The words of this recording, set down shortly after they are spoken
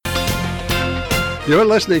You're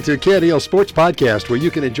listening to KNEL Sports Podcast, where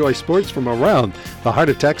you can enjoy sports from around the heart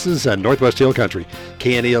of Texas and Northwest Hill Country.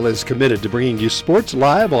 KNEL is committed to bringing you sports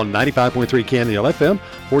live on 95.3 KNEL FM,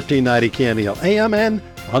 1490 KNEL AM, and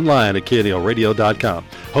online at KNELradio.com.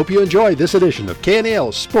 Hope you enjoy this edition of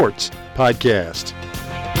KNEL Sports Podcast.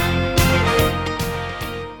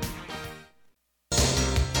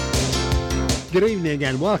 Good evening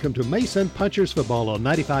and welcome to Mason Punchers Football on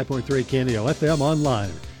 95.3 KNEL FM,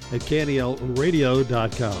 online at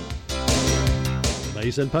KNELradio.com.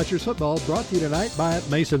 Mason Punchers Football brought to you tonight by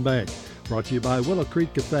Mason Bank. Brought to you by Willow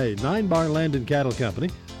Creek Cafe, 9 Bar Land and Cattle Company,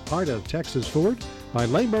 part of Texas Ford, by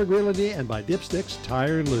Laneburg Realty, and by Dipsticks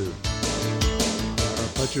Tire and Lube. Our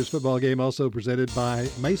Punchers Football game also presented by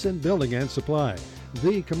Mason Building and Supply,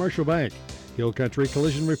 The Commercial Bank, Hill Country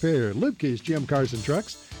Collision Repair, Lubke's Jim Cars and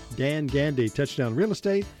Trucks, Dan Gandy Touchdown Real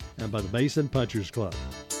Estate, and by the Mason Punchers Club.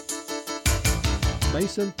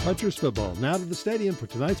 Mason Punchers Football now to the stadium for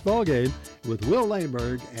tonight's ball game with Will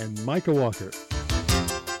Laneburg and Micah Walker. Hey,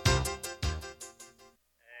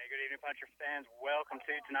 good evening, Puncher fans. Welcome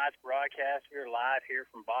to tonight's broadcast. We're live here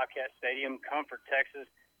from Bobcat Stadium, Comfort, Texas,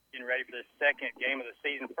 getting ready for the second game of the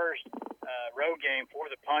season, first road game for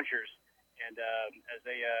the Punchers. And as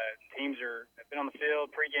the teams have been on the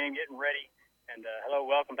field, pregame, getting ready. And hello,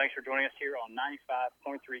 welcome. Thanks for joining us here on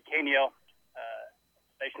 95.3 KNEL.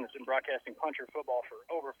 Station that's been broadcasting Puncher football for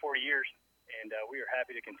over 40 years, and we are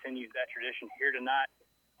happy to continue that tradition here tonight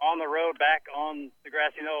on the road, back on the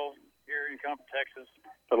grassy knoll here in Comfort, Texas.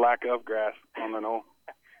 The lack of grass on the knoll.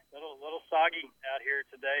 little soggy out here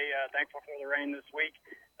today. Thankful for the rain this week,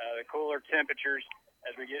 the cooler temperatures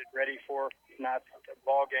as we get ready for tonight's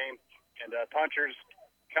ball game. And Punchers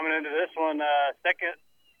coming into this one, second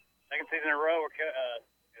season in a row. We're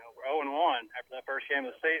 0-1 after that first game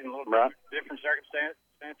of the season. A little bit different circumstances,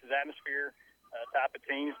 atmosphere, type of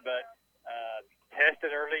teams, but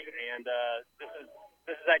tested early. And this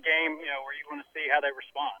is that game, where you want to see how they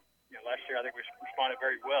respond. Last year I think we responded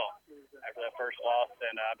very well after that first loss,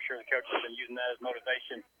 and I'm sure the coaches have been using that as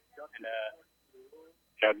motivation.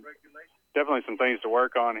 And definitely some things to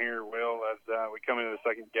work on here, Will, as we come into the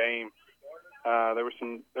second game. There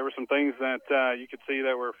were some things that you could see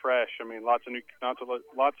that were fresh. I mean, lots of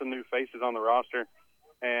new faces on the roster,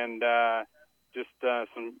 and just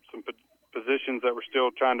some positions that were still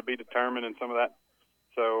trying to be determined and some of that.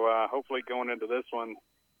 So hopefully going into this one,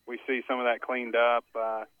 we see some of that cleaned up.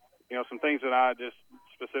 Some things that I just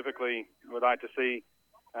specifically would like to see.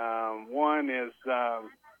 One is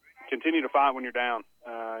continue to fight when you're down.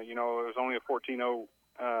 It was only a 14-0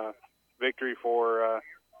 victory for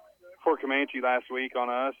Comanche last week on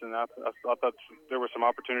us, and I thought there were some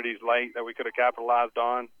opportunities late that we could have capitalized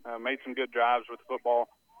on. Made some good drives with the football,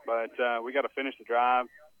 but we got to finish the drive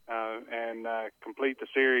and complete the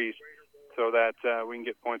series so that we can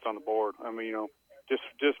get points on the board. I mean,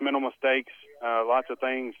 just mental mistakes, lots of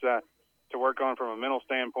things to work on from a mental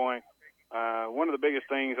standpoint. One of the biggest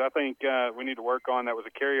things I think we need to work on that was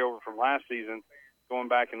a carryover from last season, going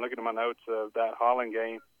back and looking at my notes of that Holland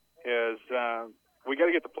game, is we got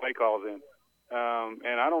to get the play calls in.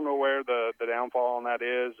 And I don't know where the downfall on that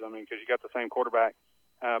is. I mean, because you got the same quarterback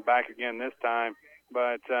back again this time.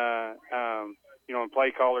 But, and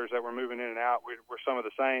play callers that were moving in and out were some of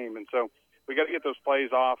the same. And so we got to get those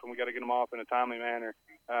plays off, and we got to get them off in a timely manner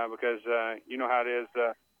because you know how it is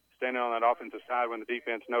standing on that offensive side when the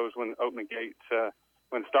defense knows when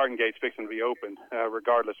the starting gate's fixing to be opened,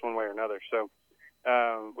 regardless one way or another. So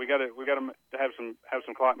we got to have some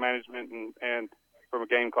clock management and from a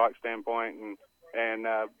game clock standpoint, and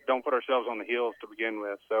don't put ourselves on the heels to begin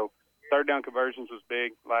with. So third down conversions was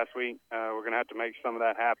big last week. We're going to have to make some of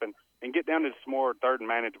that happen and get down to some more third and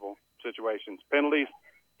manageable situations. Penalties,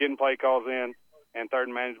 getting play calls in, and third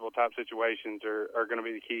and manageable type situations are going to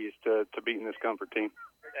be the keys to beating this Comfort team.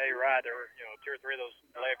 Yeah, you're right. There were 2 or 3 of those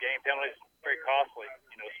delay of game penalties, very costly,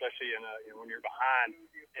 especially when you're behind.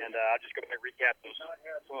 And I'll just go back and recap some of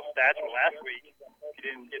those stats from last week. You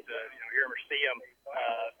didn't get to hear them or see them.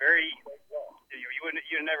 You would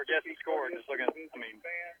never guess the score just looking. I mean,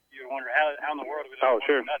 you would wonder how in the world we don't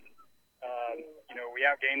sure. Nothing. We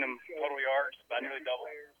outgained them total yards by nearly double.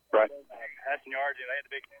 Right. Passing yards, they had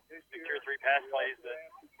the big 2 or 3 pass plays that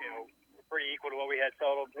were pretty equal to what we had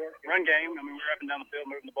total. Run game, we were up and down the field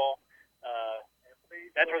moving the ball.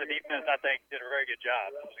 That's where the defense, I think, did a very good job.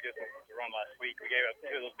 It was a good run last week. We gave up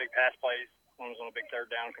 2 of those big pass plays. One was on a big third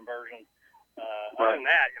down conversion. Other than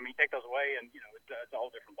that, take those away, and it's a whole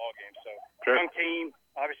different ball game. So, young team,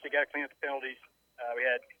 obviously got to clean up the penalties. We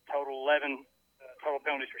had total 11 total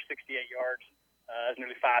penalties for 68 yards. That's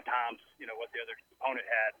nearly 5 times what the other opponent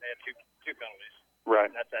had. They had two penalties. Right.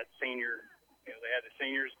 And that's that senior They had the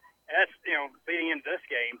seniors. And that's, leading into this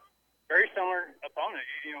game, very similar opponent.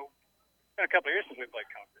 It's been a couple of years since we played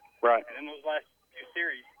Concord. Right. And in those last two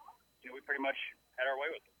series, we pretty much had our way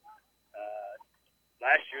with them.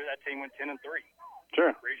 Last year, that team went 10-3. Sure.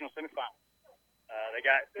 Regional semifinals. They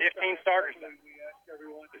got 15 starters, though.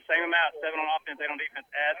 The same amount, 7 on offense, 8 on defense,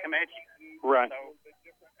 as Comanche. Right. So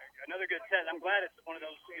another good test. I'm glad it's one of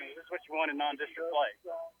those, this is what you want in non-district play.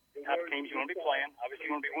 The type of teams you want to be playing. Obviously,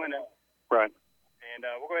 you want to be winning. Right. And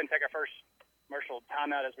we'll go ahead and take our first commercial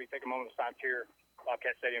timeout as we take a moment of silence here at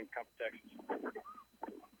Bobcat Stadium, Comfort, Texas.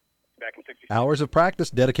 Back in 60 seconds. Hours of practice,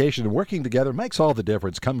 dedication, and working together makes all the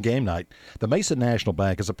difference come game night. The Mason National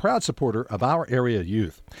Bank is a proud supporter of our area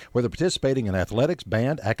youth. Whether participating in athletics,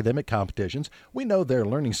 band, academic competitions, we know they're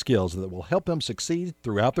learning skills that will help them succeed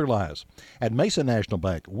throughout their lives. At Mason National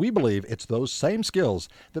Bank, we believe it's those same skills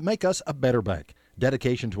that make us a better bank.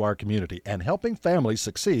 Dedication to our community and helping families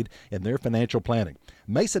succeed in their financial planning.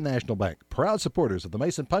 Mason National Bank, proud supporters of the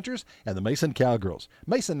Mason Punchers and the Mason Cowgirls.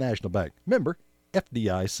 Mason National Bank, member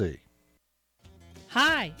FDIC.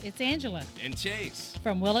 Hi, it's Angela and Chase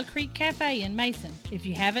from Willow Creek Cafe in Mason. If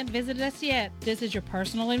you haven't visited us yet, this is your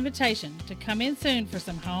personal invitation to come in soon for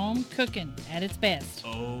some home cooking at its best.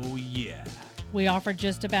 Oh, yeah. We offer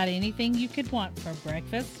just about anything you could want for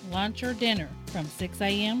breakfast, lunch, or dinner from 6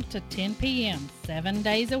 a.m. to 10 p.m., 7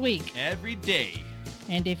 days a week. Every day.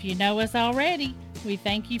 And if you know us already, we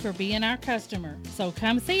thank you for being our customer. So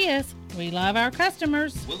come see us. We love our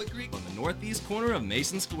customers. Willow Creek on the northeast corner of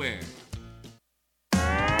Mason Square.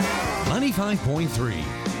 95.3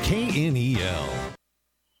 KNEL.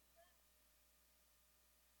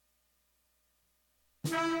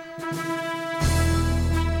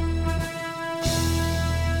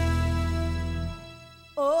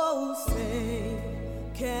 Oh, say,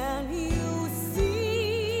 can you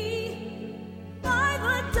see by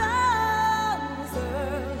the dawn's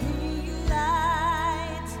early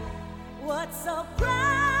light what so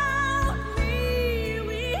proudly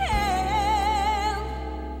we hailed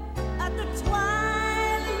at the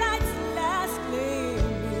twilight's last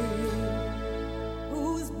gleaming,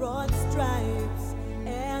 whose broad stripes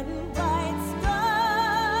and bright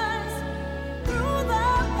stars through the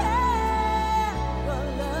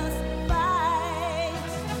perilous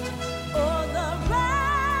fight o'er the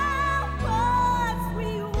ramparts we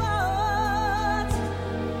watched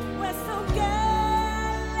were so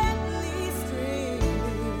gallantly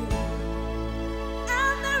streaming,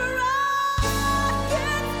 and the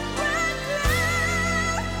rockets were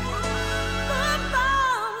clear, the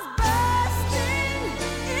bombs bursting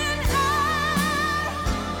in air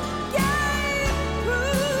gave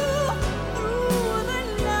proof through the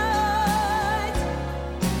night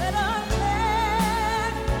that our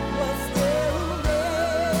flag was still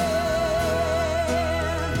there.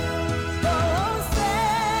 Oh,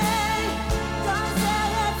 say, don't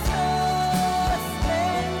tell us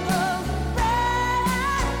spangled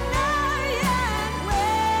banner yet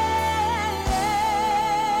wave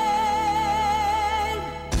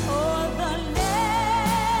o'er the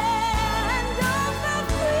land of the free and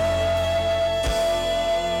the brave.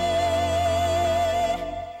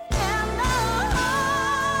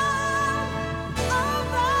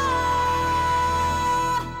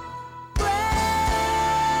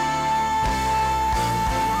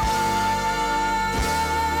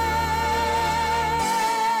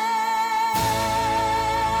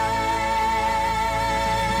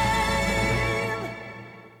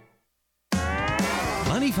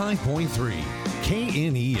 95.3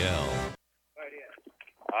 KNEL.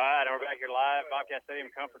 All right, and we're back here live, Bobcat Stadium,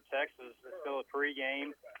 Comfort, Texas. It's still a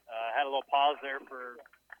pregame. Had a little pause there for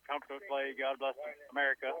Comfort to play God Bless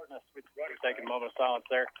America. We're taking a moment of silence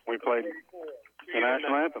there. We played the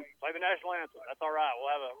national anthem. Play the national anthem. That's all right.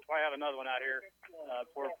 We'll probably have another one out here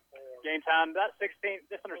for game time. About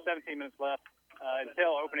just under 17 minutes left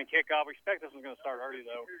until opening kickoff. We expect this one's going to start early,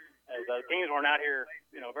 though, as the teams weren't out here,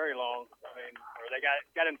 very long. I mean, or they got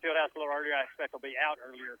in the field house a little earlier. I expect they'll be out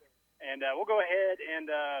earlier. And we'll go ahead and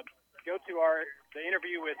go to the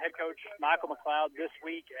interview with head coach Michael McLeod this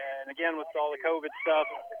week. And, again, with all the COVID stuff,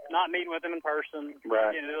 not meeting with him in person,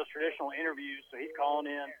 Right. getting those traditional interviews. So he's calling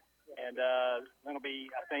in. And going to be,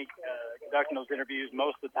 I think, conducting those interviews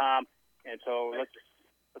most of the time. And so let's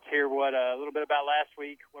hear what a little bit about last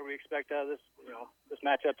week, what do we expect out of this, this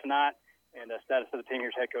matchup tonight, and the status of the team.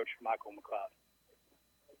 Here's head coach Michael McLeod.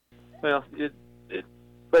 Well, it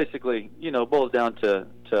basically, boils down to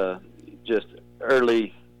just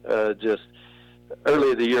early of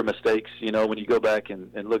the year mistakes. When you go back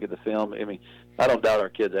and look at the film, I mean, I don't doubt our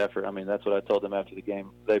kids' effort. I mean, that's what I told them after the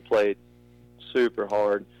game. They played super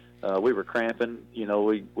hard. We were cramping.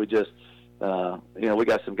 We just we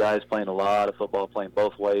got some guys playing a lot of football, playing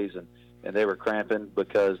both ways, and they were cramping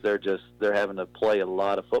because they're having to play a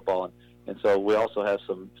lot of football. And so we also have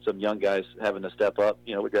some young guys having to step up.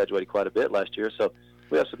 We graduated quite a bit last year, so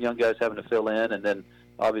we have some young guys having to fill in. And then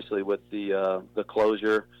obviously with the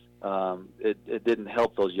closure, it didn't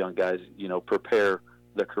help those young guys, prepare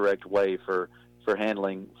the correct way for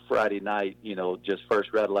handling Friday night. Just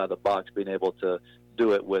first rattle out of the box, being able to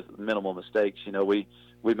do it with minimal mistakes.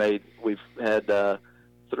 We've had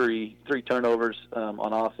three turnovers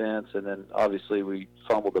on offense, and then obviously we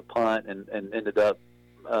fumbled the punt and ended up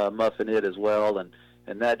muffing it as well, and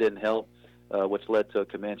that didn't help, which led to a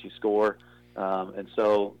Comanche score. And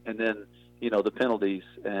then the penalties,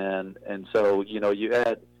 and so you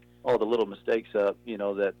add all the little mistakes up,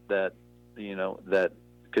 that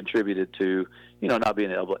contributed to not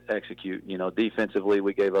being able to execute. Defensively,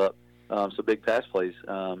 we gave up some big pass plays,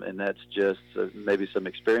 and that's just maybe some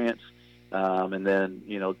experience. And then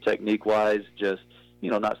technique-wise, just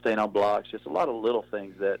not staying on blocks, just a lot of little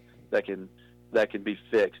things that can be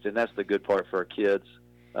fixed. And that's the good part for our kids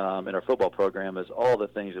in our football program, is all the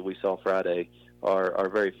things that we saw Friday are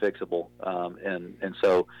very fixable. And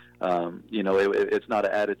so it's not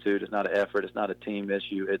an attitude, it's not an effort, it's not a team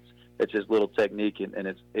issue. It's just little technique and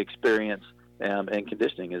it's experience and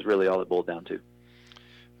conditioning is really all it boiled down to.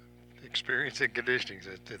 Experience and conditioning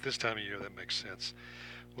at this time of year, that makes sense.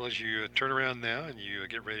 Well, as you turn around now and you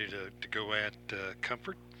get ready to go at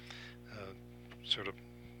Comfort, sort of,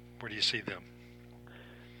 where do you see them?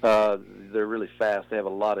 They're really fast. They have a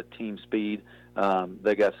lot of team speed.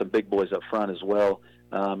 They got some big boys up front as well,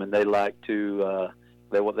 and they like to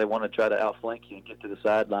they want to try to outflank you and get to the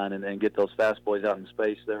sideline and get those fast boys out in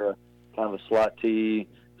space. They're a kind of a slot T,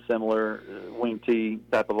 similar wing T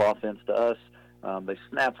type of offense to us. They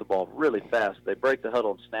snap the ball really fast. They break the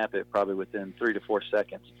huddle and snap it probably within 3 to 4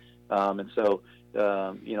 seconds. And so,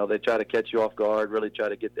 they try to catch you off guard, really try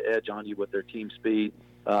to get the edge on you with their team speed.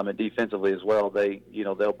 And defensively as well,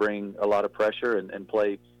 they'll bring a lot of pressure and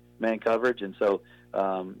play man coverage. And so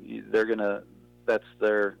that's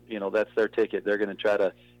their ticket. They're going to try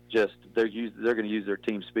to they're going to use their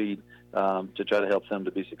team speed to try to help them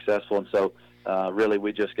to be successful. And so really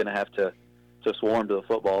we're just going to have to swarm to the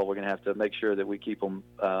football. We're going to have to make sure that we keep them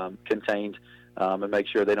contained and make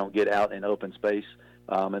sure they don't get out in open space.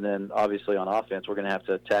 And then obviously on offense, we're going to have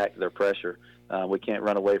to attack their pressure. We can't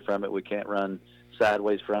run away from it. We can't run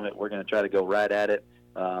sideways from it. We're going to try to go right at it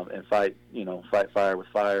and fight fire with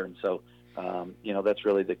fire. And so, that's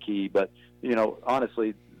really the key. But,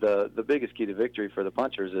 honestly, the biggest key to victory for the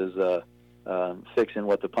Punchers is fixing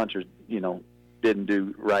what the Punchers, didn't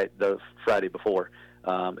do right the Friday before.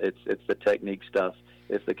 It's the technique stuff.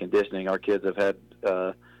 It's the conditioning. Our kids have had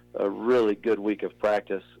a really good week of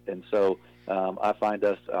practice, and so I find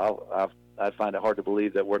it hard to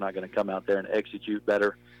believe that we're not going to come out there and execute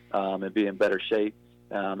better and be in better shape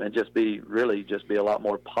and just be a lot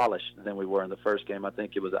more polished than we were in the first game. I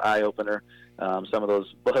think it was an eye-opener. Some of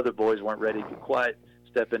those other boys weren't ready to quite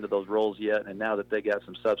step into those roles yet, and now that they got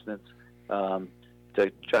some substance to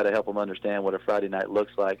try to help them understand what a Friday night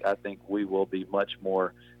looks like, I think we will be a much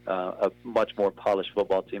more polished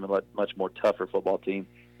football team, a much more tougher football team,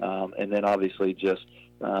 and then obviously just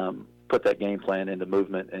put that game plan into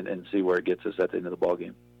movement and see where it gets us at the end of the ball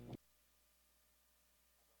game.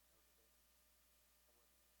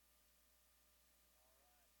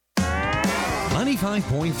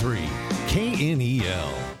 .3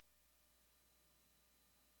 KNEL.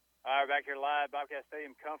 All right, back here live, Bobcat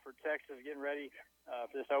Stadium, Comfort, Texas, getting ready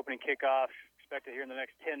for this opening kickoff. Expected here in the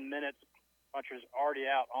next 10 minutes. Punchers already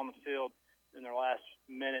out on the field in their last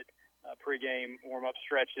minute pregame warm-up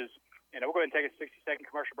stretches. And we'll go ahead and take a 60-second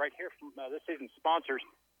commercial break here from this season's sponsors.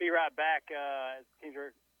 Be right back as teams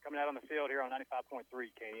are coming out on the field here on 95.3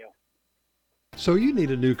 KNEL. So you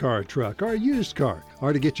need a new car or truck or a used car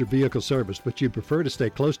or to get your vehicle serviced, but you prefer to stay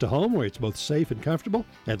close to home where it's both safe and comfortable?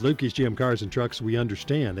 At Lukey's GM Cars and Trucks, we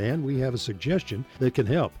understand, and we have a suggestion that can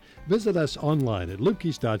help. Visit us online at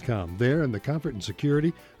lukeys.com. There, in the comfort and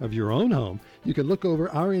security of your own home, you can look over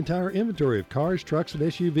our entire inventory of cars, trucks, and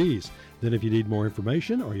SUVs. Then if you need more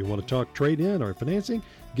information or you want to talk trade-in or financing,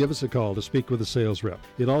 give us a call to speak with a sales rep.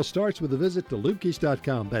 It all starts with a visit to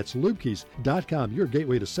lukeys.com. That's lukeys.com, your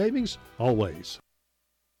gateway to savings, always.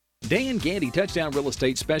 Dan Gandy Touchdown Real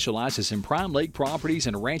Estate specializes in prime lake properties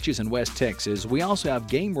and ranches in West Texas. We also have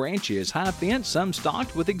game ranches, high fence, some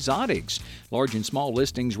stocked with exotics, large and small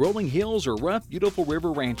listings, rolling hills, or rough, beautiful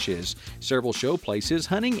river ranches, several show places,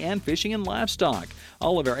 hunting and fishing and livestock.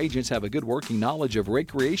 All of our agents have a good working knowledge of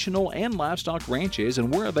recreational and livestock ranches,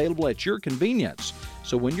 and we're available at your convenience.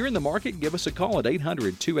 So when you're in the market, give us a call at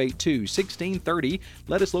 800-282-1630.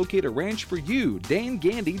 Let us locate a ranch for you. Dan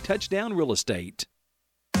Gandy Touchdown Real Estate.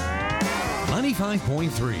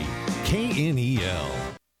 95.3 KNEL.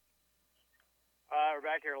 We're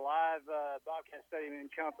back here live, Bobcat Stadium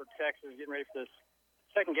in Comfort, Texas, getting ready for this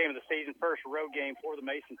second game of the season, first road game for the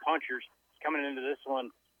Mason Punchers. Coming into this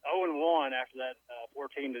one 0-1 after that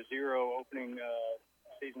 14-0 opening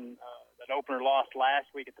season, that opener loss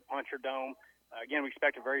last week at the Puncher Dome. Again, we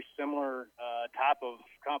expect a very similar type of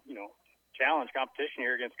challenge competition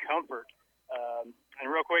here against Comfort. And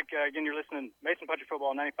real quick, again, you're listening to Mason Puncher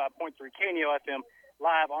Football 95.3 KNEL FM,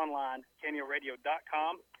 live online,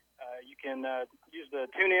 KNELradio.com. You can use the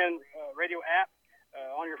TuneIn radio app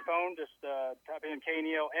on your phone. Just type in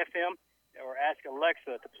KNEL FM or ask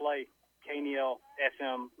Alexa to play KNEL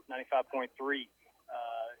FM 95.3.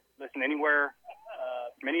 Listen anywhere,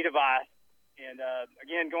 from any device. And,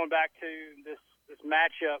 again, going back to this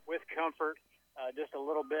matchup with Comfort, just a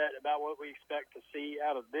little bit about what we expect to see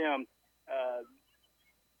out of them.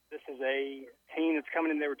 This is a team that's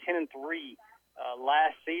coming in. They were 10-3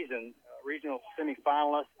 last season, regional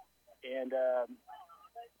semifinalists, and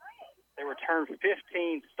they returned 15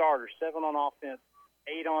 starters, 7 on offense,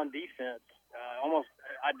 8 on defense, almost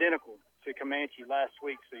identical to Comanche last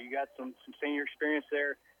week. So you got some senior experience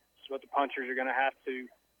there. This is what the Punchers are going to have to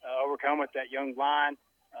overcome with that young line.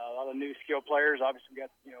 A lot of new skill players. Obviously, we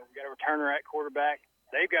got a returner at quarterback.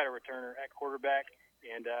 They've got a returner at quarterback.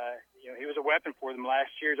 And, he was a weapon for them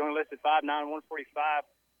last year. He's only listed 5'9", 145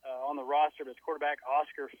 on the roster, but his quarterback,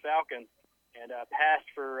 Oscar Falcon, and passed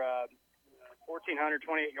for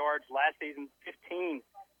 1,428 yards last season, 15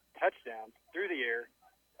 touchdowns through the air,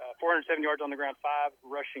 407 yards on the ground, 5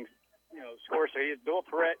 rushing scores. So he's a dual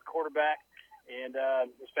threat quarterback, and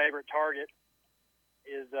his favorite target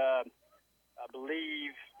is, I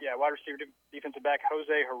believe, wide receiver defensive back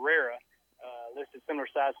Jose Herrera, listed similar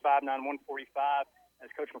size, 5'9", 145. As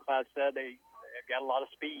Coach McLeod said, they've got a lot of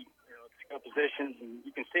speed, skill positions, and you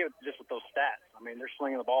can see it just with those stats. I mean, they're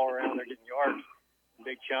slinging the ball around, they're getting yards in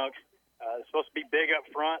big chunks. They're supposed to be big up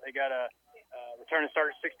front. They got a returning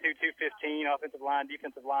starter, 6'2", 215, offensive line,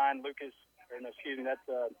 defensive line. That's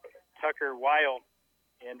Tucker Weil,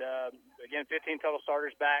 and again, 15 total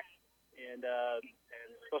starters back, and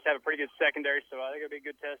supposed to have a pretty good secondary. So I think it'll be a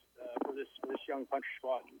good test for this young Puncher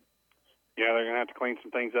squad. Yeah, they're going to have to clean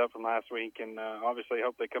some things up from last week, and obviously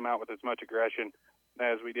hope they come out with as much aggression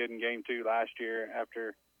as we did in Game 2 last year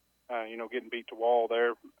after, getting beat to wall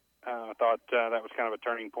there. I thought that was kind of a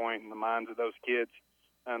turning point in the minds of those kids,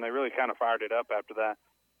 and they really kind of fired it up after that.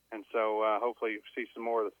 And so hopefully see some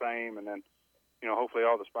more of the same, and then, hopefully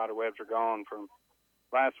all the spider webs are gone from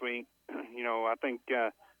last week. I think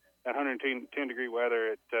that 110-degree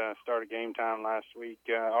weather at start of game time last week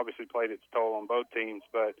obviously played its toll on both teams,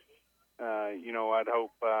 but I'd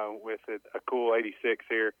hope with a cool 86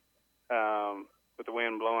 here, with the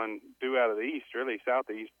wind blowing due out of the east, really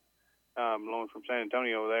southeast, blowing from San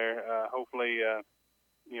Antonio there. Hopefully,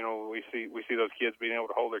 we see those kids being able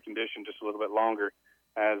to hold their condition just a little bit longer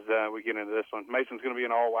as we get into this one. Mason's going to be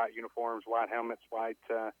in all white uniforms, white helmets, white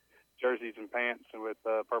jerseys and pants, and with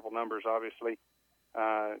purple numbers, obviously.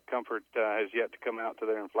 Comfort has yet to come out to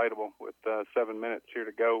their inflatable with 7 minutes here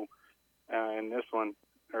to go in this one.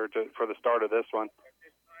 For the start of this one.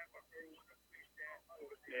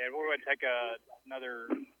 Yeah, we're going to take another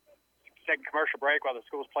second commercial break while the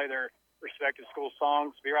schools play their respective school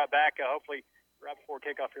songs. Be right back, hopefully right before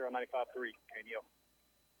kickoff here on 95.3 KNEL.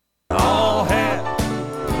 All hat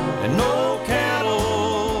and no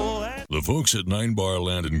cattle. The folks at 9 Bar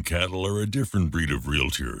Land and Cattle are a different breed of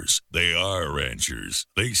realtors. They are ranchers.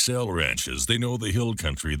 They sell ranches. They know the hill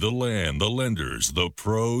country, the land, the lenders, the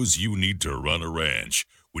pros you need to run a ranch.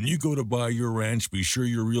 When you go to buy your ranch, be sure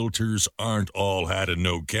your realtors aren't all hat and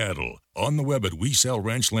no cattle. On the web at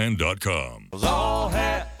WeSellRanchland.com. All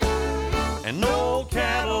hat and no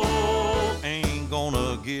cattle ain't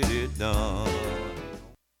gonna get it done.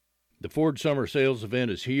 The Ford Summer Sales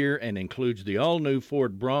Event is here and includes the all-new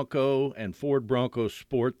Ford Bronco and Ford Bronco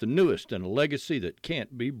Sport, the newest in a legacy that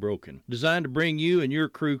can't be broken. Designed to bring you and your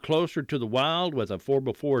crew closer to the wild with a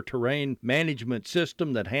 4x4 terrain management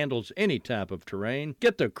system that handles any type of terrain.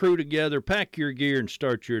 Get the crew together, pack your gear, and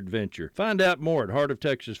start your adventure. Find out more at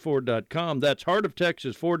heartoftexasford.com. That's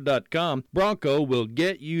heartoftexasford.com. Bronco will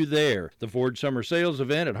get you there. The Ford Summer Sales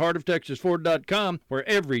Event at heartoftexasford.com, where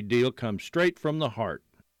every deal comes straight from the heart.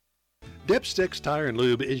 Dipsticks Tire and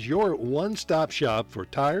Lube is your one-stop shop for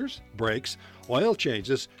tires, brakes, oil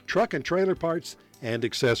changes, truck and trailer parts, and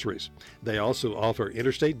accessories. They also offer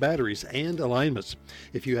interstate batteries and alignments.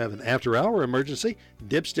 If you have an after-hour emergency,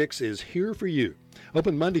 Dipsticks is here for you.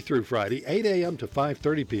 Open Monday through Friday, 8 a.m. to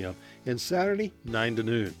 5:30 p.m. and Saturday, 9 to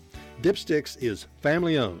noon. Dipsticks is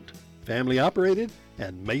family-owned, family-operated,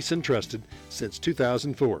 and Mason trusted since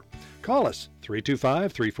 2004. Call us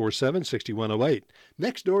 325-347-6108,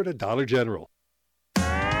 next door to Dollar General.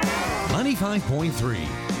 95.3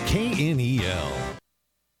 KNEL.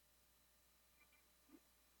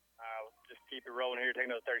 Just keep it rolling here. Take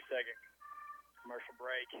another 30-second commercial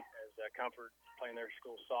break as Comfort playing their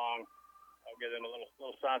school song. I'll get in a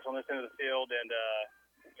little science on this end of the field, and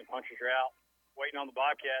the punchers are out. Waiting on the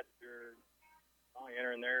Bobcats. They're finally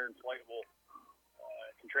entering their inflatable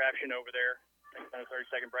contraption over there. Take another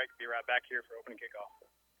 30-second break. Be right back here for opening kickoff.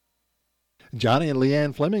 Johnny and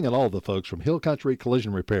Leanne Fleming and all the folks from Hill Country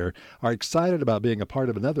Collision Repair are excited about being a part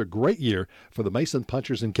of another great year for the Mason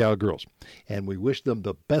Punchers and Cowgirls, and we wish them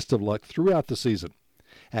the best of luck throughout the season.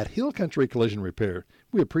 At Hill Country Collision Repair,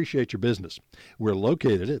 we appreciate your business. We're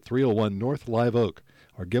located at 301 North Live Oak,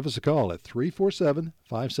 or give us a call at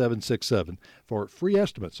 347-5767 for free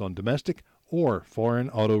estimates on domestic or foreign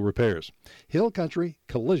auto repairs. Hill Country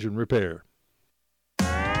Collision Repair.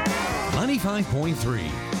 95.3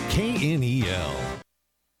 KNEL.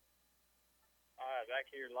 All right, back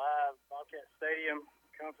here live, Bobcat Stadium,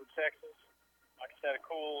 Comfort, Texas. Like I said, a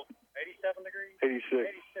cool 87 degrees? 86.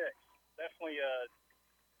 86. Definitely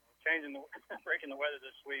changing breaking the weather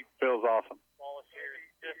this week. Feels awesome. Fall is here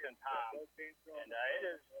just in time. And it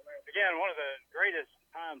is, again, one of the greatest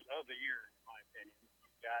times of the year, in my opinion.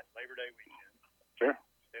 You've got Labor Day weekend. Sure.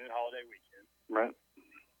 Extended holiday weekend. Right.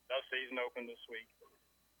 Dove season open this week.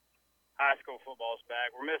 High school football's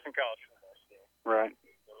back. We're missing college football still. Right.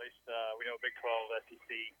 At least we know Big 12, SEC,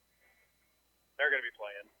 they're going to be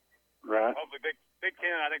playing. Right. Hopefully Big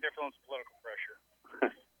 10, I think they're feeling some political pressure.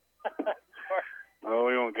 Well,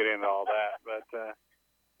 we won't get into all that, but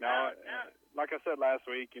no, like I said last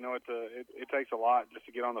week, you know, it takes a lot just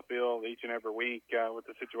to get on the field each and every week with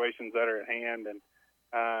the situations that are at hand, and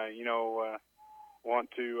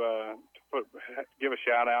want to give a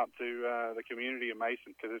shout out to the community of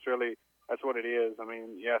Mason, because it's really, that's what it is. I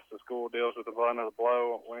mean, yes, the school deals with the brunt of the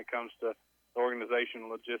blow when it comes to the organization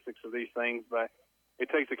and logistics of these things, but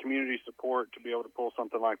it takes a community support to be able to pull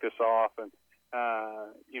something like this off. And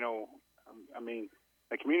I mean,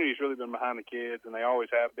 the community's really been behind the kids, and they always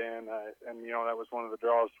have been. And that was one of the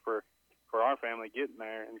draws for our family getting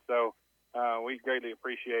there. And so we greatly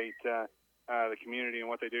appreciate the community and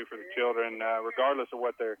what they do for the children, regardless of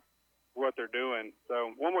what they're doing.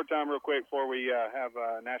 So one more time real quick before we have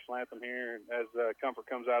a national anthem here, as Comfort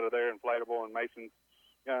comes out of their inflatable and Mason's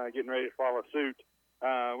getting ready to follow suit.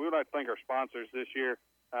 We would like to thank our sponsors this year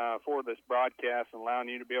for this broadcast and allowing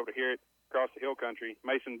you to be able to hear it across the Hill Country.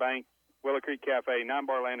 Mason Bank, Willow Creek Cafe, 9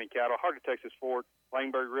 Bar Land and Cattle, Heart of Texas Ford,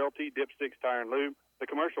 Langberg Realty, Dipsticks Tire and Lube, the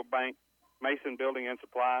Commercial Bank, Mason Building and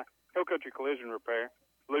Supply, Hill Country Collision Repair,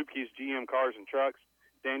 Lubke's GM Cars and Trucks,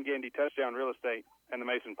 Dan Gandy Touchdown Real Estate, and the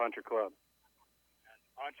Mason Puncher Club.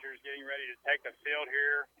 Punchers getting ready to take the field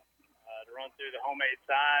here to run through the homemade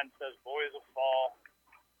sign. It says Boys of Fall.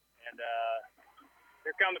 And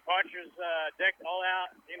here come the Punchers, decked all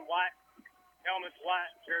out in white helmets,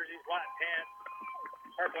 white jerseys, white pants,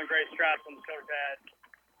 purple and gray stripes on the shoulder pads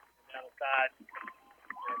down the side.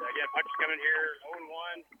 And again, Punchers coming here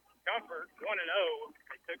 0-1. Comfort 1-0.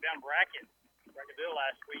 They took down Bracketville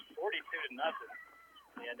last week, 42-0.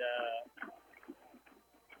 And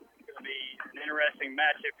it's going to be an interesting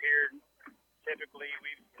matchup here. Typically,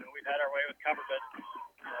 we've had our way with Comfort, but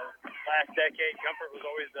last decade, Comfort was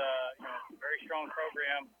always a very strong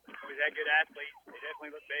program. Always had good athletes. They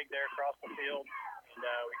definitely look big there across the field, and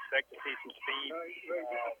we expect to see some speed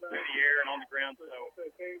through the air and on the ground. So,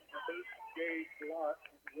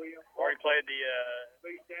 already played the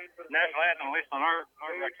national anthem, at least on our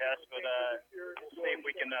broadcast, but we'll see if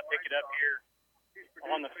we can pick it up here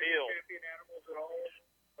on the field.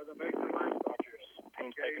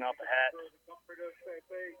 Team's taking off the hats.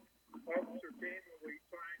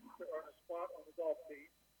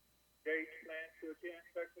 Gage plans to attend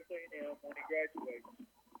Texas A&M when he graduates.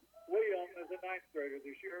 William is a ninth grader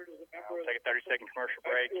this year. Is a member We'll take a 30-second commercial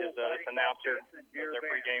break as this announcer does their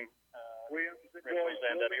pregame rituals,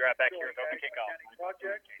 and be right back here with open kickoff.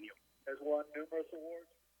 Project has won numerous awards.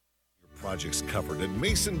 Projects covered at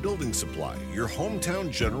Mason Building Supply, your hometown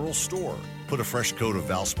general store. Put a fresh coat of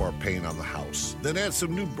Valspar paint on the house, then add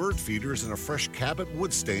some new bird feeders and a fresh Cabot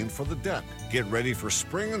wood stain for the deck. Get ready for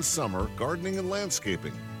spring and summer gardening and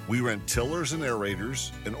landscaping. We rent tillers and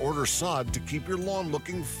aerators and order sod to keep your lawn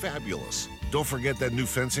looking fabulous. Don't forget that new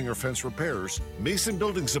fencing or fence repairs. Mason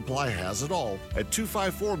Building Supply has it all at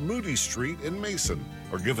 254 Moody Street in Mason.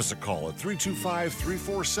 Or give us a call at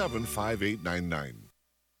 325-347-5899.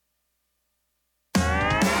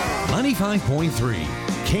 95.3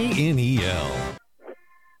 KNEL.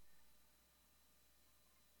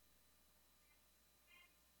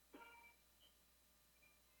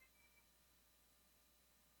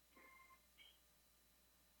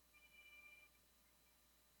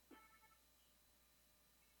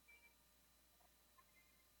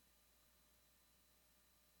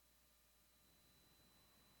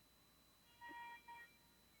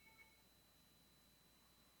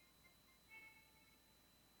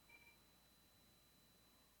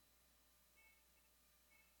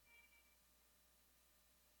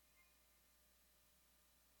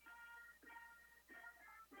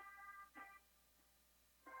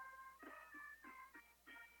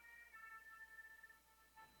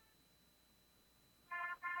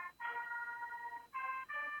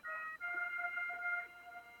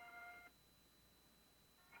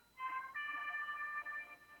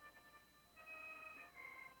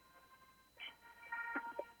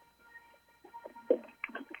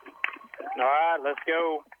 All right, let's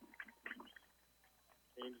go.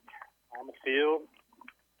 Teams on the field.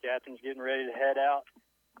 Captain's getting ready to head out.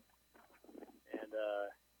 And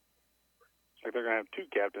looks like they're going to have two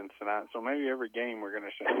captains tonight, so maybe every game we're going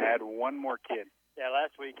to add one more kid. yeah,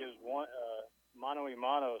 last week it was one mano a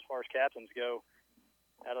mano as far as captains go.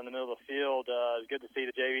 Out in the middle of the field, it was good to see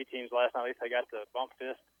the JV teams last night. At least they got the bump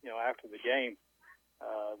fist, after the game.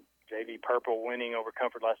 JV Purple winning over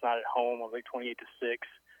Comfort last night at home, I think 28-6.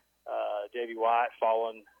 JV White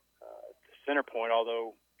falling to center point,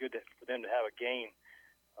 although good for them to have a game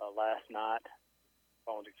last night.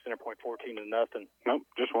 Falling to center point 14-0. Nope,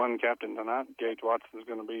 just one captain tonight. Gage Watson is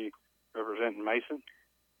going to be representing Mason.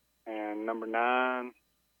 And number 9,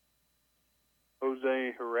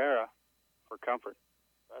 Jose Herrera for Comfort.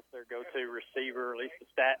 That's their go-to receiver, at least the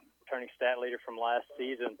returning stat leader from last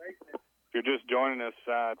season. If you're just joining us,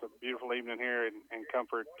 it's a beautiful evening here in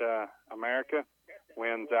Comfort, America.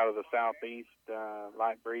 Winds out of the southeast,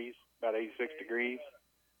 light breeze, about 86 degrees.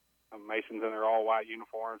 Masons in their all-white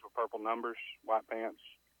uniforms with purple numbers, white pants,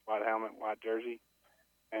 white helmet, white jersey.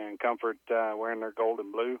 And Comfort wearing their gold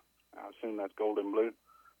and blue. I assume that's gold and blue.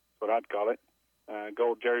 That's what I'd call it.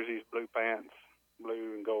 Gold jerseys, blue pants,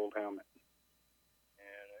 blue and gold helmet.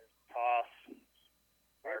 And there's a toss.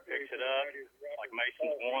 Fire picks it up. Like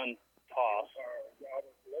Mason's won toss.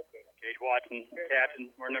 Gage Watson, captain.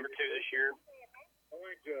 We're number 2 this year.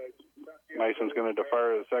 Mason's going to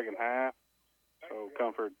defer the second half, so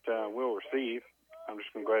Comfort will receive. I'm just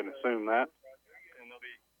going to go ahead and assume that. And they'll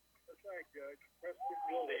be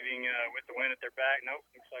receiving with the wind at their back. Nope,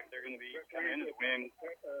 looks like they're going to be coming into the wind.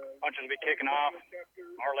 Punchers will be kicking off,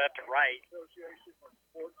 our left to right.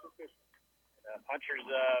 Punchers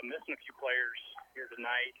missing a few players here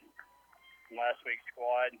tonight from last week's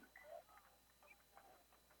squad.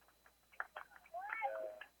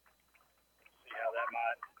 How that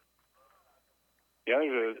might. Yeah,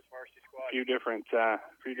 there's a few different guys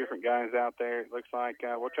out there. It looks like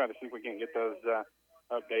we'll try to see if we can get those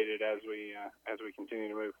updated as we continue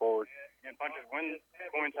to move forward. And Punchers win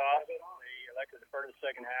coin toss. They elected to defer to the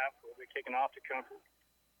second half. We'll be kicking off to Comfort.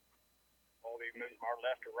 We'll be moving from our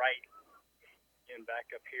left to right. Again, back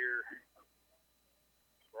up here.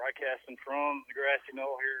 Broadcasting from the grassy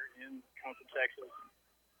knoll here in Comfort, Texas.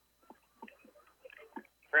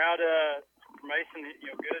 Crowd for Mason,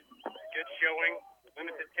 good showing.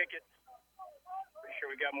 Limited tickets. Pretty sure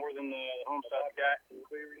we got more than the home side got.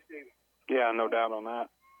 Yeah, no doubt on that.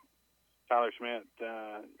 Tyler Schmidt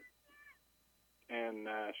in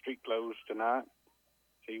street clothes tonight.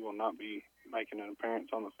 He will not be making an appearance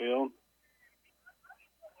on the field.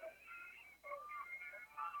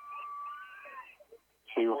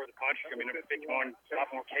 For the Punch, going to be number 51,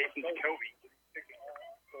 sophomore Casey Jacoby.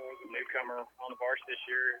 Newcomer on the varsity this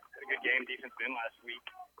year. Had a good game, defensive end last week.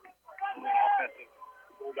 And then offensive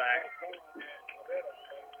fullback.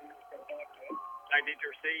 Back deep to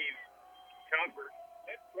receive. Comfort,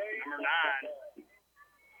 number 9.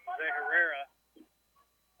 Jose Herrera.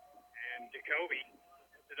 And Jacoby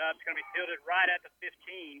puts it up. It's going to be fielded right at the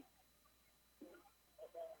 15.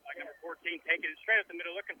 Like number 14 taking it straight up the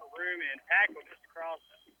middle, looking for room, and tackle just across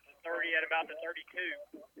the 30 at about the 32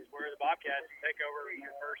 is where the Bobcats take over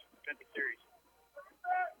their first defensive series.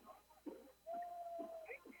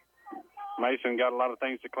 Mason got a lot of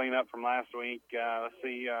things to clean up from last week. Let's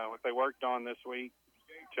see what they worked on this week.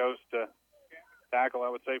 Chose to tackle,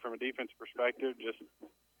 I would say, from a defensive perspective. Just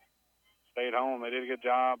stayed home. They did a good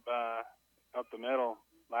job up the middle.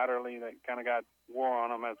 Laterally, they kind of got wore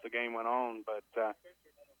on them as the game went on. But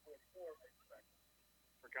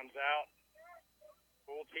comes out.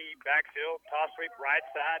 Full T backfield. Toss sweep right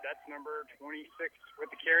side. That's number 26 with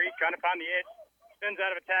the carry. Trying to find the edge. Spins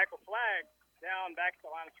out of a tackle. Flag down back to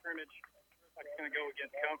the line of scrimmage. Like it's going to go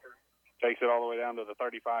against Comfort. Takes it all the way down to the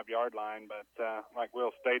 35-yard line. But like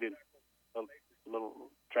Will stated, a little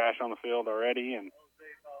trash on the field already. And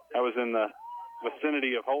that was in the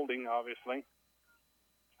vicinity of holding, obviously.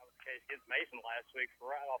 That was the case against Mason last week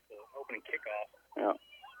right off the opening kickoff. Yeah.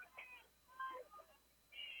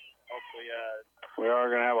 Hopefully, we are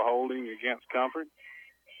going to have a holding against Comfort.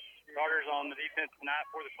 Starters on the defense tonight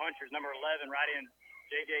for the Punchers. Number 11, right in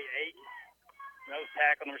J.J. 8. Nose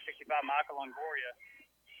tackle, number 65, Michael Longoria.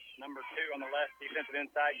 Number 2 on the left, defensive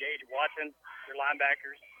inside, Gage Watson. Their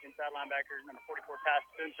linebackers, inside linebackers, number 44, Ty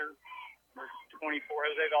Spencer. Number 24,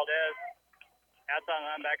 Jose Valdez. Outside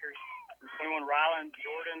linebackers, number 21, Ryland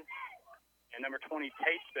Jordan. And number 20,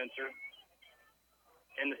 Tate Spencer.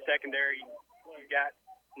 In the secondary, you got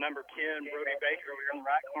number 10, Brody Baker over here on the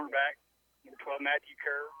right cornerback. Number 12, Matthew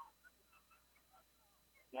Kerr.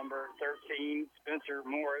 Number 13, Spencer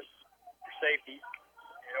Morris for safety.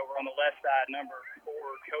 And over on the left side, number 4,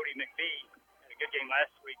 Cody McBee. Had a good game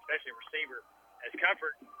last week, especially a receiver. As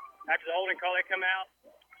Comfort, after the holding call, they come out.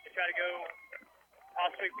 They try to go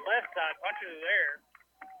off sweep left side. Punchers are there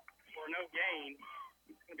for no gain.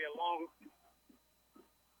 It's going to be a long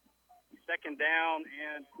second down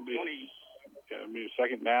and 20. Going to be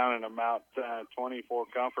second down and about 20 for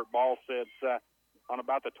Comfort. Ball sits on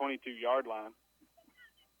about the 22-yard line.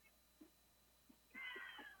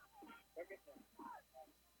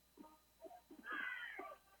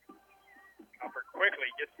 Comfort quickly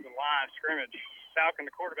gets to the line of scrimmage. Falcon,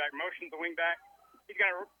 the quarterback, motions the wing back. He's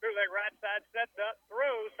going to move that right side, sets up,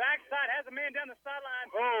 throws, backside, has a man down the sideline.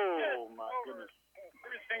 Oh, my goodness.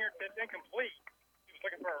 Through his fingertips, incomplete. He was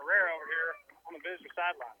looking for Herrera over here on the visitor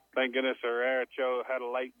sideline. Thank goodness Herrera had a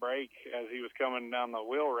late break as he was coming down the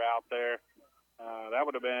wheel route there. That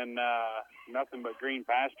would have been nothing but green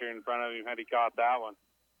pasture in front of him had he caught that one.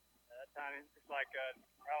 That time, it's like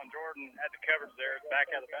Alan Jordan had the coverage there, back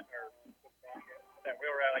out of that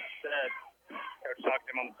wheel route, like you said. Coach talked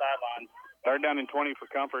to him on the sidelines. Third down and 20 for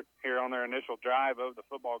Comfort here on their initial drive of the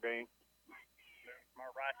football game. From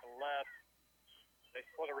our right to left. They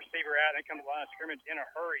pull the receiver out, and they come to the line of scrimmage in a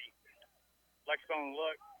hurry. Flexbone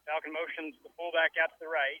look. Falcon motions the fullback out to the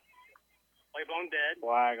right. Play blown dead.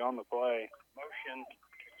 Flag on the play. Motion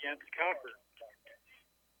against Comfort.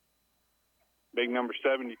 Big number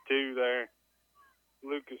 72 there.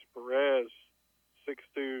 Lucas Perez,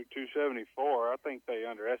 6'2", 274. I think they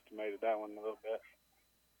underestimated that one a little bit.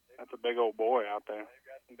 That's a big old boy out there. They've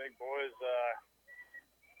got some big boys.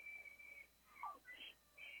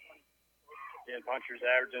 Punchers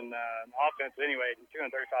averaging offense anyway, 235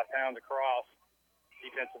 pounds across.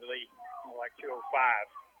 Defensively, more like 205.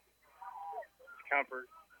 Comfort.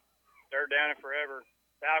 Third down and forever.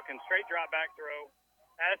 Falcon, straight drop back throw.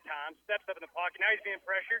 Has time, steps up in the pocket. Now he's being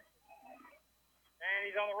pressured. And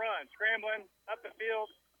he's on the run, scrambling up the field.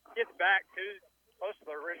 Gets back to close to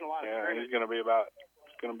the original line of scrimmage. He's going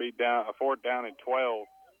to be down a fourth down and 12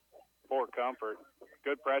 for Comfort.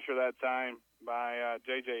 Good pressure that time by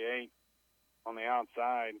J.J. 8 on the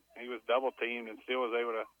outside. He was double teamed and still was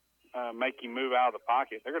able to make him move out of the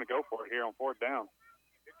pocket. They're going to go for it here on fourth down.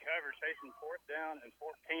 Good coverage facing fourth down and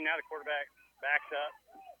 14. Now the quarterback backs up.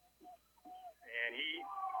 And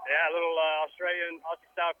a little Australian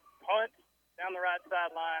Aussie-style punt down the right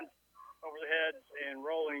sideline over the heads and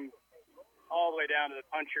rolling all the way down to the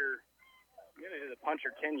puncher. Really, the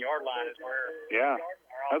puncher 10-yard line is where. Yeah,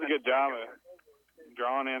 that's a good job of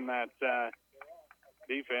drawing in that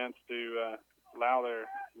defense to allow their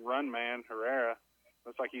run man, Herrera.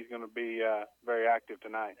 Looks like he's going to be very active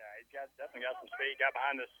tonight. Yeah, he's definitely got some speed. Got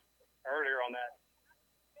behind us earlier on that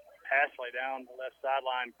pass play down the left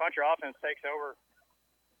sideline. Puncher offense takes over.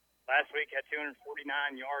 Last week had 249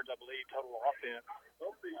 yards, I believe, total offense.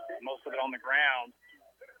 Most of it on the ground.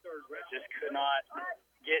 Just could not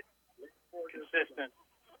get consistent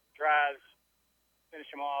drives, finish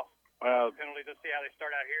them off Well, penalties. Let's see how they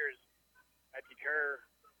start out here. Is Matthew Kerr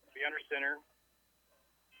be under center,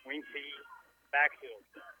 wing T, backfield.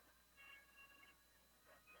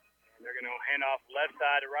 And they're going to hand off left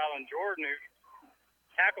side to Rylan Jordan, who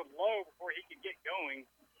tackled low before he could get going.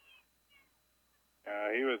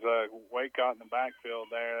 He was way caught in the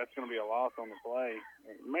backfield there. That's going to be a loss on the play.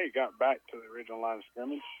 He may have got back to the original line of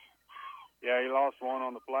scrimmage. Yeah, he lost one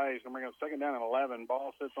on the play. He's going to bring up second down and 11.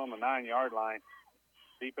 Ball sits on the 9-yard line,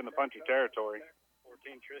 deep in the Puncher territory.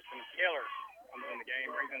 14, Tristan Keller comes in the game,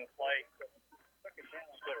 brings in the play.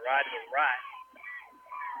 Split right to the right.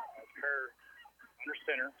 That's Kerr under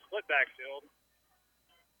center, split backfield.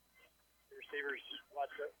 The receivers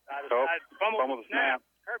watch it side to side. Fumble the snap.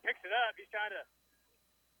 Kerr picks it up. He's trying to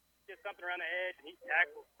get something around the edge, and he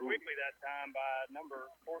tackled quickly that time by number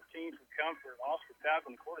 14 from Comfort, Oscar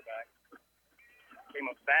Falcon, the quarterback. Came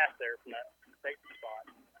up fast there from that safety spot.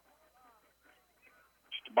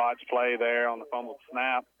 Just a botch play there on the fumbled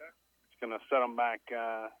snap. It's going to set him back.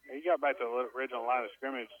 He got back to the original line of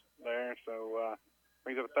scrimmage there, so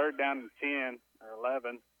brings up a third down and 10 or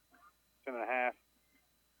 11, 10 and a half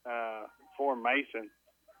for Mason.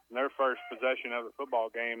 In their first possession of the football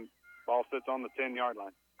game, ball sits on the 10-yard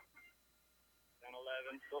line. Down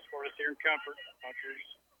 11, still scoreless here in Comfort. Punchers,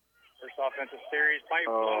 first offensive series, playing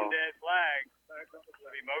blown dead flag. It'll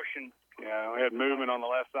be motion. Yeah, we had movement on the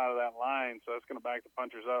left side of that line, so that's going to back the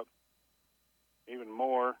Punchers up even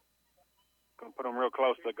more. Going to put them real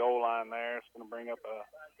close to the goal line there. It's going to bring up a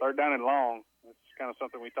third down and long. That's kind of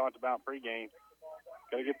something we talked about pregame.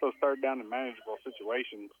 Got to get those third down and manageable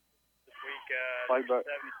situations. This week, number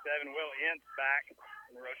 77, Will Ince back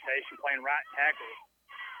in the rotation, playing right tackle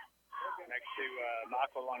next to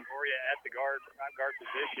Michael Longoria at the guard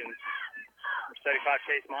position. Number 75,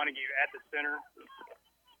 Chase Montague at the center.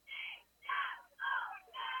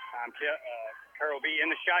 Kerr will be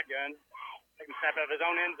in the shotgun. Taking a snap out of his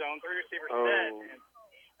own end zone. 3 receivers set. And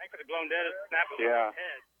I think for the blown dead, snap was over his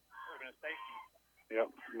head. Would have been a safety. Yep,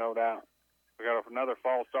 no doubt. We got another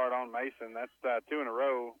false start on Mason. That's 2 in a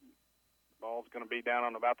row. Ball's going to be down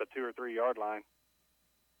on about the 2 or 3 yard line.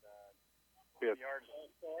 Yards,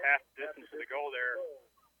 half distance to the goal there.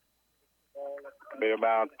 Be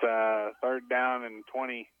about third down and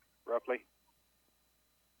 20, roughly.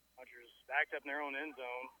 Punchers backed up in their own end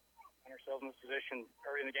zone. Found ourselves in this position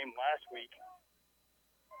early in the game last week.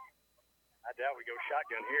 I doubt we go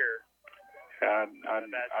shotgun here.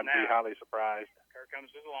 I'd be highly surprised. Kerr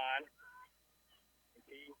comes to the line.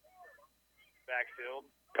 Backfield.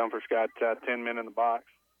 Comfort's got 10 men in the box.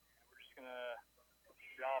 We're just going to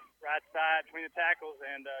shoot off right side between the tackles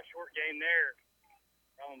and short gain there.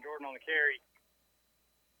 Rylan Jordan on the carry.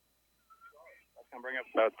 That's going to bring up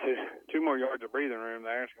about two more yards of breathing room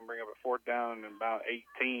there. It's going to bring up a fourth down and about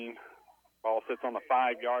 18. Ball sits on the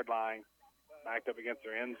 5-yard line, backed up against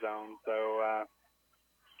their end zone. So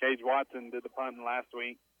Gage Watson did the punting last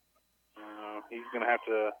week. He's going to have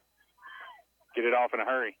to get it off in a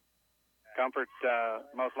hurry. Comfort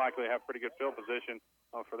most likely have pretty good field position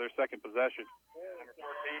for their second possession. Number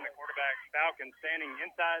 14, the quarterback, Falcon, standing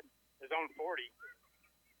inside his own 40,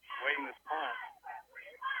 waiting this punt.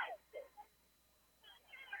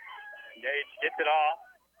 Gage gets it off.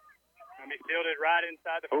 Going to be fielded right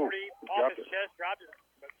inside the 40. Off his chest, drops it,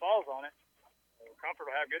 but falls on it. So Comfort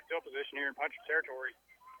will have good field position here in Puncher territory.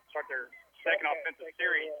 Start their second offensive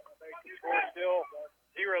series. Score still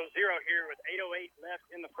 0-0 here with 8:08 left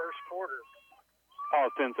in the first quarter.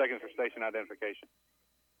 Pause 10 seconds for station identification.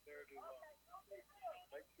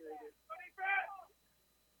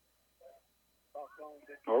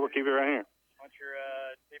 Well, we'll keep it right here. Once your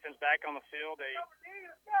defense back on the field,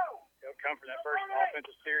 they'll come for that first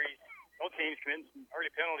offensive series. Both teams committing some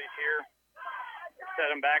early penalties here.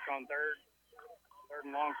 Set them back on third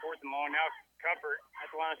and long, fourth and long. Now Comfort at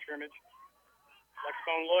the line of scrimmage.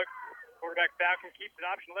 Flexbone look. Quarterback Falcon keeps it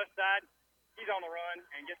option left side. He's on the run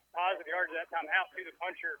and gets positive yards at that time out to the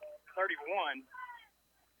Puncher 31.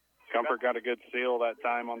 Comfort got a good seal that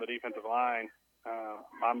time on the defensive line.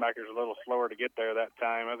 Linebacker's a little slower to get there that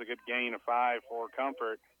time. That was a good gain of 5 for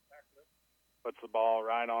Comfort. Puts the ball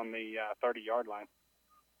right on the 30-yard line.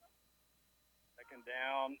 Second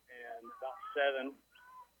down and about 7.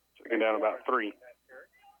 Second down about 3.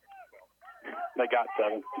 They got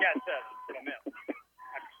 7. Got 7. I missed.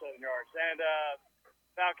 After 7 yards. And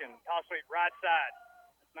Falcon, toss sweep right side.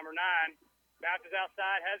 That's number 9. Bounces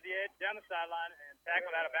outside, has the edge down the sideline, and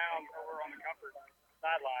tackled out of bounds over on the Comfort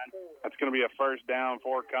sideline. That's going to be a first down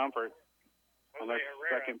for Comfort on their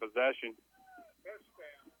second possession.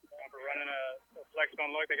 Comfort running a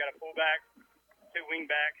flexbone look. They got a fullback, 2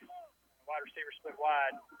 wingbacks, wide receiver split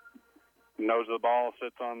wide. Nose of the ball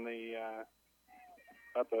sits on the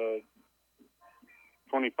at the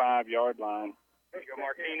 25-yard line. There you go,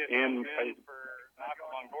 Martinez In for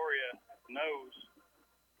Michael Longoria, nose.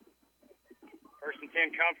 First and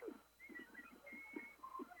 10, Comfort.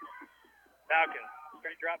 Falcon,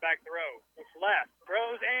 straight drop back throw. Looks left,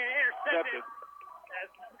 throws and intercepted. As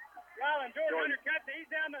Rylan Jordan undercuts it,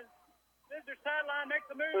 he's down the visitor sideline, makes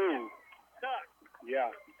the move. Ooh. Stuck.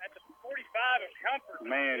 Yeah. At the 45 of Comfort.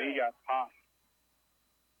 Man, he got popped.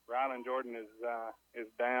 Rylan Jordan is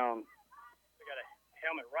down. He got a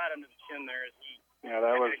helmet right under the chin there as he That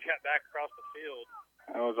was cut back across the field.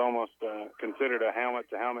 That was almost considered a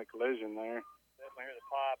helmet-to-helmet collision there. Definitely hear the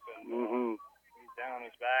pop, and Mm-hmm. he's down on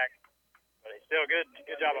his back. But he's still good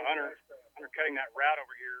job of undercutting that route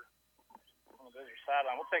over here on the visitor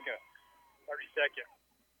sideline. We'll take a 30-second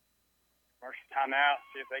commercial timeout,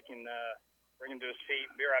 see if they can bring him to his feet.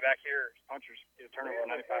 Be right back here. Punchers get a turnover on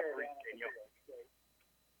 95-3.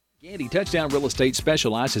 Gandy Touchdown Real Estate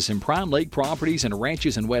specializes in prime lake properties and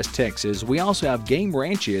ranches in West Texas. We also have game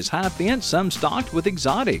ranches, high fence, some stocked with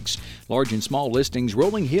exotics. Large and small listings,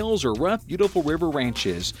 rolling hills, or rough, beautiful river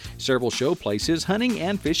ranches. Several show places, hunting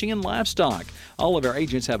and fishing and livestock. All of our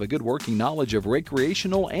agents have a good working knowledge of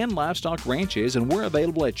recreational and livestock ranches, and we're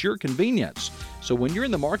available at your convenience. So when you're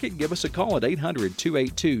in the market, give us a call at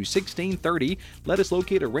 800-282-1630. Let us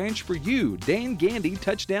locate a ranch for you. Dan Gandy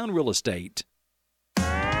Touchdown Real Estate.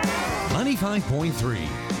 95.3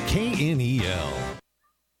 KNEL.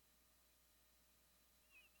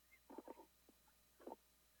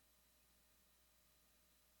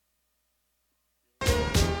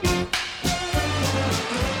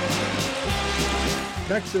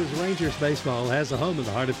 Texas Rangers baseball has a home in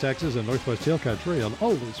the heart of Texas and Northwest Hill Country on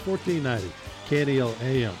Oldies 1490 KNEL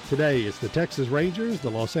AM. Today it's the Texas Rangers, the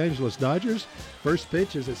Los Angeles Dodgers. First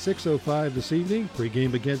pitch is at 6:05 this evening.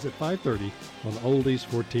 Pregame begins at 5:30 on Oldies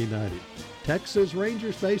 1490. Texas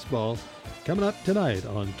Rangers baseball coming up tonight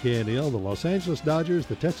on KNEL. The Los Angeles Dodgers,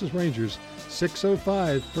 the Texas Rangers,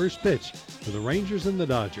 6:05 first pitch for the Rangers and the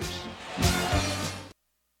Dodgers.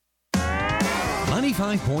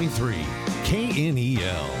 95.3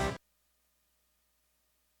 KNEL.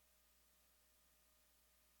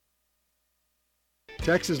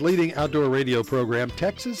 Texas' leading outdoor radio program,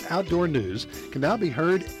 Texas Outdoor News, can now be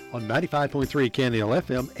heard on 95.3 KNEL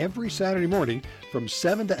FM every Saturday morning from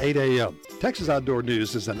 7 to 8 a.m. Texas Outdoor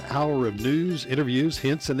News is an hour of news, interviews,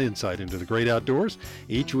 hints, and insight into the great outdoors.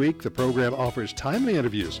 Each week, the program offers timely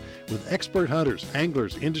interviews with expert hunters,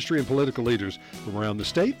 anglers, industry, and political leaders from around the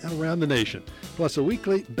state and around the nation, plus a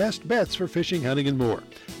weekly best bets for fishing, hunting, and more.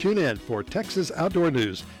 Tune in for Texas Outdoor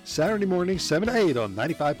News, Saturday morning, 7 to 8 on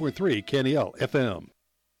 95.3 KNEL FM.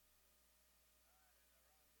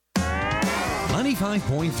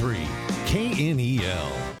 95.3 KNEL.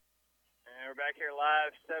 And we're back here live,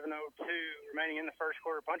 7:02 remaining in the first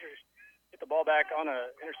quarter. Punchers get the ball back on an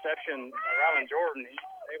interception. Rylan Jordan, he's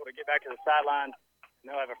able to get back to the sideline. And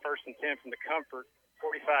they'll have a first and 10 from the Comfort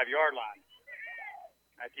 45-yard line.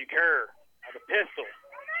 Matthew Kerr has a pistol.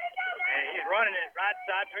 And he's running it right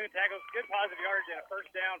side between the tackles. Good positive yardage and a first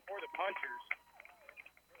down for the Punchers.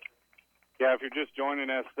 Yeah, if you're just joining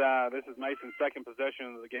us, this is Mason's second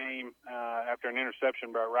possession of the game after an interception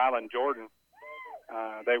by Rylan Jordan.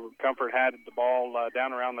 Comfort had the ball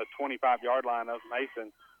down around the 25-yard line of Mason.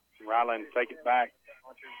 Rylan take it back.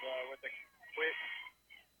 Punchers with a quick,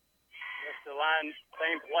 just the line,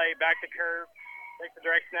 same play, back to curve, takes the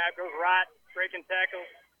direct snap, goes right, breaking tackle,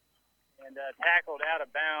 and tackled out of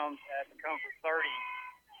bounds at the Comfort 30.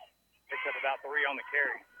 Picks up about 3 on the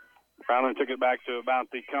carry. Rylan took it back to about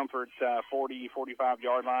the Comfort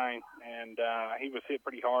 45-yard line, and he was hit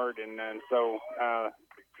pretty hard. And so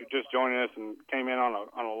if you're just joining us and came in on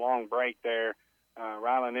a long break there,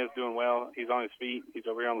 Rylan is doing well. He's on his feet. He's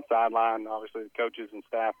over here on the sideline. Obviously, the coaches and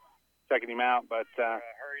staff checking him out. But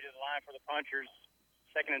hurry to the line for the Punchers.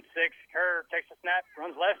 2nd and 6. Kerr takes the snap,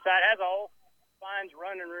 runs left side, has a hole, finds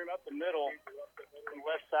running room up the middle on the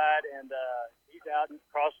left side, and he's out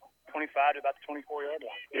across 25 to about the 24-yard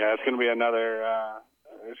line. Yeah, it's going to be another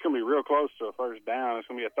it's going to be real close to a first down. It's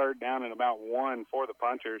going to be a third down and about 1 for the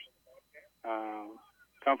Punchers.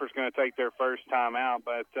 Comfort's going to take their first time out,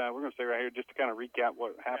 but we're going to stay right here just to kind of recap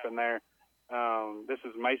what happened there. This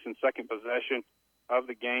is Mason's second possession of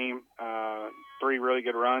the game. 3 really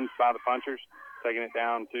good runs by the Punchers, taking it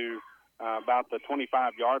down to about the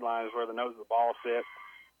 25-yard line is where the nose of the ball sits.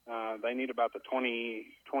 They need about the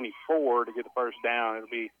 24 to get the first down. It'll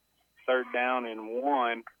be third down and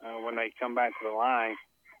 1 when they come back to the line.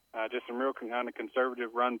 Just some real kind of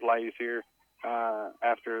conservative run plays here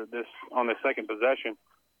after this on the second possession.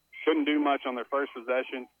 Couldn't do much on their first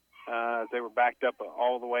possession. They were backed up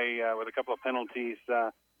all the way with a couple of penalties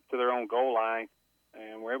to their own goal line,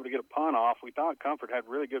 and were able to get a punt off. We thought Comfort had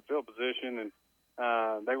really good field position, and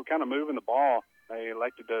they were kind of moving the ball. They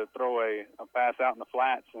elected to throw a pass out in the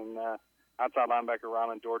flats, and outside linebacker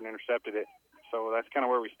Ryland Jordan intercepted it. So that's kind of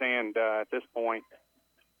where we stand at this point.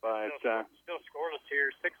 But still scoreless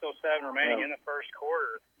here. 6:07 remaining in the first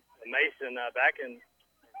quarter. Mason back in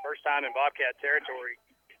first time in Bobcat territory,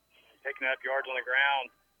 picking up yards on the ground,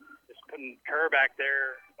 just putting Kerr back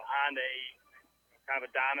there behind a kind of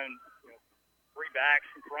a diamond, three backs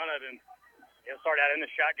in front of him. He'll start out in the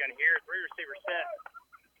shotgun here. Three receiver set.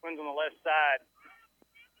 Twins on the left side.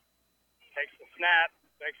 Takes the snap.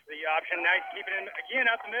 Takes the option. Now he's keeping him again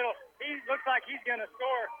up the middle. He looks like he's going to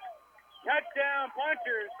score. Touchdown,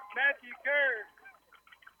 Punchers. Matthew Kerr.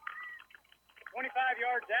 25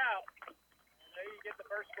 yards out. There you get the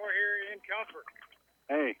first score here in Comfort.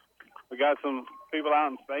 Hey, we got some people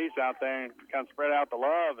out in space out there and kind of spread out the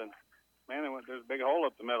love. And, man, there's a big hole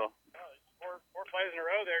up the middle. Four plays in a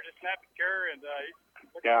row there. Just snapped Kerr, and he's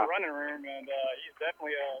looking for running room. And he's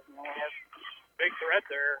definitely a big threat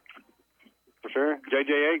there. For sure.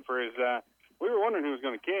 J.J. Egg for his we were wondering who was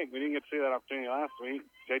going to kick. We didn't get to see that opportunity last week.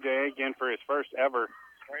 J.J. Egg in for his first ever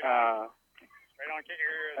straight on kick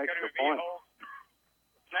here. Extra point.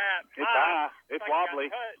 Snap. It's high. It's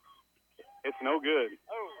wobbly. It's no good.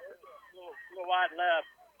 Oh, a little wide left.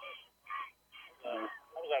 That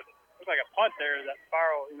was like a punt there. That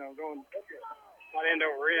spiral, going not end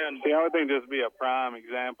over end. See, I would think this would be a prime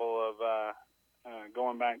example of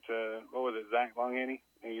going back to, what was it, Zach Longhenny?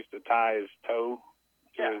 He used to tie his toe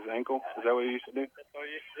to his ankle. Is that what he used to do? That's what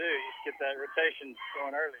he used to do. He used to get that rotation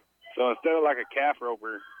going early. So instead of like a calf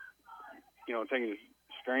roper, taking his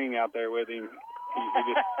string out there with him, he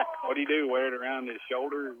just, what did he do, wear it around his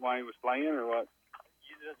shoulder while he was playing, or what?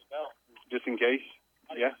 Use it as a belt. Just in case?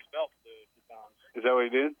 Yeah. Belt times. Is that what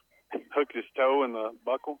he did? Hooked his toe in the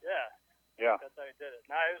buckle? Yeah. That's how he did it.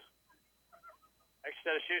 No, it was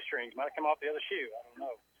extra set of shoestrings. Might have come off the other shoe. I don't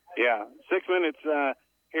know. Yeah. 6 minutes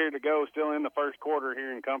here to go, still in the first quarter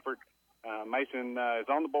here in Comfort. Mason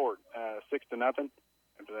is on the board, 6-0.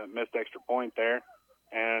 After that missed extra point there.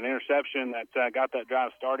 And an interception that got that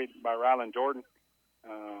drive started by Ryland Jordan.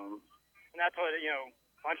 And that's what,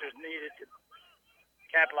 Punchers needed to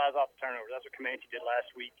capitalize off the turnover. That's what Comanche did last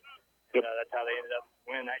week. Yep. That's how they ended up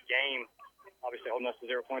winning that game. Obviously holding us to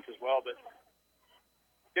 0 points as well. But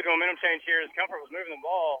good momentum change here as Comfort was moving the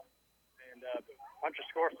ball. And Punchers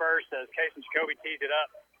score first as Case and Jacoby teed it up.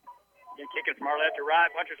 Again, kicking from our left to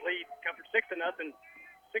right. Punchers lead Comfort 6-0.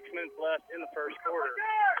 6 minutes left in the first quarter.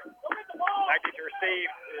 Back to receive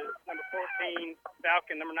is number 14,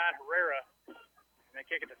 Falcon, number 9, Herrera. And they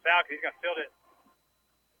kick it to Falcon. He's going to field it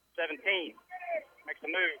 17. Makes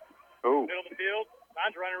a move. Ooh. Middle of the field,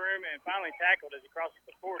 finds running room, and finally tackled as he crosses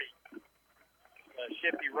the 40. A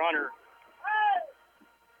shifty runner.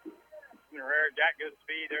 Herrera, Jack, good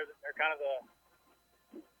speed. They're kind of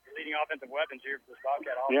the leading offensive weapons here for this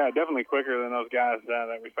Bobcat offense. Yeah, definitely quicker than those guys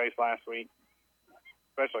that we faced last week,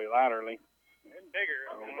 especially laterally. And bigger.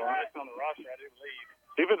 On the roster, I do believe.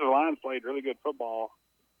 Defensive line's played really good football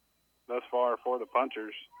thus far for the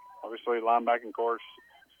Punchers. Obviously, linebacking course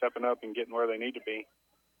stepping up and getting where they need to be.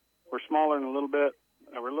 We're smaller in a little bit.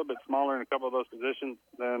 We're a little bit smaller in a couple of those positions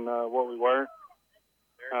than what we were.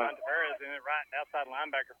 There's Tavares in it, right outside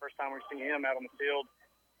linebacker. First time we've seen him out on the field.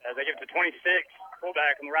 As they give it to 26,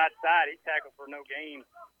 fullback on the right side. He's tackled for no gain.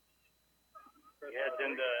 He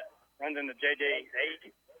runs into J.J. 8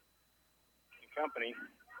 and company.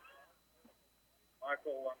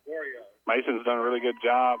 Michael Longoria. Mason's done a really good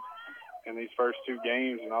job in these first two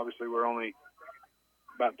games, and obviously we're only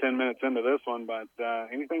about 10 minutes into this one, but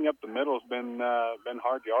anything up the middle has been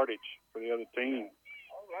hard yardage for the other team.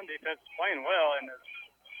 Run defense is playing well, and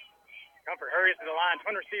Comfort hurries to the line.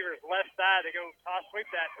 Twin receivers left side. They go toss sweep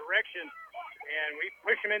that direction, and we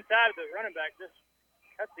push him inside. The running back just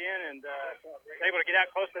cuts in and is able to get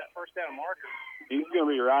out close to that first down marker. He's going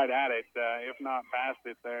to be right at it, if not past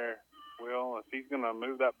it there, Will. If he's going to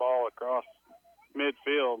move that ball across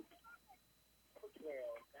midfield.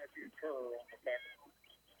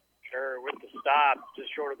 Sure, with the stop, just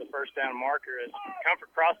short of the first down marker as Comfort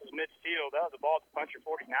crosses midfield. That was the ball at the Puncher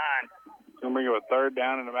 49. It's going to bring you a third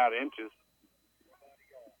down in about inches.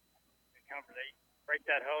 Comfort, they break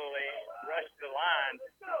that hole. They rush to the line,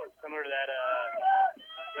 similar to that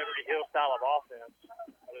Liberty Hill style of offense.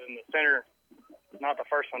 Other than the center, not the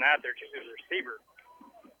first one out there, just as a receiver.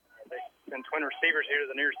 They send twin receivers here to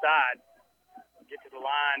the near side. Get to the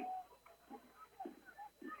line.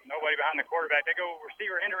 Nobody behind the quarterback. They go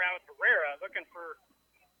receiver end around with Herrera, looking for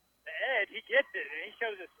the edge. He gets it, and he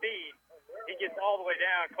shows his speed. He gets all the way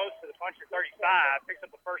down close to the puncher 35, picks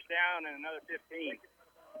up the first down and another 15.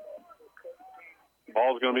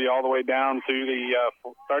 Ball's going to be all the way down to the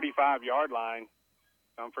 35-yard line.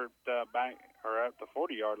 Comfort back or at the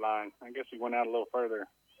 40-yard line. I guess he went out a little further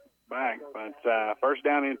back, but first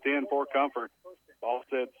down and 10 for Comfort. Ball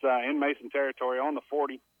sits in Mason territory on the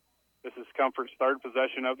 40. This is Comfort's third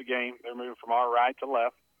possession of the game. They're moving from our right to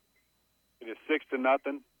left. It is 6-0.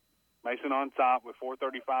 Mason on top with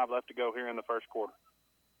 4:35 left to go here in the first quarter.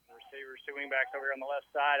 The receivers, two wingbacks over here on the left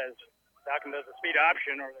side as Falcon does the speed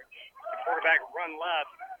option or the quarterback run left.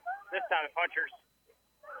 This time the punchers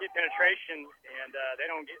get penetration and they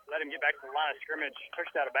don't let him get back to the line of scrimmage,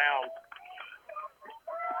 pushed out of bounds.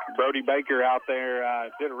 Brody Baker out there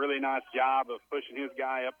did a really nice job of pushing his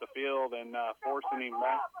guy up the field and forcing him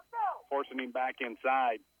back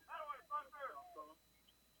inside.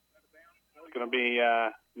 It's going to be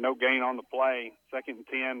no gain on the play. 2nd and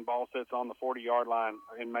 10, ball sits on the 40-yard line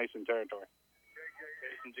in Mason territory.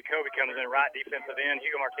 Jason Jacoby comes in right defensive end.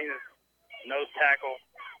 Hugo Martinez, nose tackle.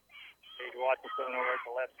 Gage Watson sitting over at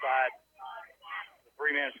the left side. The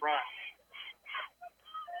three-man front.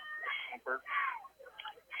 Comfort.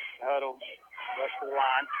 Huddle. Rush to the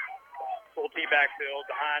line. Full T backfield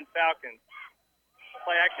behind Falcon.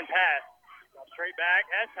 Play action pass. Straight back.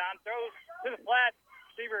 Has time. Throws to the flat.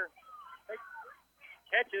 Receiver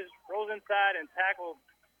catches, rolls inside, and tackles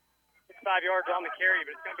 5 yards on the carry,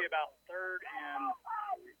 but it's going to be about 3rd and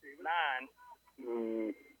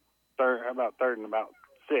 9. How about 3rd and about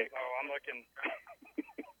 6? Oh, I'm looking.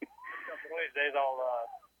 One of these days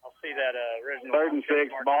I'll see that original. 3rd and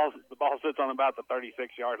 6. The ball sits on about the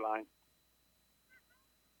 36-yard line.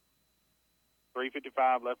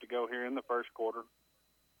 3:55 left to go here in the first quarter.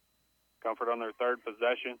 Comfort on their third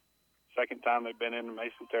possession. Second time they've been in the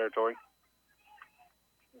Mason territory.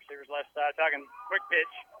 Receivers left side, talking quick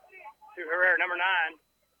pitch to Herrera, number 9.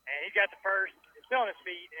 And he got the first. He's still on his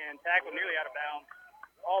feet and tackled nearly out of bounds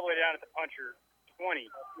all the way down at the puncher, 20.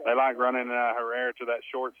 They like running Herrera to that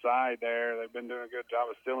short side there. They've been doing a good job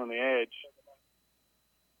of stealing the edge.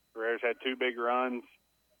 Herrera's had 2 big runs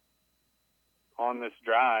on this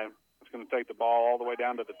drive. It's going to take the ball all the way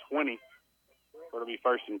down to the 20. It'll be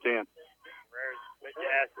 1st and 10. Herrera's big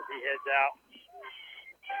ass as he heads out.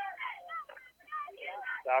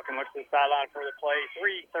 Falcon looks to the sideline for the play.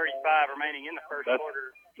 3:35 remaining in the first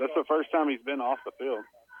quarter. That's the first time he's been off the field.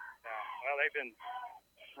 Yeah, well, they've been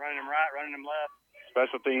running him right, running him left.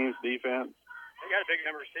 Special teams, defense. They got a big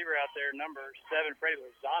number receiver out there, number 7, Freddie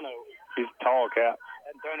Lozano. He's a tall cat.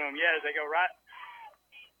 Hadn't thrown to him yet as they go right.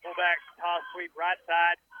 Pull back, toss sweep, right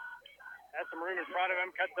side. Has some room in front of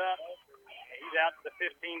him, cuts up. He's out to the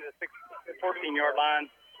 15 to the 14-yard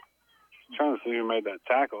line. Trying to see who made that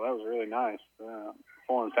tackle. That was really nice.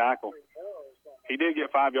 Foreign tackle. He did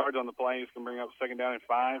get 5 yards on the play. He's going to bring up 2nd down and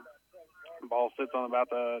 5. The ball sits on about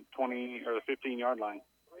the 20 or the 15-yard line.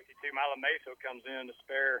 52, Milo Meso comes in to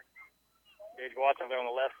spare Gage Watson there on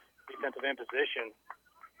the left defensive end position.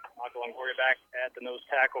 Michael Longoria back at the nose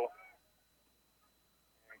tackle.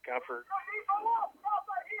 And Comfort.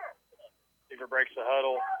 Receiver breaks the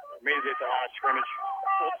huddle. Immediately at the line of scrimmage.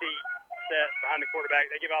 Full T set behind the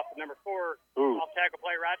quarterback. They give off the number 4 off tackle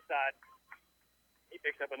play right side. He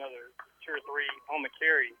picks up another 2 or 3 on the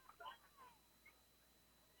carry.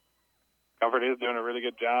 Comfort is doing a really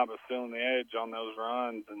good job of stealing the edge on those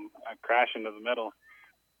runs and crashing to the middle.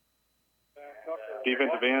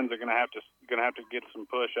 Defensive ends are going to have to get some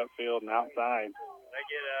push upfield and outside. They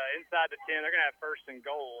get inside the 10. They're going to have 1st and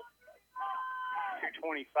goal.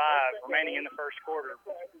 2:25 remaining in the first quarter.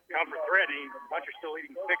 Comfort threatening. Puncher still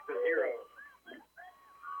leading 6-0.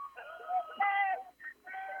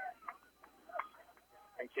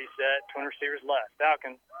 Key set, twin receivers left.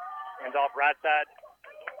 Falcon hands off right side.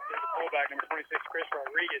 There's the fullback, number 26, Chris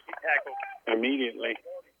Rodriguez. He tackled immediately.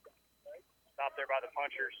 Stopped there by the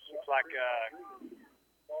punchers. Looks like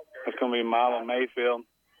it's going to be Milo Mayfield.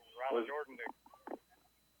 Riley Jordan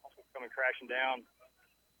also coming crashing down.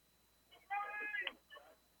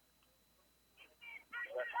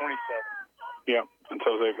 That's 27. Yep, and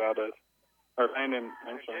Jose Valdez. Or Landon.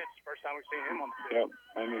 First time we've seen him on the field.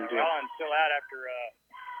 Yep, Landon. Rollins still out after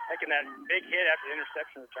taking that big hit after the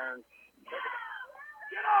interception return.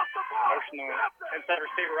 Motion inside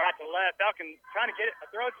receiver right to left. Falcon trying to get it,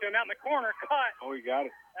 throw it to him out in the corner. Caught. Oh, he got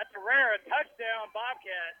it. That's Herrera. Touchdown,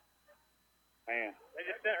 Bobcat. Man. They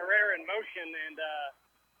just sent Herrera in motion and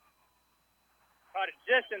caught it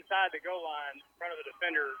just inside the goal line in front of the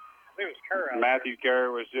defender. I think it was Kerr. Matthew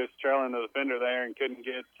Kerr was just trailing the defender there and couldn't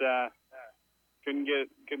get couldn't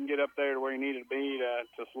get up there to where he needed to be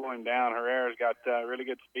to slow him down. Herrera's got really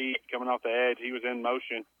good speed coming off the edge. He was in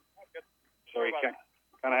motion, so he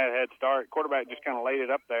kind of had a head start. Quarterback just kind of laid it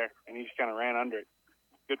up there, and he just kind of ran under it.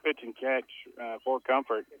 Good pitch and catch for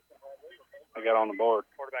Comfort. They got on the board.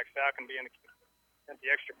 Quarterback Falcon being at the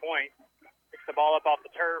extra point. Picks the ball up off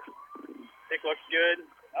the turf. Kick looks good.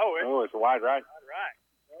 It's a wide right. Right.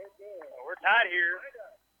 So we're tied here.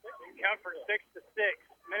 Comfort 6-6.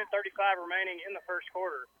 Minute 35 remaining in the first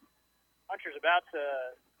quarter. Puncher's about to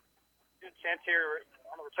get a chance here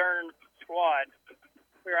on the return squad.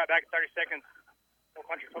 We'll be right back in 30 seconds. More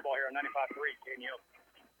Puncher football here on 95.3 KNEL.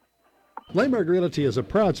 Lamberg Realty is a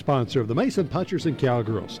proud sponsor of the Mason Punchers and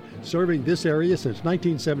Cowgirls. Serving this area since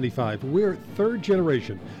 1975, we're third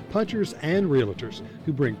generation punchers and realtors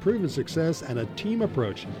who bring proven success and a team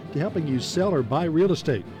approach to helping you sell or buy real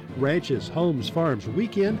estate, ranches, homes, farms,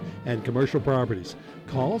 weekend, and commercial properties.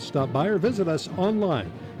 Call, stop by, or visit us online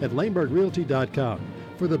at lambergrealty.com.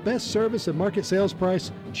 For the best service and market sales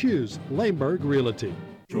price, choose Lamberg Realty.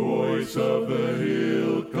 Choice of the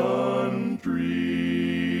Hill Country.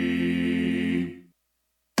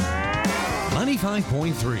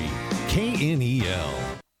 95.3 KNEL.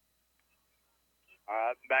 All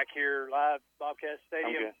right, back here live, Bobcat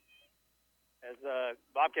Stadium. Okay. As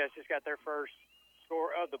Bobcats just got their first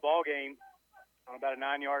score of the ball game on about a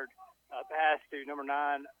 9-yard pass to number 9,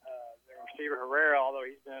 their receiver Herrera, although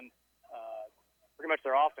he's been pretty much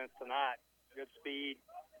their offense tonight. Good speed,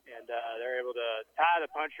 and they're able to tie the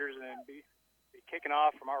Punchers and be kicking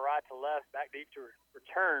off from our right to left, back deep to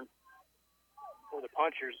return for the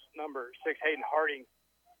Punchers, number 6, Hayden Harding,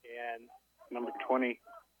 and number 20,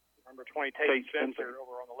 Tate Spencer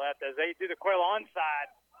over on the left. As they do the Quail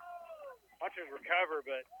onside, Punchers recover,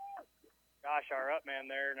 but gosh, our up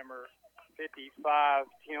man there, number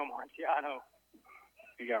 55, Tino Marciano.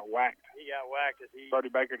 He got whacked. As he.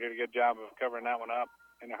 Brody Baker did a good job of covering that one up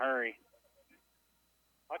in a hurry.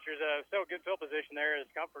 Punchers still good field position there as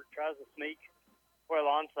Comfort tries to sneak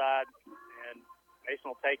Quail onside, and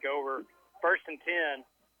Mason will take over. 1st and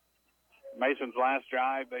 10. Mason's last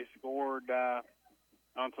drive, they scored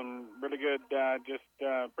on some really good,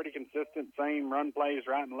 pretty consistent, same run plays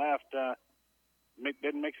right and left.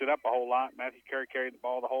 Didn't mix it up a whole lot. Matthew Kerr carried the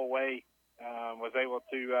ball the whole way, was able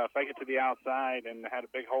to fake it to the outside and had a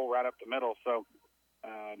big hole right up the middle. So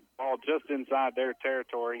ball just inside their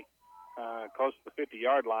territory, close to the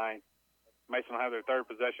 50-yard line. Mason will have their third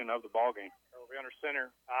possession of the ball game. We'll be under center,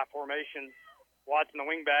 I formation. Watson, the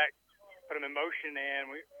wingback, put him in motion, and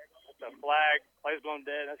the flag, plays blown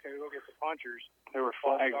dead. That's going to go get the Punchers. There were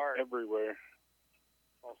flags everywhere.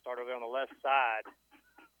 Ball start over there on the left side.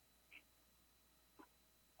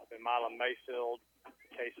 Up in Milam Mayfield,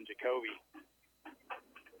 Case and Jacoby.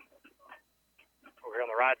 Over here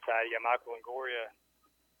on the right side, you got Michael Longoria,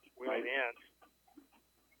 Willie Hintz.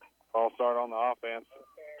 Ball start on the offense.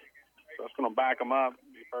 So it's going to back them up.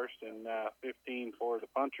 Be 1st and 15 for the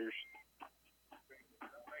Punchers.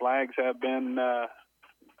 Flags have been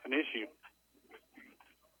an issue.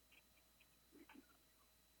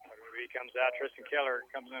 He comes out. Tristan Keller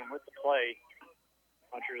comes in with the play.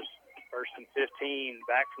 Punchers 1st and 15,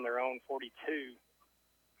 back from their own 42.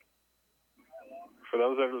 For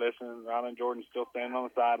those that are listening, Ryland Jordan's still standing on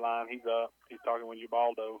the sideline. He's up. He's talking with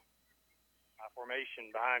Ubaldo. High formation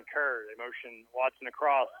behind Kerr. They motion Watson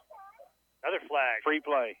across. Another flag. Free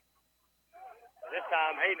play. This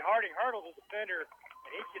time, Hayden Harding hurdles the defender.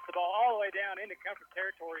 And he gets the ball all the way down into Comfort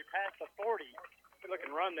territory past the 40. Good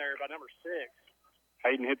looking run there by number 6.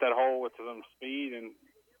 Hayden hit that hole with some speed and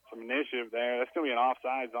some initiative there. That's going to be an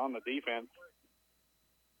offsides on the defense.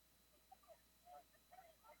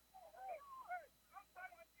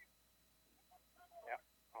 Yeah,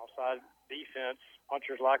 offside defense.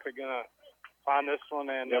 Puncher's likely going to find this one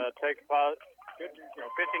and take a good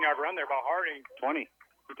 15-yard run there by Harding. 20.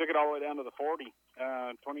 He took it all the way down to the 40.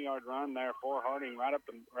 20-yard run there for Harding, right up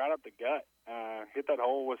the gut. Hit that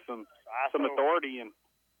hole with some authority and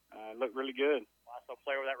looked really good. Also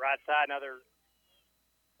play over that right side. Another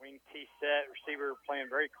wing T set. Receiver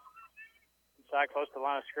playing very inside, close to the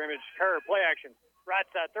line of scrimmage. Kerr, play action. Right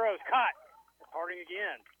side throws, caught. Harding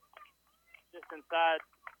again. Just inside.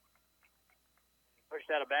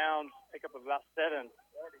 Pushed out of bounds. Pick up about 7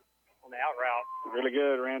 on the out route. Really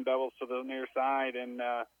good. Ran doubles to the near side, and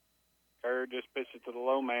Kerr just pitched it to the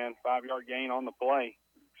low man. 5-yard gain on the play.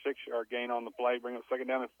 6-yard gain on the play. Bring up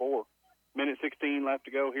 2nd down and 4. Minute 16 left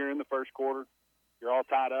to go here in the first quarter. You're all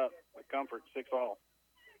tied up with Comfort, 6-all.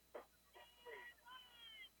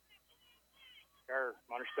 Kerr,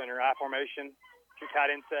 under center, I formation. 2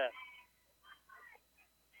 tight end set.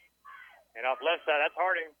 And off left side, that's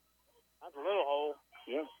Harding. That's a little hole.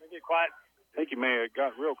 Yeah. Get quiet. I think he may have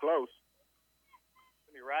got real close.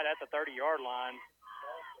 Be right at the 30-yard line.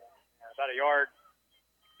 About a yard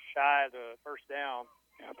shy of the first down.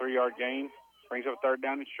 Yeah, 3-yard gain. Brings up 3rd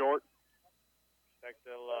down and short. Expect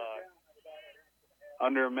they'll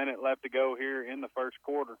under a minute left to go here in the first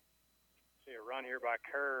quarter. see a run here by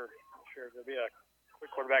Kerr. Not sure if there'll be a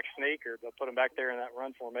quick quarterback sneak or they'll put him back there in that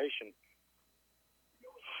run formation.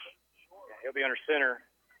 Yeah, he'll be under center.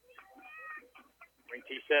 Ring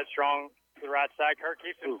T set strong to the right side. Kerr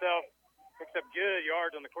keeps himself, picks up good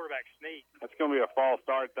yards on the quarterback sneak. That's going to be a false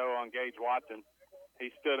start, though, on Gage Watson. He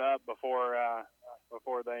stood up before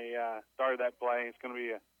they started that play. It's going to be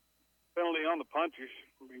a penalty on the punchers.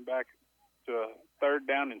 Moving back to a 3rd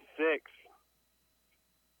down and 6.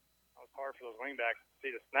 That was hard for those wingbacks to see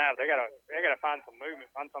the snap. They gotta find some movement,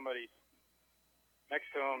 find somebody next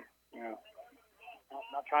to them. Yeah.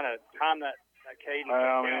 Not trying to time that cadence.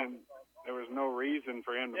 I mean, there was no reason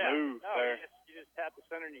for him to move there. You just tap the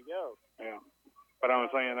center and you go. Yeah. But I'm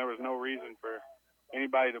saying there was no reason for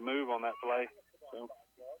anybody to move on that play. So.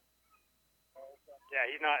 Yeah,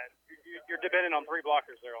 he's not. You're depending on 3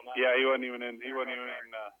 blockers there on that. Yeah, he wasn't even in.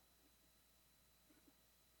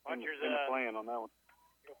 Punchers in the plan on that one.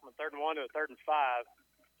 Go from a 3rd and 1 to a 3rd and 5,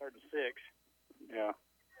 3rd and 6. Yeah.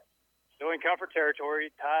 Still in comfort territory,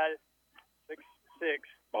 tied 6-6.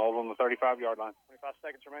 Ball's on the 35-yard line. 25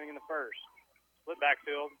 seconds remaining in the first. Split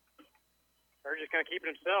backfield. Kerr just kind of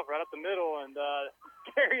keeping himself right up the middle and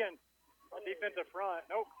carrying a defensive front.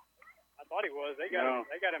 Nope. I thought he was. They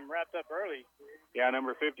got him wrapped up early. Yeah,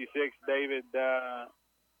 number 56, David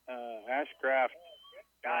Ashcraft,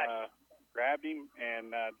 grabbed him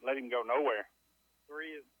and let him go nowhere.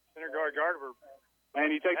 3 center guard were.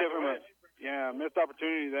 Man, you take that from a missed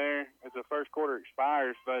opportunity there as the first quarter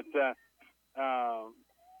expires, but had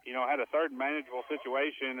a 3rd manageable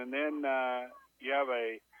situation, and then you have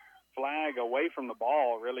a flag away from the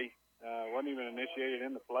ball. Really, wasn't even initiated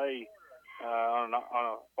in the play on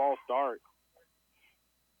a false start.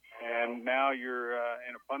 And now you're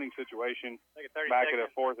in a punting situation back at a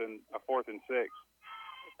 4th and 6.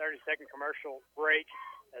 30-second commercial break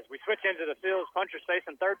as we switch into the fields. Punchers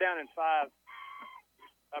facing 3rd down and 5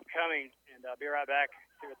 upcoming, and I'll be right back.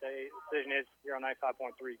 See what the decision is here on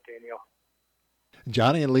 95.3 KNEL.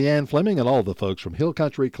 Johnny and Leanne Fleming and all the folks from Hill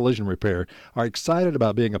Country Collision Repair are excited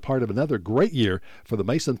about being a part of another great year for the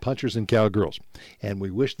Mason Punchers and Cowgirls, and we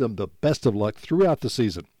wish them the best of luck throughout the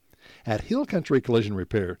season. At Hill Country Collision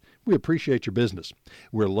Repair, we appreciate your business.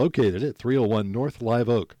 We're located at 301 North Live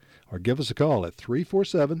Oak, or give us a call at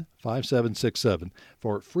 347-5767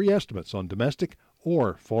 for free estimates on domestic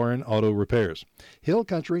or foreign auto repairs. Hill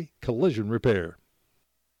Country Collision Repair.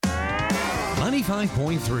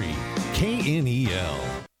 95.3 KNEL.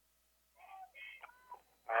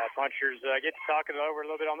 Punchers get to talking it over a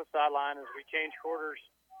little bit on the sideline as we change quarters.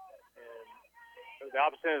 And go to the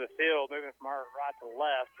opposite end of the field, moving from our right to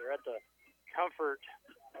left. They're at the comfort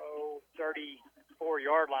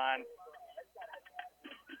 34-yard line.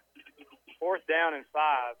 4th down and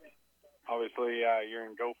 5. Obviously, you're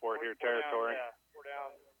in go for it here territory. 4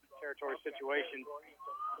 down territory situation.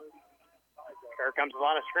 Here comes the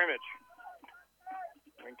line of scrimmage.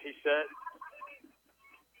 Wing T set.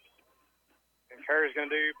 And Kerr is going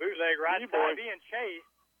to do bootleg right side, being chased.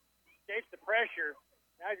 Escapes the pressure.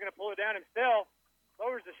 Now he's going to pull it down himself.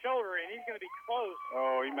 Lowers the shoulder, and he's going to be close.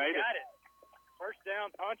 Oh, he made it. Got it. First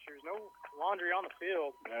down, Punchers. No laundry on the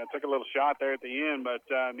field. Yeah, took a little shot there at the end, but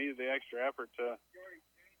needed the extra effort to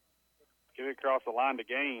get it across the line to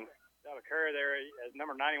gain. Kerr there, as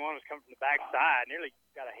number 91 was coming from the backside, nearly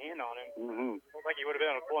got a hand on him. Mm-hmm. Looked like he would have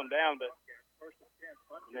been able to pull him down, but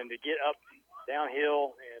then to get up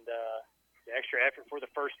downhill and the extra effort for the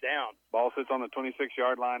first down. Ball sits on the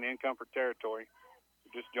 26-yard line in comfort territory.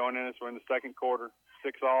 Just joining us, we're in the second quarter.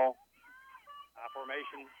 6-all. High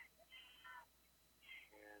formation.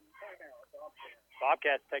 And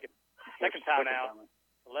Bobcats take a second timeout.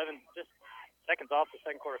 11 just seconds off the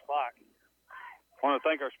second quarter clock. I want to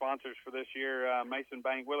thank our sponsors for this year, Mason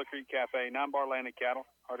Bank, Willow Creek Cafe, 9 Bar Landed Cattle,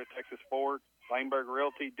 Heart of Texas Ford, Laneburg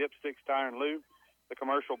Realty, Dipsticks Tire and Lube, the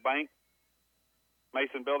Commercial Bank,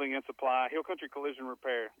 Mason Building and Supply, Hill Country Collision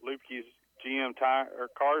Repair, Lupke's GM Tire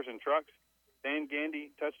Cars and Trucks, Dan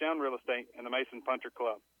Gandy, Touchdown Real Estate, and the Mason Puncher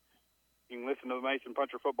Club. You can listen to the Mason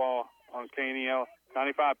Puncher football on KNEL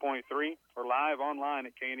 95.3 or live online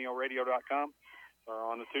at KNELradio.com or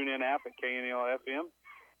on the TuneIn app at KNEL FM,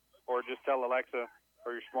 or just tell Alexa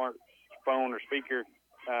or your smartphone or speaker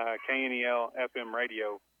KNEL FM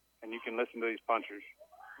radio, and you can listen to these punchers.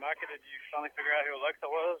 Micah, did you finally figure out who Alexa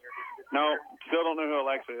was? Or no, still don't know who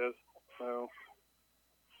Alexa is. So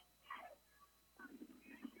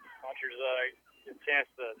Punchers get a chance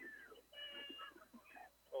to a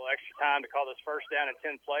little extra time to call this first down and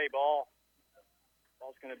 10 play ball.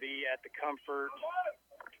 Ball's going to be at the Comfort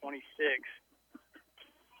 26.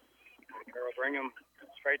 Carroll bring him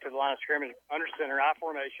straight to the line of scrimmage, under center, I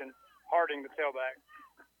formation. Harding, the tailback.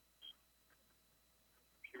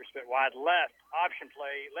 Receiver split wide left, option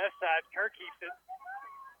play, left side. Kerr keeps it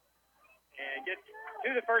and gets to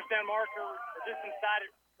the first down marker, just inside it,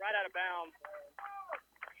 right out of bounds.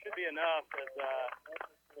 Should be enough as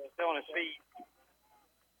still on his feet.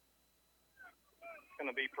 It's going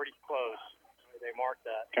to be pretty close. They marked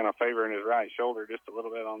that. Kind of favoring his right shoulder just a little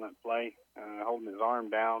bit on that play, holding his arm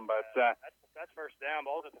down. But that's first down.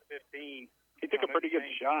 Ball's at the 15. He took a pretty good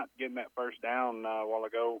shot getting that first down a while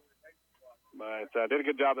ago. But did a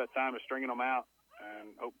good job that time of stringing them out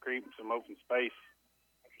and creating some open space.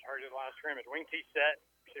 Hurry to the line of scrimmage. Wing T set.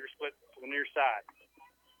 Receiver split to the near side.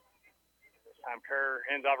 This time Kerr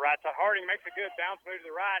ends off right side. Harding makes a good bounce move to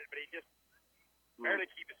the right, but he just barely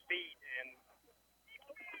keep his feet and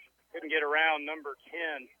couldn't get around number 10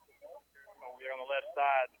 over there on the left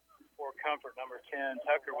side for Comfort, number 10.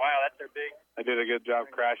 Tucker, wow, that's their big. They did a good job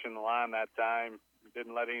crashing the line that time.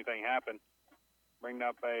 Didn't let anything happen. Bringing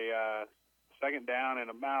up a second down and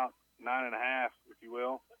about 9.5, if you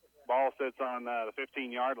will. Ball sits on the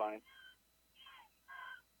 15-yard line.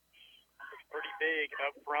 It's pretty big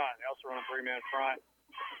up front. They also run a 3-man front.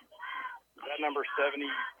 Is that number 72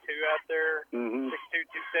 out there? 6'2",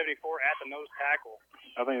 274 at the nose tackle.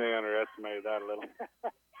 I think they underestimated that a little.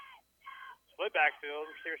 Split backfield.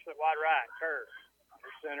 Receiver split wide right. Kerr.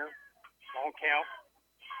 Under center. Long count.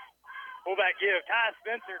 Fullback give. Ty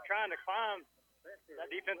Spencer trying to climb that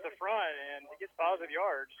defensive front, and he gets positive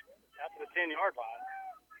yards out to the 10-yard line.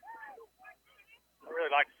 I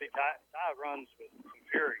really like to see Ty runs with some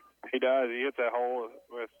fury. He does. He hits that hole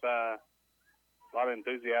with a lot of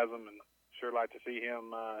enthusiasm, and sure like to see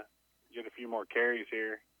him get a few more carries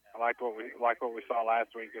here. I liked what we saw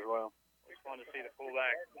last week as well. Just wanted to see the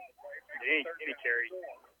fullback any carry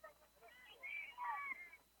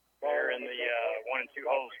there in the 1 and 2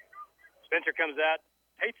 holes. Spencer comes out.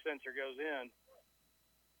 Tate Spencer goes in.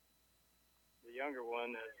 The younger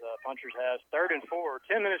one, as Punchers has 3rd and 4.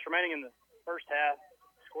 10 minutes remaining in the first half.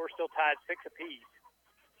 Score still tied 6 apiece.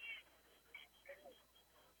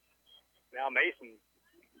 Now Mason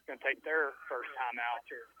is going to take their first time out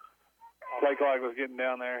here. Play clock was getting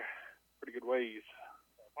down there pretty good ways.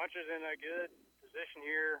 Punchers in a good position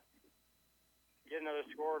here. Get another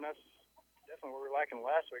score, and that's definitely what we were lacking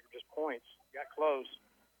last week, just points. Got close.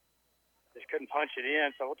 Just couldn't punch it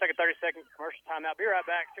in. So we'll take a 30-second commercial timeout. Be right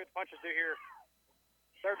back. See what the Punchers do here.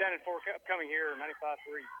 3rd down and 4 upcoming here,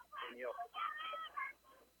 95-3. KNEL.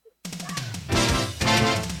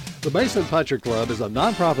 The Mason Puncher Club is a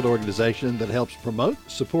nonprofit organization that helps promote,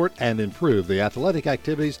 support, and improve the athletic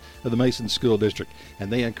activities of the Mason School District,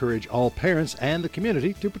 and they encourage all parents and the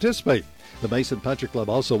community to participate. The Mason Puncher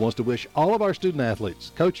Club also wants to wish all of our student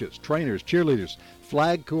athletes, coaches, trainers, cheerleaders,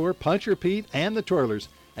 Flag Corps, Puncher Pete, and the Twirlers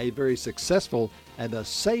a very successful and a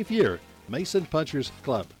safe year. Mason Punchers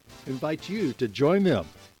Club invites you to join them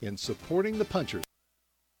in supporting the Punchers.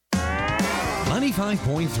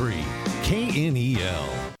 95.3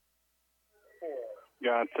 KNEL.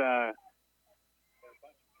 Got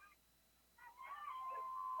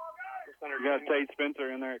Tate Spencer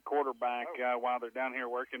in there at quarterback while they're down here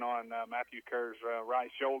working on Matthew Kerr's right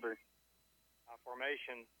shoulder.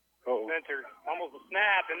 Formation. Spencer fumbles the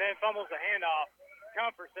snap and then fumbles the handoff.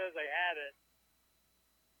 Comfort says they had it.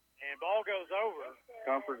 And ball goes over.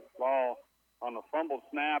 Comfort's ball on the fumbled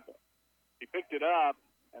snap. He picked it up,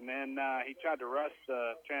 and then he tried to rush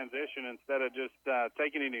the transition instead of just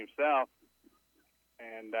taking it himself.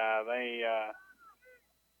 And they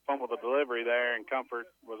fumbled the delivery there, and Comfort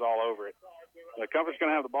was all over it. Comfort's going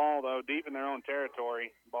to have the ball, though, deep in their own territory.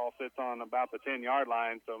 Ball sits on about the 10-yard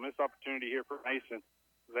line, so missed opportunity here for Mason.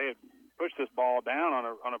 They had pushed this ball down on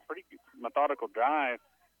a pretty methodical drive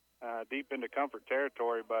deep into Comfort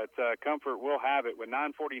territory, but Comfort will have it with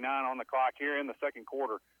 9:49 on the clock here in the second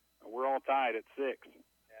quarter. We're all tied at 6.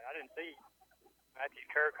 Yeah, I didn't see Matthew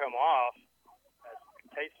Kerr come off as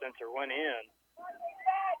Tate Spencer went in.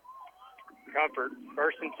 Comfort,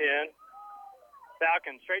 1st and 10.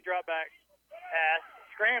 Falcon, straight drop back pass,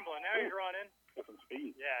 scrambling. Now he's running. With some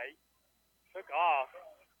speed. Yeah, he took off.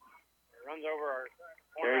 Runs over our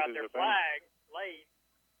corner out there, flag late.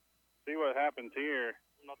 See what happens here.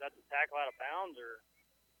 I don't know if that's a tackle out of bounds or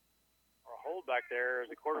a hold back there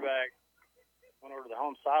as the quarterback went over to the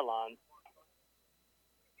home sideline.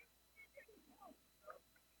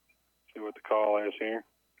 See what the call is here.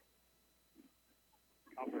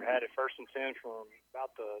 Comfort had it 1st and 10 from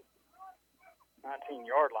about the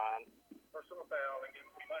 19-yard line. Personal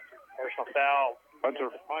foul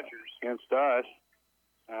punchers against us.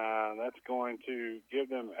 That's going to give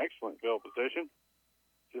them excellent field position.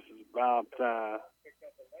 This is about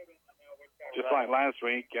just like last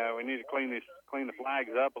week. We need to clean the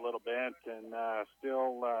flags up a little bit, and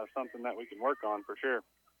still something that we can work on for sure.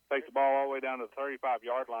 Takes the ball all the way down to the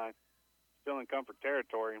 35-yard line. Still in comfort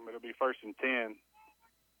territory, but it'll be 1st and 10.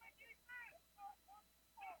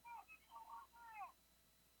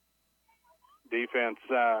 Defense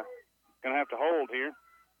going to have to hold here.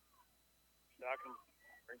 Stockton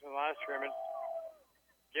brings to the line of scrimmage.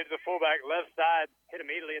 Gives the fullback left side, hit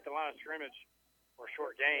immediately at the line of scrimmage for a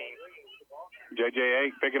short gain.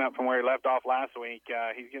 J.J. picking up from where he left off last week.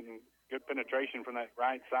 He's getting good penetration from that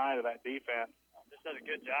right side of that defense. Just does a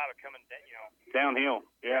good job of coming, downhill.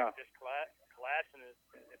 Yeah. Just collapsing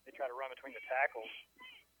if they try to run between the tackles.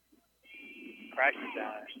 Crashes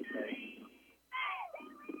down, I should say.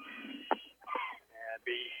 And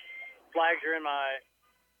flags are in my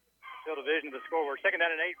field division of the scoreboard. 2nd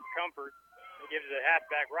down and 8 for Comfort. He gives it a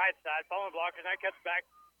halfback right side. Following blockers, now cuts back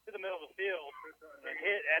to the middle of the field and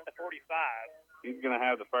hit at the 45. He's going to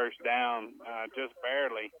have the first down just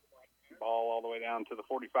barely. Ball all the way down to the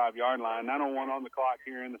 45-yard line. 9:01 on the clock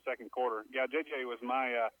here in the second quarter. Yeah, JJ was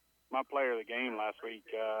my player of the game last week,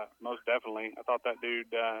 most definitely. I thought that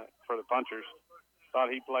dude for the punchers,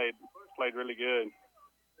 thought he played really good.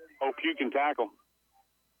 Oh, puke and tackle.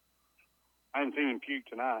 I didn't see him puke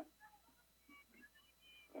tonight.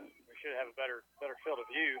 We should have a better field of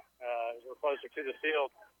view as we're closer to the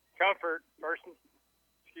field. Comfort, 1st and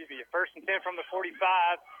 10 from the 45.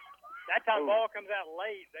 That time ball comes out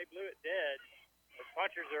late. They blew it dead. The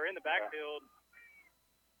punchers are in the backfield.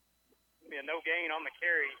 It's going to be a no gain on the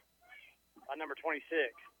carry by number 26.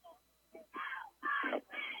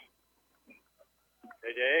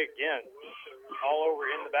 JJ again, all over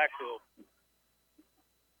in the backfield.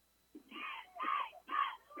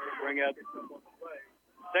 Bring up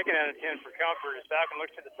 2nd out of 10 for Comfort as Falcon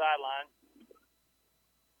looks to the sideline.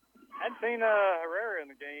 Hadn't seen Herrera in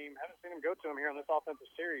the game. Haven't seen him go to him here on this offensive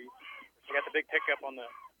series. He got the big pickup on the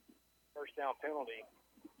 1st down penalty.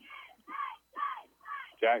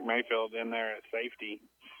 Jack Mayfield in there at safety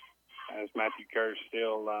as Matthew Kerr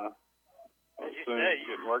still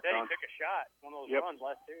getting worked on. He took a shot, one of those runs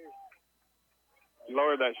last series. He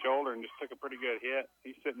lowered that shoulder and just took a pretty good hit.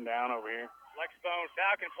 He's sitting down over here. Flex bone,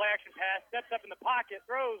 Falcon, play action pass, steps up in the pocket,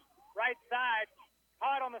 throws right side,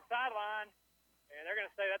 caught on the sideline, and they're going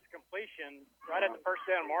to say that's a completion right at the 1st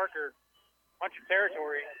down marker. Puncher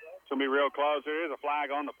territory. It's going to be real close. There is a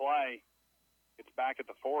flag on the play. It's back at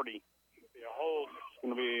the 40. It'll be a hold. It's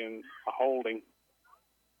going to be in a holding.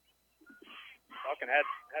 Falcon had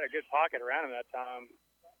a good pocket around him that time.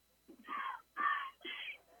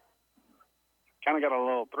 Kind of got a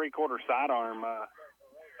little 3/4 sidearm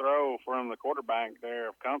throw from the quarterback there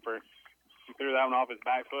of Comfort. He threw that one off his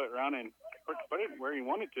back foot running. Put it where he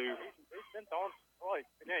wanted to. He's been throwing probably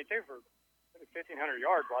for 1,500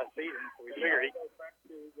 yards last season, so we figured he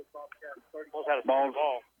knows how to ball.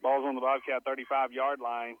 Ball's on the Bobcat 35-yard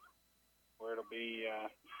line, where it'll be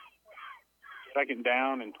 2nd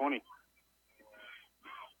down and 20.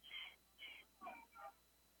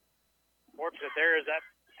 Fortunate there is that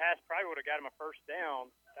pass probably would have got him a 1st down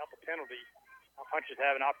without the penalty. Now Punchers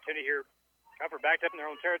have an opportunity here. Comfort backed up in their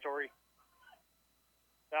own territory.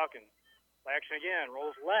 Falcon, play action again,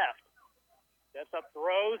 rolls left. Steps up,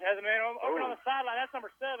 throws, has a man open on the sideline. That's number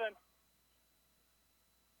 7.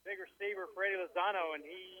 Big receiver, Freddie Lozano, and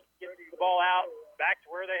he gets the ball out back to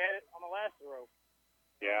where they had it on the last throw.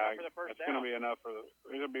 Yeah, it's going to be enough for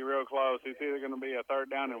it'll be real close. It's either going to be a 3rd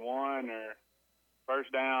down and 1 or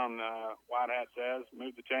 1st down. White Hat says,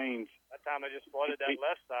 move the chains. That time they just flooded that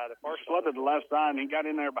left side. Flooded the left side, and he got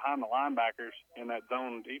in there behind the linebackers in that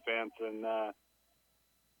zone defense, and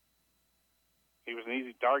he was an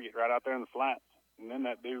easy target right out there in the flats. And then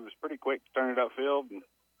that dude was pretty quick to turn it upfield. And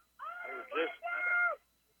it was just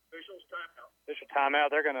official timeout.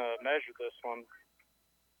 They're going to measure this one.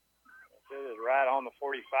 It is right on the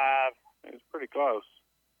 45. It's pretty close.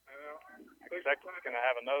 I expect it's going to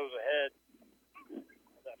have a nose ahead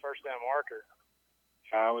of that 1st down marker.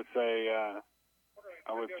 I would say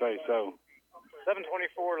so.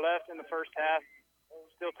 7:24 left in the 1st half.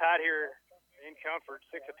 Still tied here in Comfort,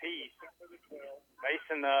 6 apiece.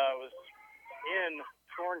 Mason was in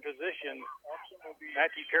scoring position.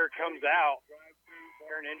 Matthew Kerr comes out.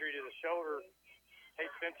 An injury to the shoulder.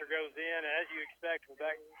 Tate Spencer goes in, and as you expect,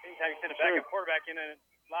 anytime you send a backup quarterback in a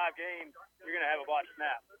live game, you're going to have a blocked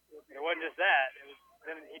snap. It wasn't just that.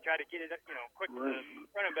 Then he tried to get it, quick to the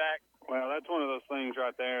running back. Well, that's one of those things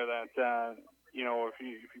right there that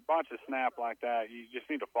botch a snap like that, you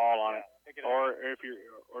just need to fall on it. Or if you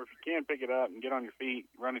can pick it up and get on your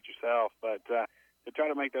feet, run it yourself. But to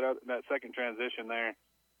try to make that second transition there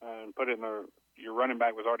and put it in your running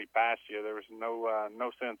back was already past you. There was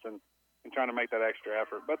no sense in trying to make that extra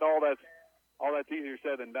effort. But all that's easier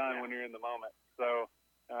said than done when you're in the moment. So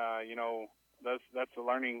that's a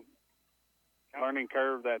learning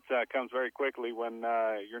curve that comes very quickly when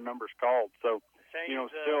your number's called. So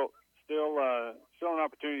still an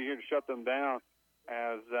opportunity here to shut them down,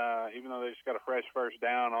 as even though they just got a fresh first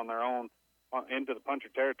down on their own into the puncher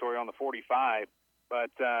territory on the 45.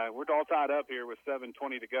 But we're all tied up here with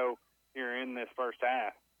 7:20 to go here in this first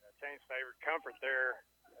half. Shane's favorite comfort there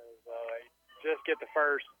is just get the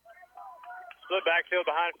first. Split backfield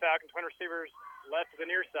behind Falcon. Twin receivers left to the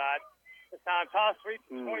near side. This time toss sweep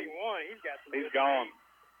to 21. He's got some. He's gone.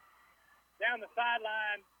 Down the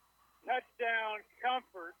sideline. Touchdown,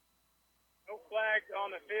 Comfort. No flags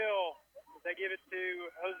on the field. They give it to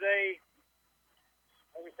Jose.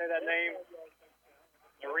 Let me say that name.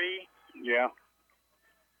 Marie. Yeah.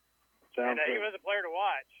 And he was a player to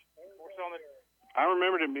watch. I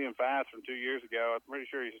remembered him being fast from 2 years ago. I'm pretty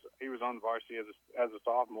sure he was on the varsity as a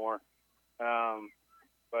sophomore.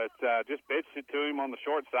 But just bitched it to him on the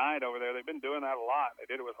short side over there. They've been doing that a lot. They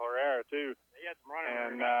did it with Herrera, too. He had some running.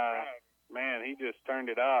 And, man, he just turned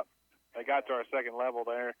it up. They got to our second level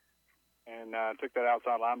there and took that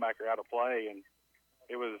outside linebacker out of play, and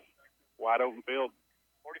it was wide open field.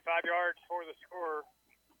 45 yards for the score.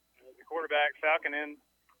 The quarterback, Falcon, in,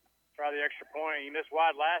 try the extra point. He missed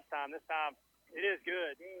wide last time. This time it is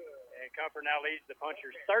good. And Comfort now leads the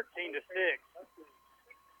Punchers 13-6. And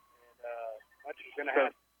Punchers going to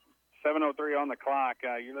have 7:03 on the clock.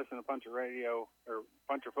 You listen to Puncher Radio or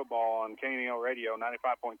Puncher Football on KNEL Radio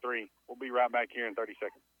 95.3. We'll be right back here in 30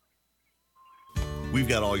 seconds. We've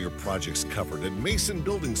got all your projects covered at Mason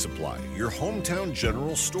Building Supply, your hometown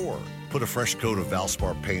general store. Put a fresh coat of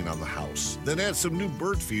Valspar paint on the house, then add some new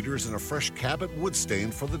bird feeders and a fresh Cabot wood stain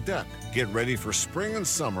for the deck. Get ready for spring and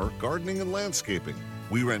summer gardening and landscaping.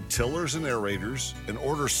 We rent tillers and aerators and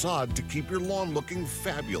order sod to keep your lawn looking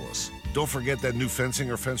fabulous. Don't forget that new fencing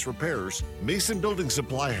or fence repairs. Mason Building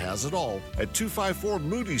Supply has it all at 254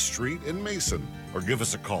 Moody Street in Mason. Or give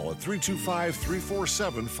us a call at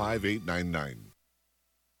 325-347-5899.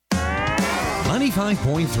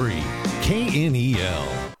 95.3 KNEL.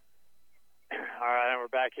 All right, and we're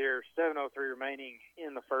back here. 7:03 remaining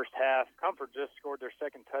in the first half. Comfort just scored their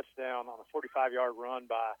second touchdown on a 45-yard run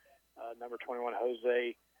by number 21,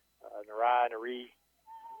 Jose Nari.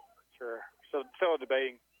 Sure. Still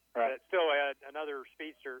debating. Right. But still another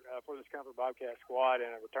speedster for this Comfort Bobcat squad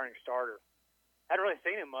and a returning starter. Hadn't really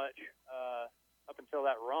seen him much up until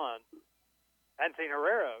that run. Hadn't seen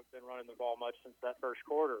Herrera been running the ball much since that first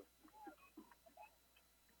quarter.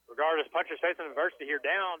 Regardless, Punchers facing adversity here,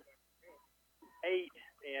 down 8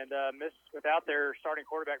 and missed without their starting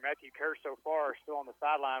quarterback, Matthew Kerr, so far, still on the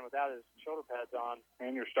sideline without his shoulder pads on.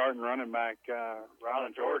 And your starting running back,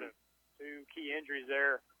 Rylan Jordan. Two key injuries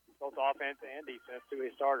there, both offense and defense, two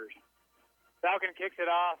of his starters. Falcon kicks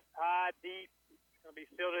it off, high, deep. Going to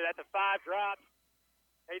be fielded at the 5, drops.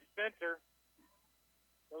 Tate Spencer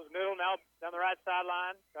goes middle, now down the right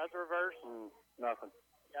sideline, tries to reverse. Nothing.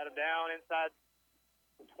 Got him down inside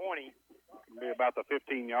 20. It'll be about the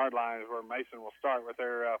 15-yard line is where Mason will start with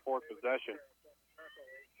their fourth possession.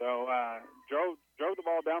 So drove the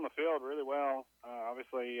ball down the field really well.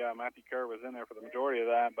 Obviously, Matthew Kerr was in there for the majority of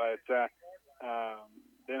that, but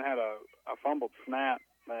then had a fumbled snap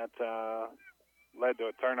that led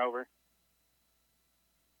to a turnover.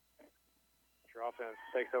 Your offense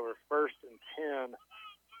takes over 1st and 10.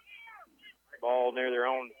 Ball near their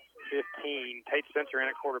own 15. Tate Spencer in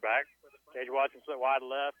at quarterback. Gage Watson split wide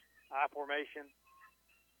left, I formation.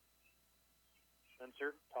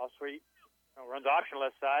 Spencer, toss sweep. Runs option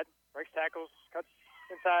left side. Breaks tackles, cuts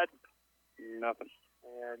inside. Nothing.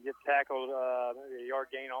 And gets tackled, maybe a yard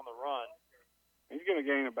gain on the run. He's going to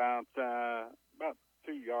gain about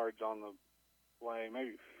 2 yards on the play,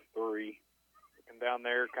 maybe 3. Looking down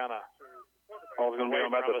there, kind of. Ball's going to be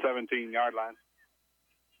on about the 17-yard line.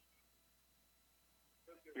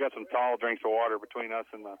 We got some tall drinks of water between us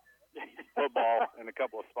and the football in a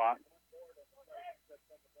couple of spots.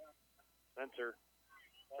 Spencer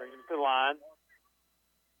brings him to the line.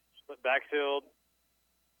 Split backfield.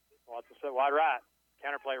 Watson set wide right.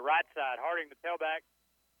 Counterplay right side. Harding the tailback.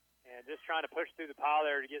 And just trying to push through the pile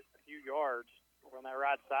there to get a few yards on that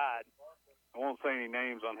right side. I won't say any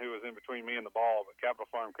names on who was in between me and the ball, but Capital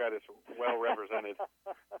Farm Credit's well represented.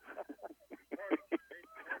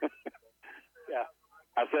 Yeah.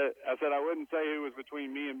 I said I wouldn't say who was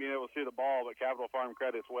between me and being able to see the ball, but Capital Farm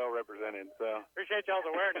Credit's well represented. So Appreciate y'all's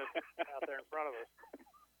awareness out there in front of us.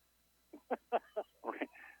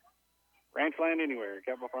 Ranchland anywhere,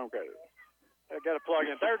 Capital Farm Credit. I got to plug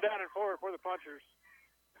in. 3rd down and 4 for the Punchers.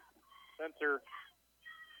 Spencer,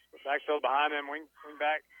 backfield behind him, wing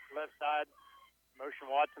back, left side, motion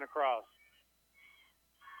Watson across.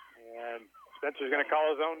 And Spencer's going to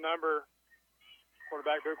call his own number.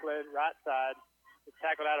 Quarterback group led right side. It's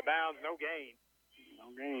tackled out of bounds, no gain. No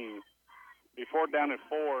gain. Be 4th down and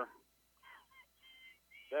 4.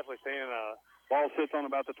 Definitely seeing a ball sits on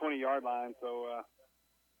about the 20-yard line, so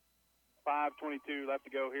 5:22 left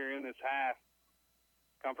to go here in this half.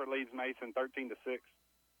 Comfort leads Mason 13-6. Looks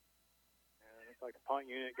like a punt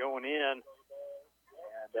unit going in,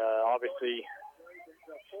 and obviously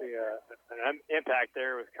see an impact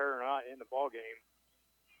there with Kerr not in the ball game.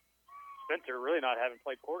 Spencer really not having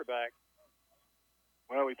played quarterback.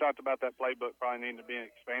 Well, we talked about that playbook probably needing to be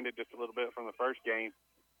expanded just a little bit from the first game,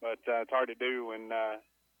 but it's hard to do when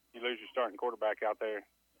you lose your starting quarterback out there.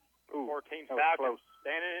 Ooh, 14 Falcons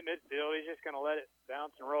standing in midfield. He's just going to let it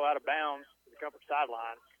bounce and roll out of bounds to the Comfort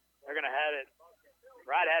sideline. They're going to have it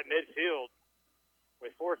right at midfield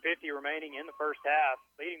with 4:50 remaining in the first half,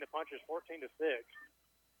 leading the Punchers 14-6.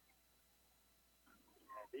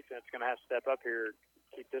 Defense going to have to step up here,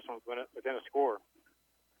 keep this one within a score.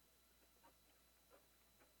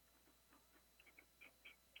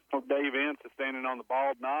 Dave Ince is standing on the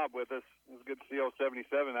bald knob with us. It was good to see old 77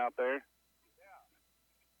 out there.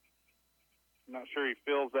 I'm not sure he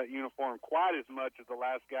feels that uniform quite as much as the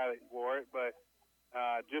last guy that wore it, but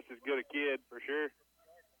just as good a kid for sure.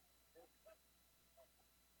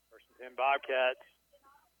 First and 10 Bobcats.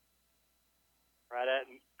 Right at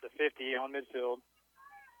the 50 on midfield.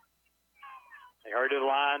 They hurry to the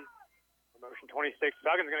line. Motion 26.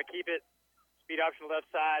 Falcons going to keep it. Speed option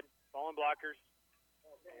left side. Falling blockers.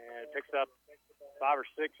 And picks up 5 or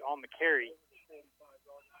 6 on the carry.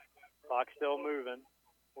 Clock still moving.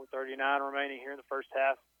 4:39 remaining here in the first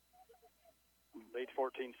half. Leads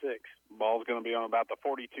 14-6. Ball's going to be on about the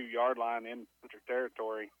 42-yard line in Puncher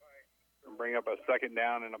territory. And bring up a 2nd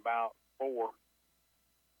down and about 4.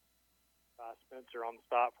 Spencer on the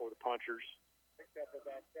stop for the Punchers. Picked up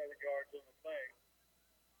about 7 yards on the play.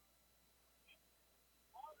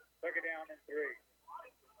 2nd down and 3.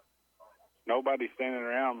 Nobody standing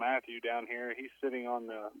around Matthew down here. He's sitting on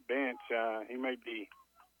the bench. He may be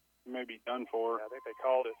done for. Yeah, I think they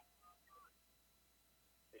called it.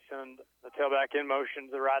 They send the tailback in motion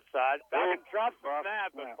to the right side. Falcon drops the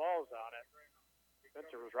snap, but falls on it.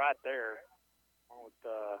 Spencer was right there. With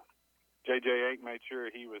J.J. Ake made sure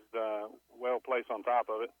he was well placed on top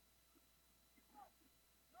of it.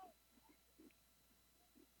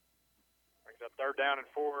 Brings up 3rd down and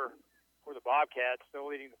 4 for the Bobcats,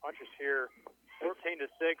 still leading the Punchers here 14-6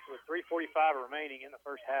 with 3:45 remaining in the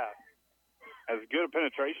first half. As good a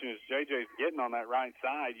penetration as JJ's getting on that right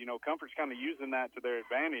side, Comfort's kind of using that to their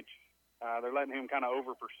advantage. They're letting him kind of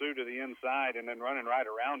over pursue to the inside and then running right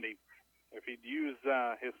around him. If he'd use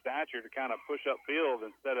his stature to kind of push up field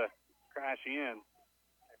instead of crash in.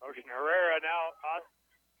 Motion Herrera now.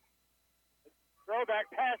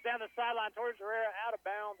 Throwback pass down the sideline towards Herrera, out of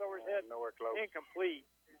bounds over his head. Nowhere close. Incomplete.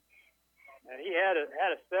 And he had a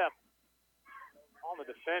step on the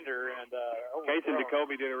defender. And Casey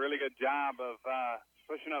Jacoby did a really good job of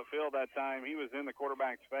pushing upfield that time. He was in the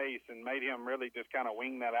quarterback's face and made him really just kind of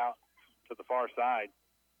wing that out to the far side.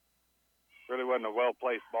 Really wasn't a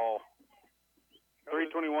well-placed ball.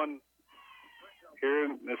 3:21 here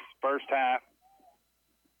in this first half.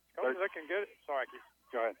 Kobe's looking good. Sorry, Keith.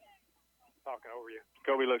 Go ahead. Talking over you.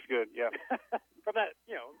 Kobe looks good, yeah. From that,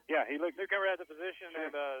 Yeah, he looks. Newcomer at the position,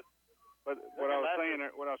 and but what I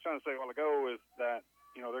was trying to say a while ago is that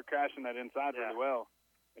they're crashing that inside really well.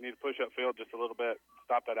 They need to push upfield just a little bit,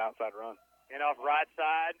 stop that outside run. And off right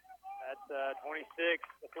side, that's 26,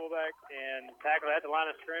 the fullback, and tackle at the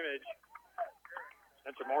line of scrimmage.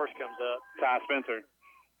 Spencer Morris comes up. Ty Spencer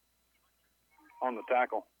on the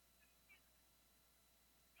tackle.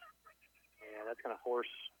 And that's going to force.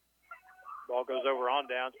 Ball goes over on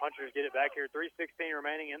downs. Punchers get it back here. 3:16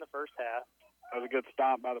 remaining in the first half. That was a good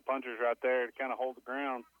stop by the Punchers right there to kind of hold the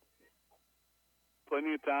ground.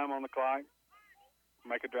 Plenty of time on the clock.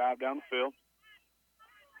 Make a drive down the field.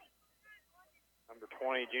 Number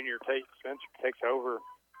 20, junior Tate Spencer takes over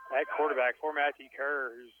at quarterback for Matthew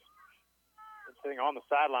Kerr, who's been sitting on the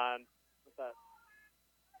sideline with that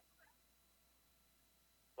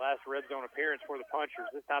last red zone appearance for the Punchers.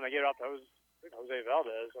 This time they get it off to Jose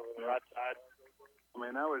Valdez over the right side. I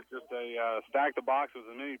mean, that was just a stack the box with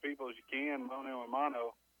as many people as you can, mono and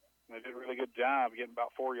mono. They did a really good job getting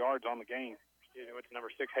about 4 yards on the game. Went to number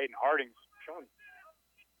 6, Hayden Harding. Showing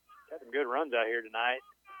had some good runs out here tonight.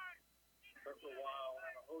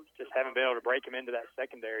 Just haven't been able to break him into that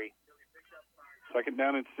secondary. Second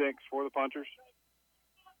down and 6 for the Punchers.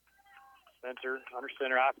 Spencer under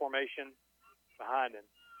center, I formation behind him.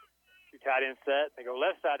 2 tight end set. They go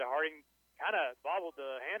left side to Harding. Kind of bobbled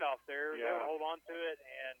the handoff there. Yeah. They would hold on to it,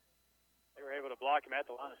 and they were able to block him at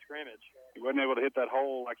the line of scrimmage. He wasn't able to hit that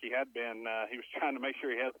hole like he had been. He was trying to make sure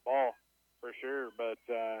he had the ball for sure, but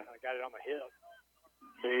I got it on the hip.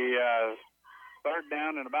 The third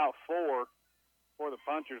down and about 4 for the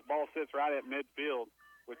Punchers. Ball sits right at midfield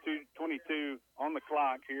with 2:22 on the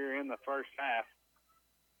clock here in the first half.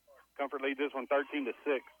 Comfort leads this one 13-6.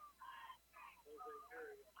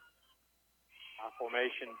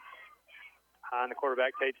 Formation behind the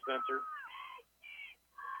quarterback, Tate Spencer.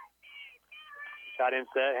 Shot in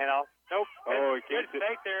set, handoff. Nope. Oh, he good kicked it.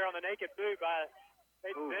 fake there on the naked boot by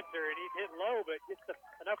Tate Spencer, and he's hit low, but gets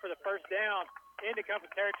enough for the first down into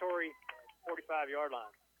Comfort territory, 45-yard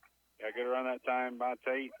line. Yeah, good run that time by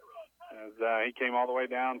Tate as he came all the way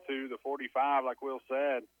down to the 45, like Will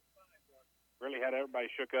said. Really had everybody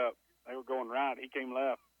shook up. They were going right. He came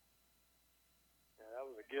left. Yeah, that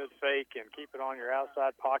was a good fake, and keep it on your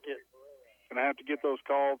outside pocket. Going to have to get those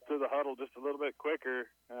called to the huddle just a little bit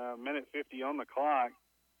quicker. Minute 50 on the clock.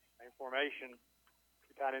 Same formation.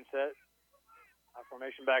 2 tight end set. High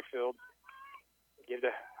formation backfield. Give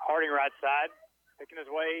to Harding right side. Picking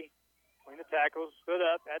his way between the tackles. Stood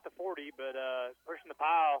up at the 40, but pushing the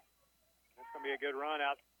pile. That's going to be a good run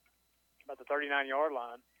out about the 39-yard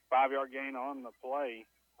line. 5-yard gain on the play.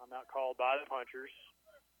 Timeout called by the Punchers.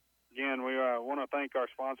 Again, we want to thank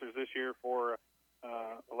our sponsors this year for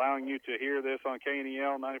allowing you to hear this on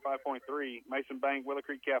KNEL 95.3, Mason Bank, Willow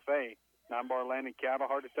Creek Cafe, 9 Bar Landing Cattle,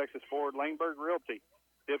 Heart of Texas Ford, Langberg Realty,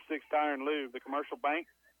 Dip 6 Tire and Lube, the Commercial Bank,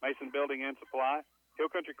 Mason Building and Supply,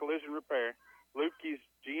 Hill Country Collision Repair, Lubke's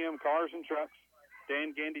GM Cars and Trucks,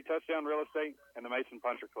 Dan Gandy Touchdown Real Estate, and the Mason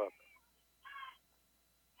Puncher Club.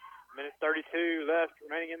 Minute 32 left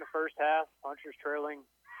remaining in the first half. Punchers trailing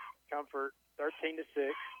Comfort 13-6.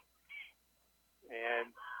 And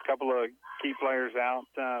a couple of key players out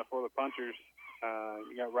for the Punchers.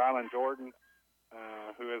 You got Rylan Jordan,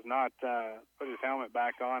 who has not put his helmet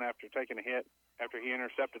back on after taking a hit after he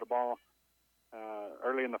intercepted a ball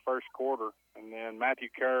early in the first quarter. And then Matthew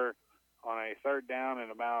Kerr on a third down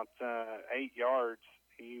and about 8 yards,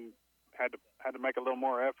 he had to make a little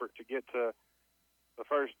more effort to get to the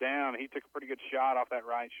first down. He took a pretty good shot off that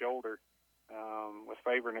right shoulder, was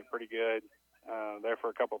favoring it pretty good there for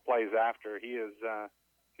a couple of plays after. He's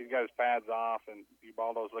got his pads off, and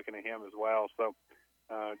Ubaldo's looking at him as well. So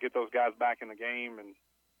get those guys back in the game. And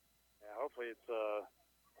yeah, hopefully it's a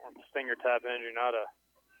stinger type injury, not a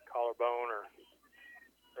collarbone or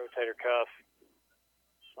rotator cuff.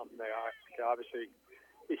 Something they could obviously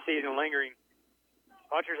be seeing lingering.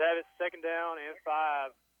 Punchers have it second down and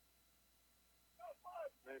 5.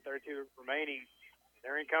 Minute 32 remaining.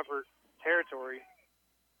 They're in Comfort territory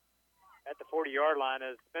at the 40-yard line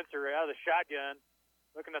as Spencer out of the shotgun,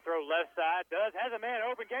 looking to throw left side. Has a man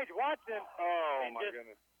open. Gage Watson. Oh, my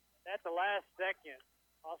goodness. At the last second,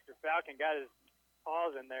 Oscar Falcon got his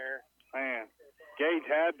paws in there. Man, Gage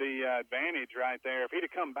had the advantage right there. If he'd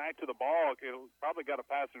have come back to the ball, he probably got a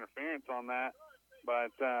pass interference on that.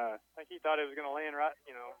 But I think he thought it was going to land right,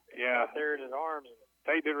 yeah, right there in his arms.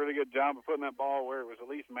 Tate did a really good job of putting that ball where it was at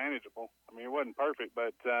least manageable. I mean, it wasn't perfect,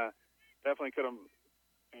 but definitely could have,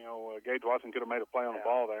 Gage Watson could have made a play on the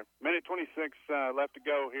ball there. Minute 26 left to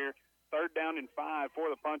go here. Third down and 5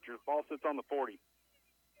 for the Punchers. Ball sits on the 40.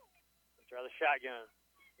 Try the shotgun.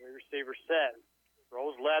 The receiver set.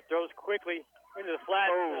 Rolls left, throws quickly into the flat.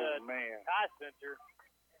 Man. Ty Spencer.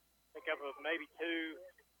 Pick up of maybe 2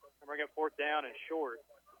 and bring up fourth down and short.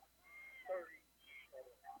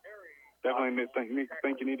 Definitely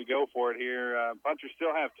think you need to go for it here. Punchers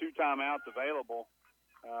still have 2 timeouts available.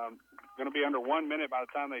 Going to be under 1 minute by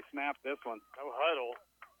the time they snap this one. No huddle.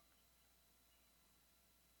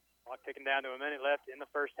 Clock ticking down to a minute left in the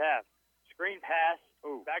first half. Screen pass.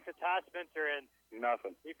 Back to Ty Spencer, and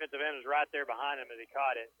nothing. Defensive end was right there behind him as he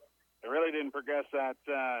caught it. They really didn't progress that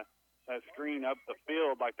screen up the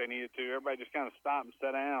field like they needed to. Everybody just kind of stopped and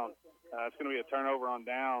sat down. It's going to be a turnover on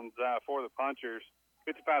downs for the Punchers.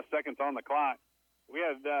 55 seconds on the clock. We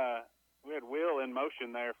had Will in motion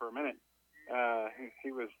there for a minute. He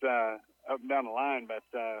was up and down the line, but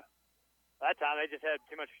that time they just had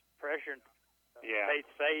too much pressure in Tate's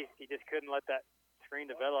face. He just couldn't let that screen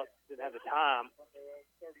develop. Didn't have the time.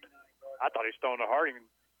 I thought he was throwing to Harding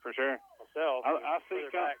for sure. Myself.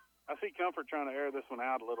 I I see Comfort trying to air this one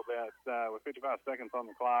out a little bit with 55 seconds on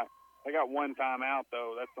the clock. They got one timeout,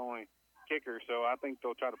 though. That's the only kicker, so I think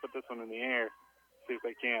they'll try to put this one in the air, see if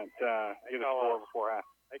they can't get a score before half.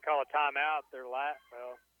 They call a timeout. It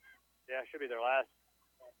should be their last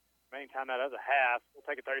main timeout of the half. We'll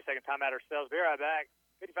take a 30-second timeout ourselves. Be right back.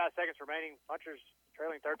 55 seconds remaining. Punchers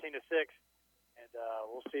trailing 13-6. And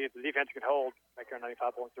we'll see if the defense can hold. Make her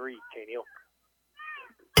 95.3, KNEL.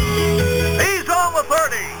 He's on the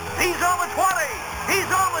 30. He's on the 20. He's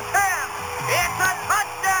on the 10. It's a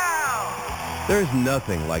touchdown. There's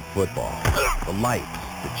nothing like football. The lights,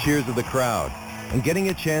 the cheers of the crowd, and getting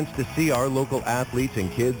a chance to see our local athletes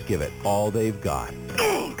and kids give it all they've got.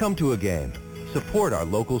 Come to a game. Support our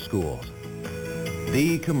local schools.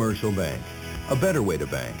 The Commercial Bank. A better way to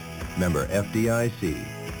bank. Member FDIC.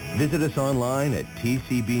 Visit us online at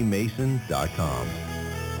tcbmason.com. 5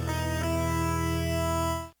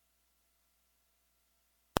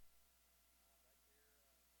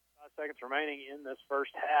 seconds remaining in this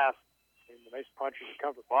first half. In the Mason Punchers and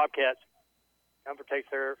Comfort Bobcats. Comfort takes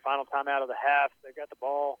their final timeout of the half. They've got the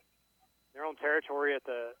ball in their own territory at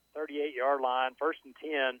the 38-yard line, 1st and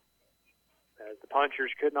 10. As the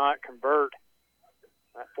Punchers could not convert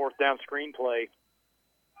that 4th down screenplay.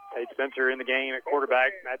 Tate Spencer in the game at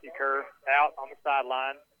quarterback. Matthew Kerr out on the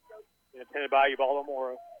sideline. Attended by Ubaldo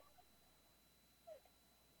Moro.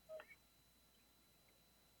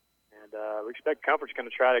 And we expect Comfort's going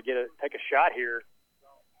to try to take a shot here.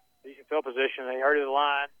 Decent field position. They hurried to the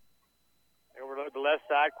line. They overload the left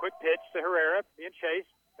side. Quick pitch to Herrera. Being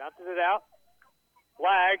chased. Bounces it out.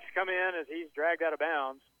 Flags come in as he's dragged out of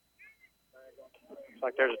bounds. Looks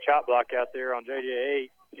like there's a chop block out there on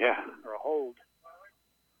JJ8. Yeah. Or a hold.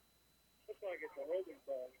 Looks like it's a holding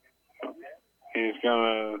ball. He's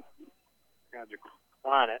going to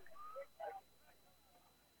decline it.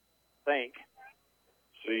 Think.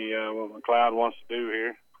 See what McLeod wants to do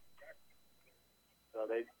here. So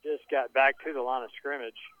they just got back to the line of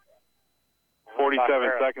scrimmage.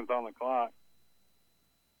 47 seconds on the clock.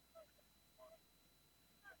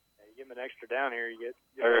 You give them an extra down here, you get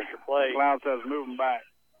an extra play. McLeod says move them back.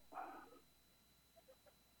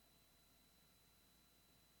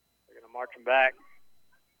 They're going to march them back.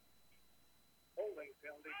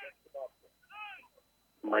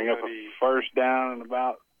 Bring up a first down and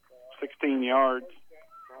about 16 yards.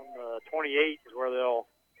 From 28 is where they'll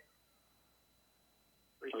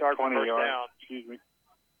restart the 20 first yards. down. Excuse me.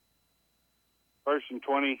 1st and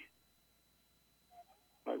 20.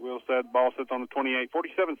 Like Will said, ball sits on the 28.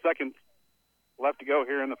 47 seconds left to go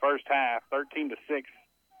here in the first half. 13-6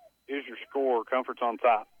 is your score. Comfort's on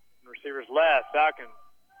top. Receivers left. Falcon,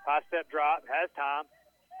 5-step drop, has time.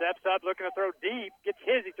 Steps up, looking to throw deep. Gets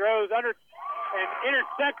his. He throws under and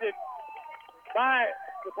intercepted by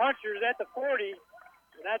the Punchers at the 40.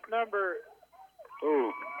 And that's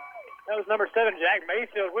that was number 7, Jack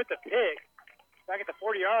Mayfield, with the pick. Back at the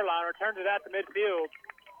 40-yard line, returns it out to midfield.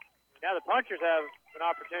 Now the Punchers have an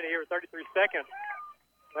opportunity here with 33 seconds.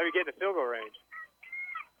 Maybe get in the field goal range.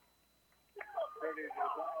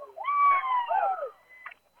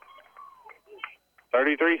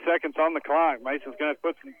 33 seconds on the clock. Mason's going to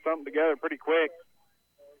put something together pretty quick.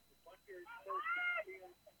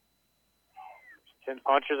 10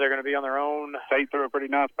 Punchers are going to be on their own. Tate threw a pretty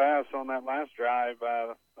nice pass on that last drive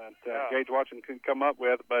that Gage Watson couldn't come up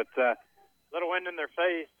with, but little wind in their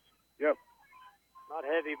face. Yep. Not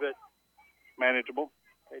heavy, but manageable.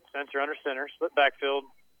 Tate Spencer under center, split backfield.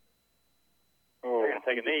 Oh, they're going to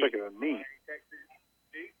take a knee. Taking a knee.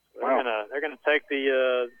 Wow. They're going to take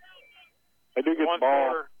the. They do get the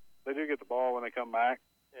ball. Quarter. They do get the ball when they come back.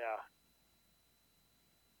 Yeah.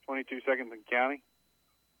 22 seconds in county.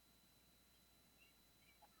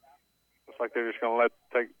 Looks like they're just going to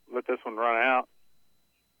let this one run out.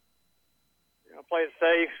 They're going to play it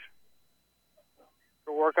safe.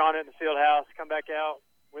 Go work on it in the field house. Come back out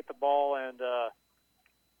with the ball, and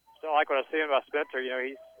still like what I was seeing about Spencer. You know,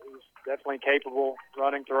 he's definitely capable,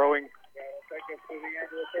 running, throwing. And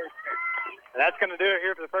that's going to do it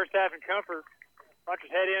here for the first half in Comfort. Punchers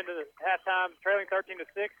head into the halftime, trailing 13-6.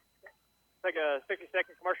 Take a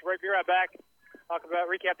 60-second commercial break. Be right back.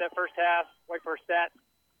 Recap that first half, wait for a stat,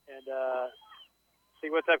 and see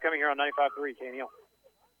what's upcoming here on 95.3 KNEL.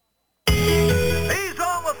 He's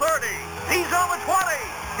on the 30. He's on the 20.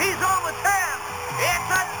 He's on the 10.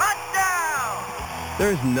 It's a touchdown.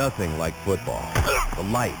 There's nothing like football. The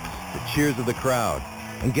lights, the cheers of the crowd,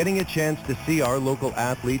 and getting a chance to see our local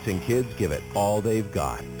athletes and kids give it all they've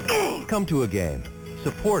got. Come to a game.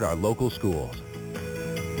 Support our local schools.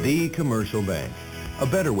 The Commercial Bank. A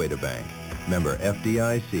better way to bank. Member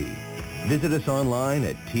FDIC. Visit us online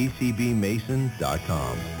at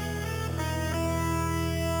tcbmason.com.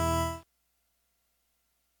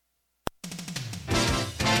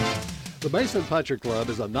 The Mason Puncher Club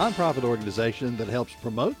is a nonprofit organization that helps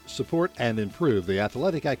promote, support, and improve the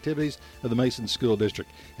athletic activities of the Mason School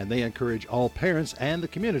District, and they encourage all parents and the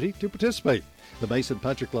community to participate. The Mason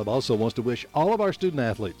Puncher Club also wants to wish all of our student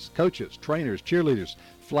athletes, coaches, trainers, cheerleaders,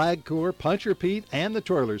 Flag Corps, Puncher Pete, and the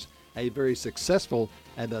twirlers a very successful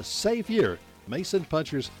and a safe year. Mason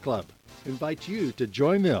Punchers Club invites you to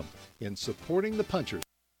join them in supporting the Punchers.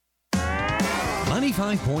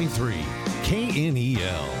 95.3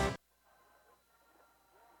 KNEL.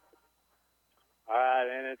 All right,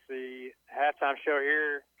 and it's the halftime show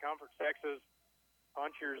here. Comfort, Texas.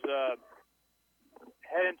 Punchers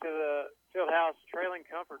head into the field house trailing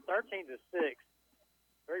Comfort 13-6.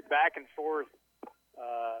 Very back and forth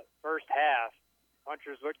first half.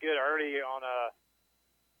 Punchers looked good early on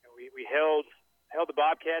we held the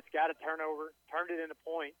Bobcats, got a turnover, turned it into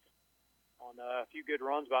points on a few good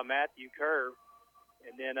runs by Matthew Kerr.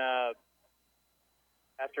 And then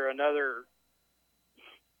after another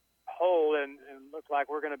hole and looks like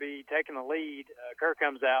we're going to be taking the lead, Kerr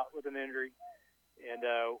comes out with an injury. And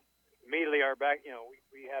immediately our back,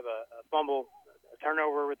 we have a fumble, a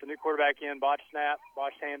turnover with the new quarterback in, botched snap,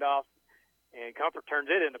 botched handoff. And Comfort turns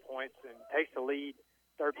it into points and takes the lead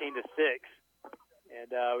 13-6.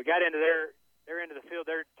 And we got into their end of the field,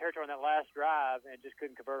 their territory on that last drive, and just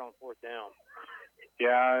couldn't convert on fourth down.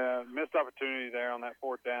 Yeah, missed opportunity there on that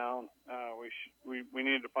fourth down. We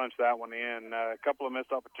needed to punch that one in. A couple of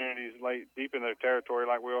missed opportunities late, deep in their territory,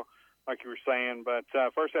 like you were saying. But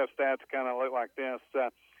first half stats kind of look like this.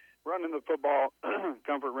 Running the football,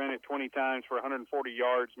 Comfort ran it 20 times for 140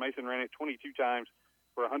 yards. Mason ran it 22 times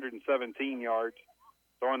for 117 yards.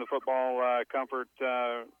 Throwing the football, Comfort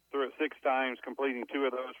threw it 6 times, completing 2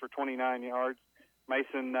 of those for 29 yards.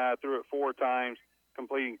 Mason threw it 4 times,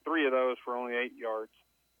 completing 3 of those for only 8 yards.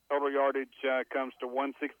 Total yardage comes to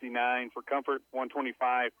 169 for Comfort,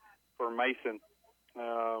 125 for Mason.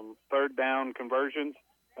 Third down conversions,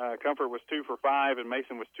 Comfort was 2 for 5 and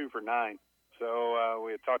Mason was 2 for 9. So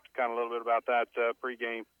we had talked kind of a little bit about that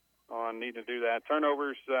pregame on needing to do that.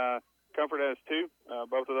 Turnovers, Comfort has 2,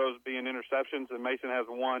 both of those being interceptions, and Mason has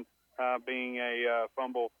 1 being a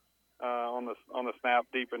fumble on the snap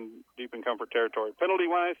deep in Comfort territory. Penalty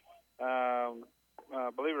wise,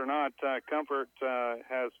 believe it or not, Comfort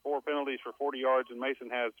has 4 penalties for 40 yards, and Mason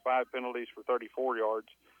has 5 penalties for 34 yards.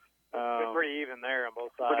 Been pretty even there on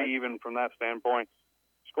both sides. Pretty even from that standpoint.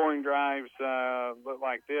 Scoring drives look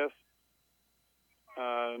like this.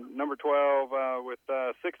 Number 12 with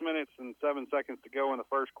 6 minutes and 7 seconds to go in the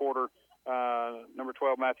first quarter. Number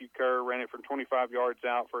 12, Matthew Kerr, ran it from 25 yards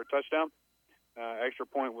out for a touchdown. Extra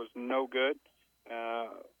point was no good.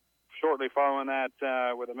 Shortly following that,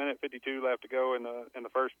 with 1:52 left to go in the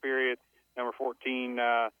first period, number 14,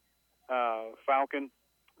 Falcon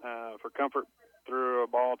for Comfort threw a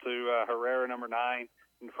ball to Herrera, number 9,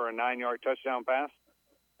 for a 9-yard touchdown pass.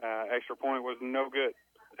 Extra point was no good.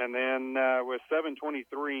 And then with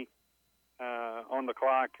 7:23 on the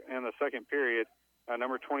clock in the second period,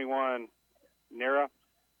 number 21, Nera,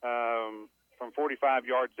 from 45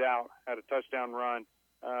 yards out, had a touchdown run.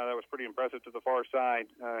 That was pretty impressive to the far side.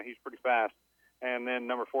 He's pretty fast. And then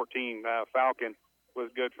number 14, Falcon, was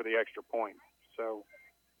good for the extra point. So,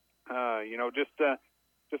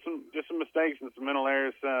 just some mistakes and some mental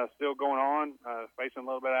errors still going on. Facing a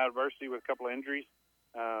little bit of adversity with a couple of injuries.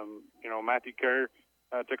 Matthew Kerr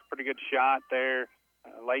took a pretty good shot there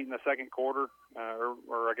late in the second quarter,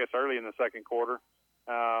 or I guess early in the second quarter,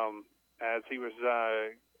 as he was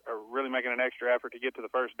really making an extra effort to get to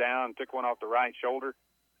the first down. Took one off the right shoulder.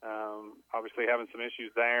 Obviously having some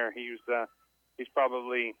issues there. He's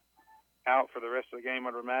probably out for the rest of the game,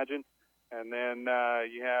 I'd imagine. And then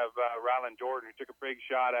you have Rylan Jordan, who took a big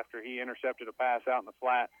shot after he intercepted a pass out in the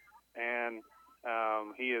flat. And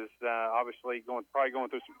he is obviously probably going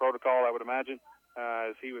through some protocol, I would imagine,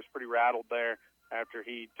 as he was pretty rattled there after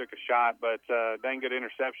he took a shot. But dang good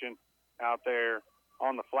interception out there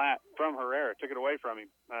on the flat from Herrera. Took it away from him.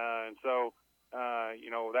 And so,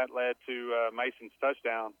 that led to Mason's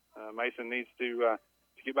touchdown. Mason needs to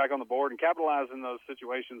get back on the board and capitalize in those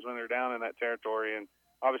situations when they're down in that territory. And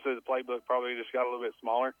obviously the playbook probably just got a little bit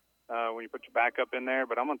smaller when you put your backup in there.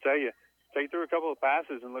 But I'm going to tell you, he threw a couple of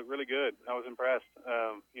passes and looked really good. I was impressed.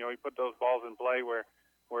 He put those balls in play where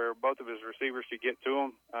both of his receivers could get to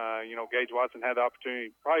him. Gage Watson had the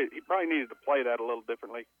opportunity. He probably needed to play that a little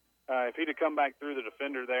differently. If he'd have come back through the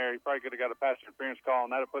defender there, he probably could have got a pass interference call,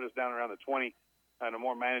 and that would have put us down around the 20 in a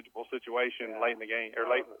more manageable situation late in the game, or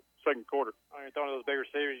late in the second quarter. When you're throwing those big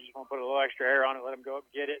receivers, you just want to put a little extra air on it, let them go up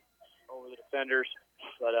and get it over the defenders.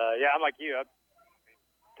 But, I'm like you.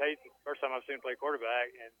 Tate, the first time I've seen him play quarterback,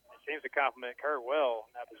 and it seems to complement Kurt well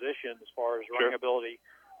in that position as far as running ability,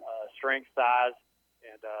 strength, size,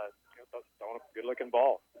 and throwing a good-looking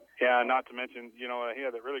ball. Yeah, not to mention, he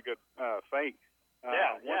had a really good fake.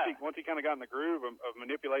 Once he kind of got in the groove of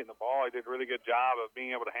manipulating the ball, he did a really good job of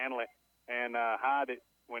being able to handle it and hide it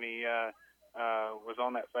when he was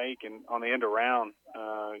on that fake and on the end around.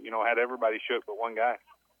 Had everybody shook but one guy.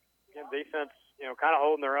 Yeah, defense, kind of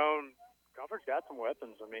holding their own. Conference got some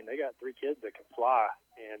weapons. I mean, they got 3 kids that can fly,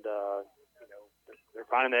 and they're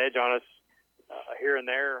finding the edge on us here and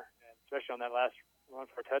there, and especially on that last run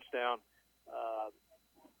for a touchdown.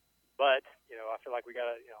 But I feel like we got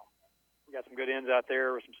some good ends out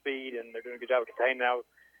there with some speed, and they're doing a good job of containing now.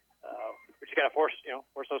 We just got to force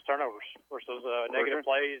those turnovers, force those negative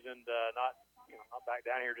plays, and not back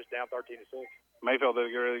down here just down 13-6. Mayfield did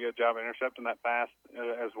a really good job of intercepting that pass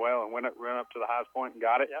as well, and ran up to the highest point and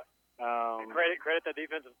got it. Yep. And credit that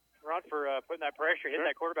defensive front for putting that pressure, hitting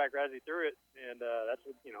that quarterback right as he threw it, and that's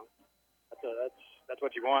what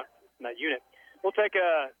you want in that unit. We'll take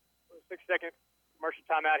a 6-second commercial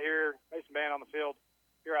timeout here. Mason Band on the field.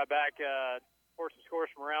 Be right back. For some scores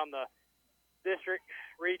from around the district,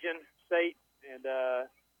 region, state, and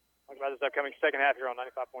talk about this upcoming second half here on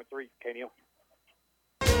 95.3 KNEL.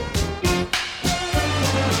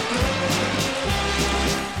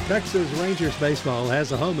 Texas Rangers baseball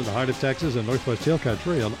has a home in the heart of Texas and Northwest Hill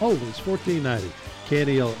Country on Oldies 1490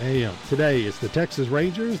 KNEL AM. Today it's the Texas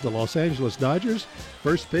Rangers, the Los Angeles Dodgers.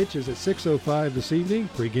 First pitch is at 6:05 this evening.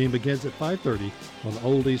 Pregame begins at 5:30 on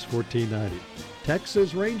Oldies 1490.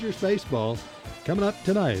 Texas Rangers baseball coming up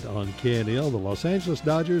tonight on KNEL. The Los Angeles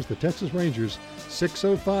Dodgers, the Texas Rangers,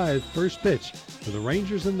 6:05 first pitch for the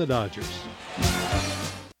Rangers and the Dodgers.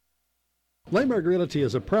 Lamberg Realty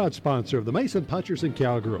is a proud sponsor of the Mason Punchers and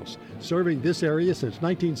Cowgirls. Serving this area since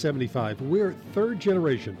 1975, we're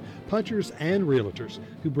third-generation punchers and realtors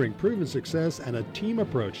who bring proven success and a team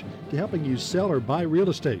approach to helping you sell or buy real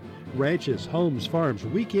estate, ranches, homes, farms,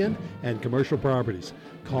 weekend, and commercial properties.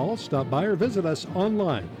 Call, stop by, or visit us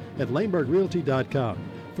online at lambergrealty.com.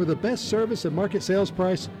 For the best service and market sales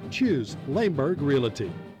price, choose Lamberg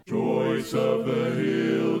Realty. Choice of the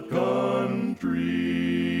Hill Country.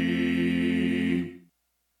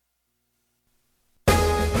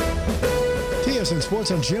 TSN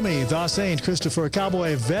Sports, I'm Jimmy. The St. Christopher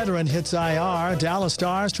Cowboy veteran hits IR. Dallas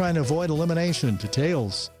Stars trying to avoid elimination.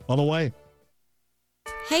 Details on the way.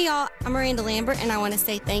 Hey y'all, I'm Miranda Lambert, and I want to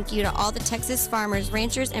say thank you to all the Texas farmers,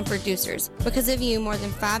 ranchers, and producers. Because of you, more than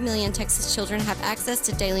 5 million Texas children have access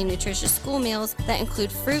to daily nutritious school meals that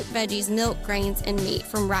include fruit, veggies, milk, grains, and meat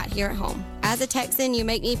from right here at home. As a Texan, you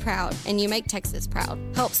make me proud, and you make Texas proud.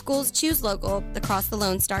 Help schools choose local across the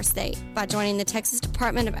Lone Star State by joining the Texas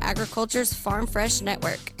Department of Agriculture's Farm Fresh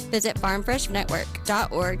Network. Visit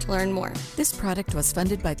farmfreshnetwork.org to learn more. This product was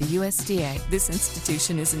funded by the USDA. This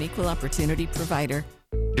institution is an equal opportunity provider.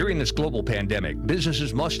 During this global pandemic,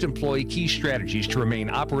 businesses must employ key strategies to remain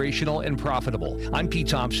operational and profitable. I'm Pete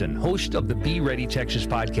Thompson, host of the Be Ready Texas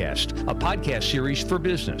podcast, a podcast series for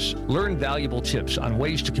business. Learn valuable tips on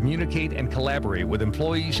ways to communicate and collaborate with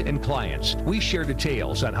employees and clients. We share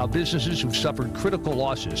details on how businesses who've suffered critical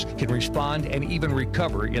losses can respond and even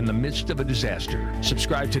recover in the midst of a disaster.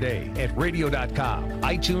 Subscribe today at radio.com,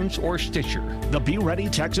 iTunes, or Stitcher. The Be Ready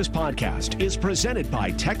Texas podcast is presented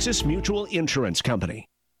by Texas Mutual Insurance Company.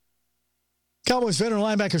 Cowboys veteran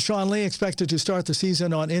linebacker Sean Lee expected to start the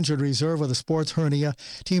season on injured reserve with a sports hernia.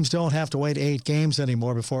 Teams don't have to wait 8 games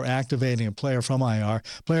anymore before activating a player from IR.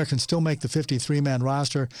 Player can still make the 53-man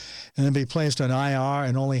roster and then be placed on IR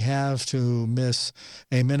and only have to miss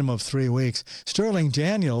a minimum of 3 weeks. Sterling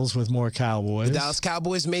Daniels with more Cowboys. The Dallas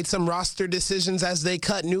Cowboys made some roster decisions as they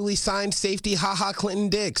cut newly signed safety HaHa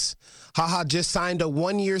Clinton-Dix. HaHa just signed a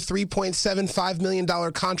 1-year, $3.75 million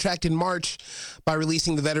contract in March. By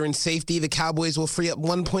releasing the veteran safety, the Cowboys will free up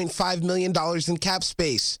 $1.5 million in cap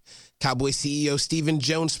space. Cowboys CEO Stephen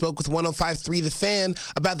Jones spoke with 105.3 The Fan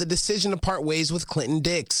about the decision to part ways with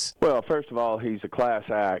Clinton-Dix. Well, first of all, he's a class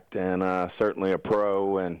act and certainly a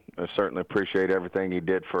pro, and I certainly appreciate everything he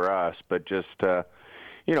did for us. But just,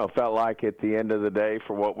 felt like at the end of the day,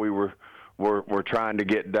 for what we're trying to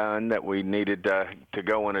get done, that we needed to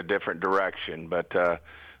go in a different direction. But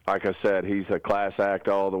like I said, he's a class act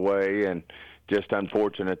all the way, and just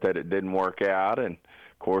unfortunate that it didn't work out. And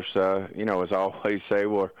of course, as I always say,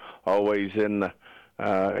 we're always in the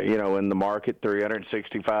in the market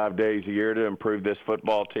 365 days a year to improve this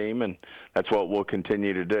football team, and that's what we'll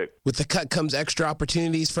continue to do. With the cut comes extra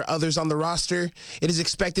opportunities for others on the roster. It is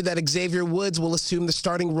expected that Xavier Woods will assume the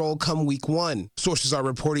starting role come week 1. Sources are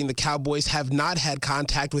reporting the Cowboys have not had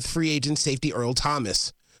contact with free agent safety Earl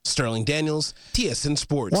Thomas. Sterling Daniels, TSN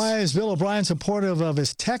Sports. Why is Bill O'Brien supportive of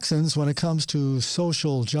his Texans when it comes to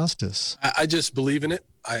social justice? I just believe in it.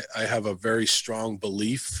 I have a very strong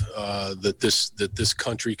belief that this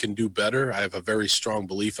country can do better. I have a very strong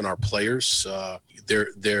belief in our players.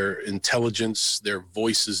 Their intelligence, their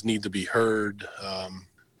voices need to be heard.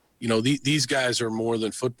 These guys are more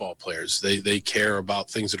than football players. They care about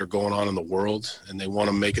things that are going on in the world, and they want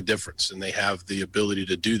to make a difference. And they have the ability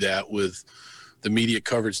to do that with the media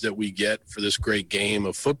coverage that we get for this great game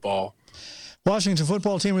of football. Washington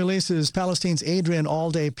football team releases Palestine's Adrian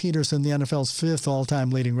All-Day Peterson, the NFL's fifth all-time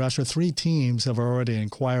leading rusher. 3 teams have already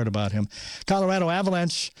inquired about him. Colorado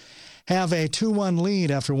Avalanche have a 2-1 lead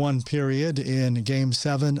after one period in Game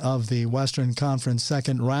 7 of the Western Conference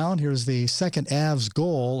second round. Here's the second Avs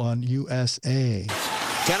goal on USA.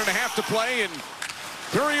 10.5 to play in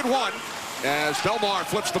period 1 as Belmar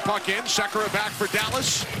flips the puck in. Sekera back for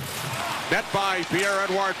Dallas. Net by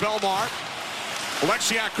Pierre-Edouard Belmar.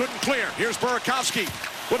 Alexiak couldn't clear. Here's Burakovsky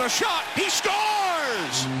with a shot. He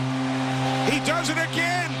scores! He does it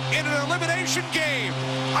again in an elimination game.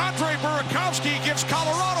 Andre Burakovsky gives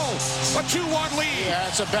Colorado a 2-1 lead. Yeah,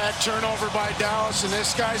 it's a bad turnover by Dallas, and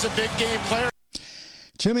this guy's a big game player.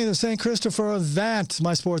 Jimmy the St. Christopher, that,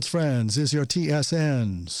 my sports friends, is your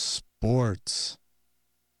TSN Sports.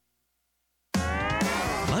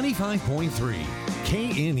 95.3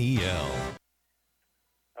 KNEL.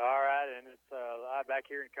 All right, and it's live back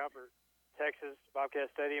here in Comfort, Texas, Bobcat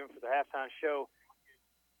Stadium for the halftime show.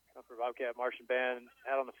 Comfort Bobcat Marching Band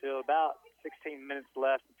out on the field. About 16 minutes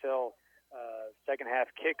left until second half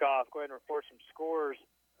kickoff. Go ahead and report some scores,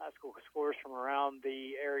 high school scores from around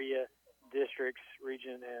the area, districts,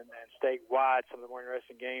 region, and statewide. Some of the more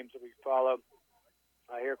interesting games that we follow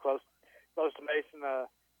here close to Mason.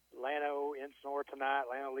 Llano in Sonora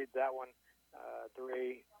tonight. Llano leads that one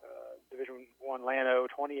 3A Division I Llano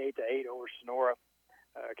 28-8 over Sonora.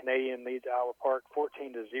 Canadian leads Iowa Park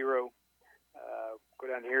 14-0. Go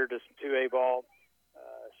down here to some 2A ball.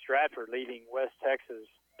 Stratford leading West Texas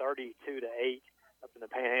 32-8 up in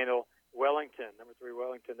the Panhandle. Wellington, number 3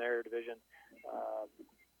 Wellington, their division.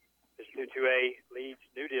 Division 2A leads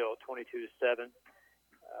New Deal 22-7.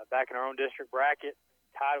 Back in our own district bracket,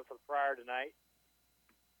 tied with the Friar tonight,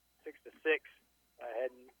 6-6,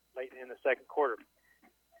 heading late in the second quarter.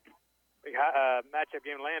 Big matchup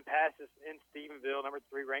game, Lampasas in Stephenville. Number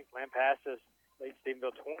 3 ranked Lampasas leads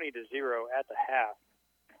Stephenville 20-0 at the half.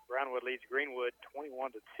 Brownwood leads Greenwood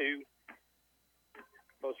 21-2.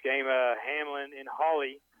 Close game, Hamlin in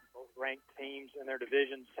Hawley, both ranked teams in their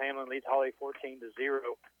divisions. Hamlin leads Hawley 14-0.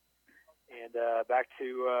 And back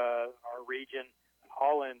to our region,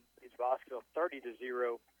 Holland leads Bosqueville 30-0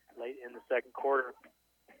 late in the second quarter.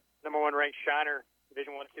 Number 1 ranked Shiner,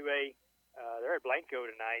 Division I 2A. They're at Blanco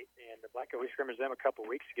tonight, and Blanco, we scrimmaged them a couple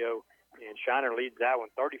weeks ago, and Shiner leads that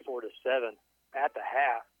one 34-7 at the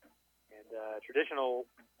half. And traditional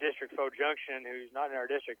district Faux Junction, who's not in our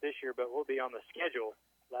district this year, but will be on the schedule,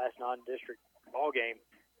 last non-district ball game.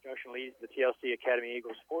 Junction leads the TLC Academy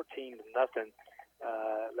Eagles 14-0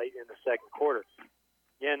 late in the second quarter.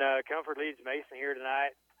 Again, Comfort leads Mason here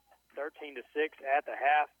tonight 13-6 at the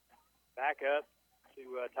half. Back up to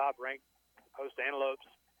top-ranked Post Antelopes.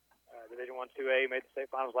 Division I 2A made the state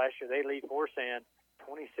finals last year. They lead Forsan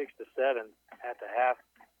 26-7 at the half.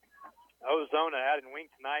 Ozona out in Wink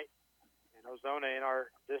tonight. And Ozona in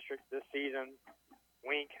our district this season,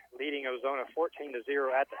 Wink leading Ozona 14-0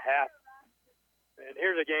 at the half. And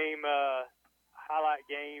here's a game, highlight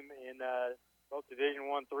game in both Division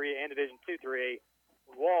I 3A and Division II 3A.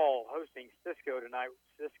 Wall hosting Cisco tonight.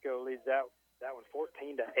 Cisco leads that one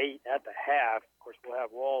 14-8 at the half. Of course, we'll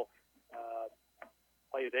have Wall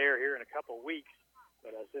play there here in a couple of weeks.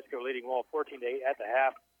 But Cisco leading Wall 14-8 at the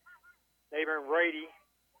half. Neighboring Brady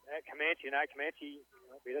at Comanche tonight. Comanche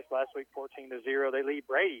beat us last week 14-0. They lead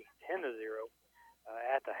Brady 10-0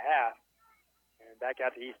 at the half. And back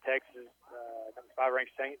out to East Texas, number 5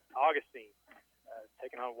 ranked St. Augustine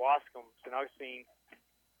taking on Wascom. St. Augustine,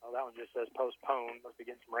 that one just says postponed. Must be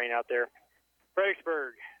getting some rain out there.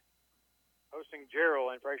 Fredericksburg hosting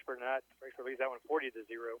Gerald in Fredericksburg tonight. Fredericksburg leads that one 40-0.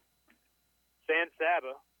 San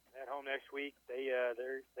Saba at home next week. They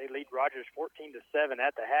lead Rogers 14-7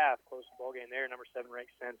 at the half. Close ball game there. Number 7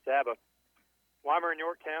 ranked San Saba. Weimar and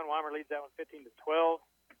Yorktown. Weimar leads that one 15-12.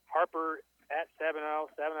 Harper at Sabinal.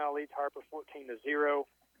 Sabinal leads Harper 14-0.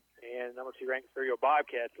 And number 2 ranked Thuriel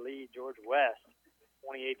Bobcats lead George West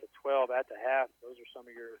 28-12 at the half. Those are some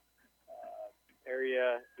of your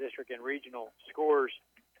area, district, and regional scores.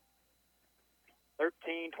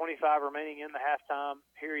 13:25 remaining in the halftime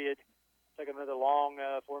period. Took another long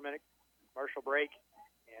 4-minute commercial break.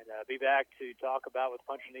 and be back to talk about what the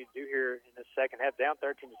Punchers need to do here in the second half. Down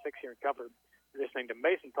 13-6 here in Comfort. You're listening to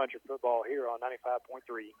Mason Puncher football here on 95.3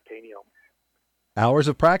 KNEL. Hours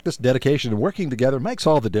of practice, dedication, and working together makes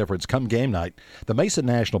all the difference come game night. The Mason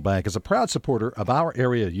National Bank is a proud supporter of our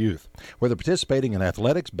area youth. Whether participating in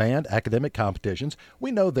athletics, band, academic competitions,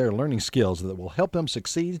 we know they're learning skills that will help them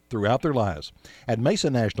succeed throughout their lives. At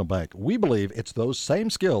Mason National Bank, we believe it's those same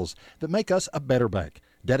skills that make us a better bank.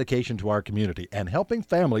 Dedication to our community and helping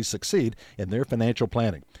families succeed in their financial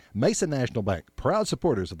planning. Mason National Bank, proud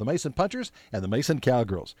supporters of the Mason Punchers and the Mason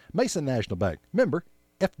Cowgirls. Mason National Bank, member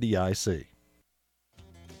FDIC.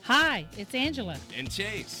 Hi, it's Angela and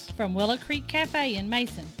Chase from Willow Creek Cafe in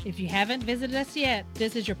Mason. If you haven't visited us yet,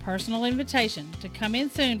 this is your personal invitation to come in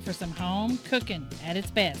soon for some home cooking at its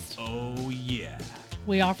best. Oh, yeah.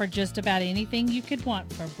 We offer just about anything you could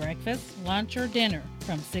want for breakfast, lunch, or dinner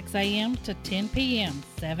from 6 a.m. to 10 p.m.,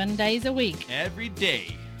 7 days a week. Every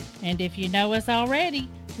day. And if you know us already,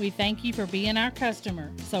 we thank you for being our customer.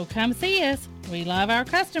 So come see us. We love our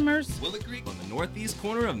customers. Willow Creek on the northeast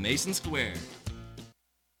corner of Mason Square.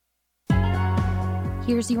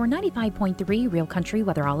 Here's your 95.3 Real Country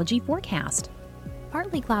Weatherology forecast.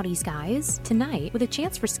 Partly cloudy skies tonight with a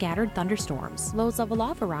chance for scattered thunderstorms. Lows level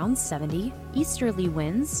off around 70. Easterly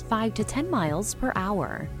winds 5 to 10 miles per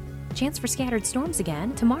hour. Chance for scattered storms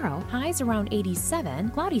again tomorrow. Highs around 87.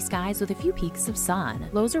 Cloudy skies with a few peaks of sun.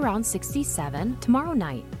 Lows around 67 tomorrow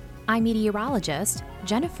night. I'm meteorologist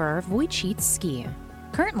Jennifer Wojcicki.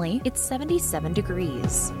 Currently, it's 77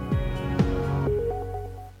 degrees.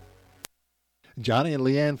 Johnny and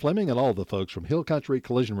Leanne Fleming and all the folks from Hill Country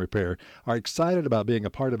Collision Repair are excited about being a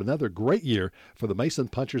part of another great year for the Mason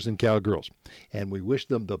Punchers and Cowgirls, and we wish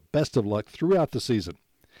them the best of luck throughout the season.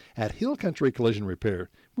 At Hill Country Collision Repair,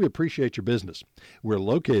 we appreciate your business. We're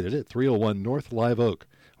located at 301 North Live Oak,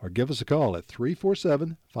 or give us a call at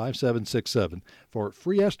 347-5767 for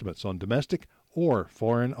free estimates on domestic or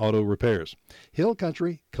foreign auto repairs. Hill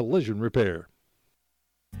Country Collision Repair.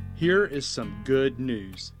 Here is some good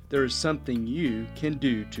news. There is something you can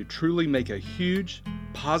do to truly make a huge,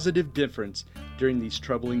 positive difference during these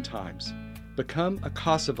troubling times. Become a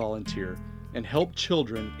CASA volunteer and help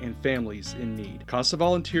children and families in need. CASA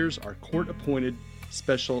volunteers are court-appointed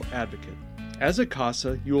special advocate. As a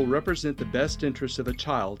CASA, you will represent the best interests of a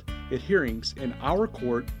child at hearings in our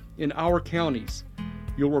court in our counties.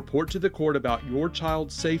 You'll report to the court about your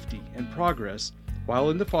child's safety and progress while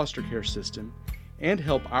in the foster care system and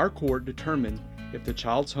help our court determine if the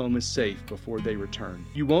child's home is safe before they return.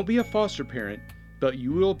 You won't be a foster parent, but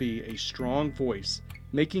you will be a strong voice,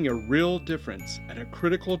 making a real difference at a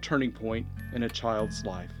critical turning point in a child's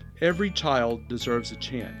life. Every child deserves a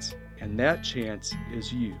chance, and that chance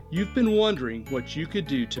is you. You've been wondering what you could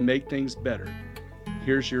do to make things better.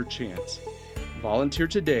 Here's your chance. Volunteer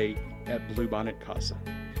today at Bluebonnet CASA.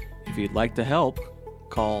 If you'd like to help,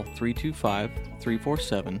 call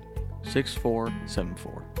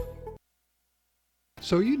 325-347-6474.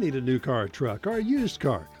 So you need a new car or truck or a used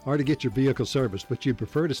car or to get your vehicle serviced, but you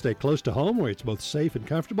prefer to stay close to home where it's both safe and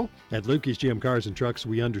comfortable? At Lukey's GM Cars and Trucks,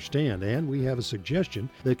 we understand, and we have a suggestion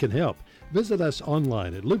that can help. Visit us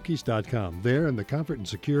online at lukeys.com. There, in the comfort and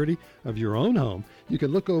security of your own home, you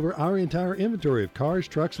can look over our entire inventory of cars,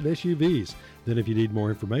 trucks, and SUVs. Then if you need more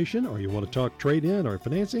information or you want to talk trade-in or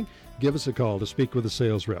financing, give us a call to speak with a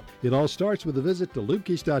sales rep. It all starts with a visit to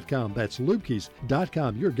lukeys.com. That's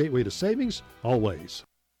lukeys.com, your gateway to savings, always.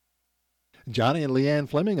 Johnny and Leanne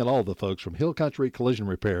Fleming and all the folks from Hill Country Collision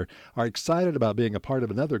Repair are excited about being a part of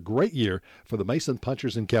another great year for the Mason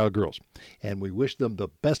Punchers and Cowgirls, and we wish them the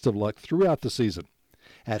best of luck throughout the season.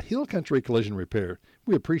 At Hill Country Collision Repair,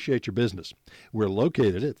 we appreciate your business. We're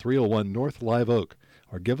located at 301 North Live Oak,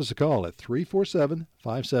 or give us a call at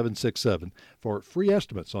 347-5767 for free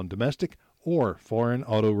estimates on domestic or foreign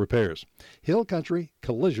auto repairs. Hill Country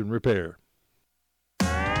Collision Repair.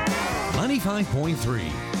 95.3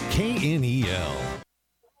 KNEL.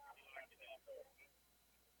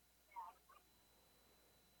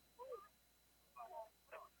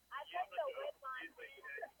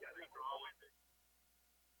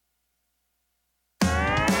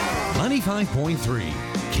 .3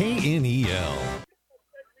 KNEL.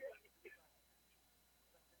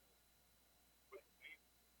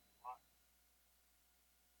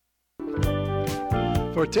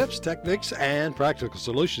 For tips, techniques, and practical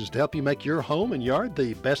solutions to help you make your home and yard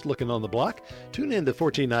the best looking on the block, tune in to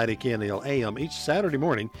 1490 KNEL AM each Saturday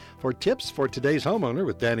morning for tips for today's homeowner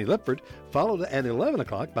with Danny Lipford, followed at 11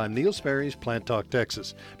 o'clock by Neil Sperry's Plant Talk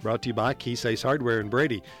Texas. Brought to you by Keys Hardware in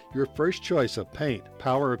Brady, your first choice of paint,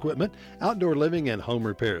 power equipment, outdoor living, and home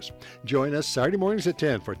repairs. Join us Saturday mornings at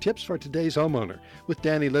 10 for tips for today's homeowner with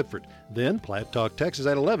Danny Lipford. Then Plant Talk Texas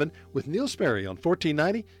at 11 with Neil Sperry on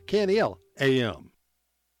 1490 KNEL AM.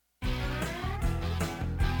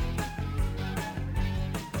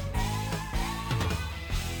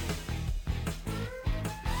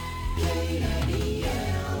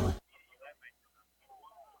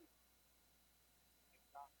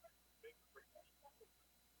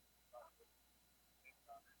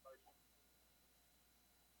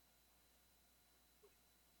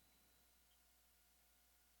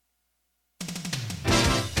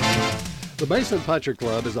 The Mason Puncher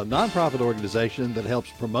Club is a nonprofit organization that helps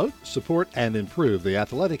promote, support, and improve the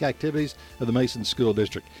athletic activities of the Mason School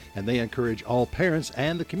District, and they encourage all parents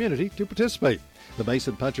and the community to participate. The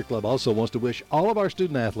Mason Puncher Club also wants to wish all of our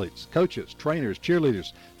student athletes, coaches, trainers,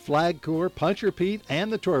 cheerleaders, Flag Corps, Puncher Pete,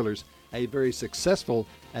 and the Twirlers a very successful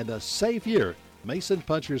and a safe year. Mason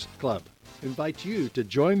Punchers Club invites you to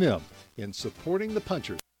join them in supporting the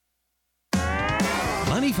Punchers.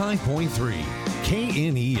 95.3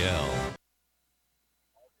 KNEL.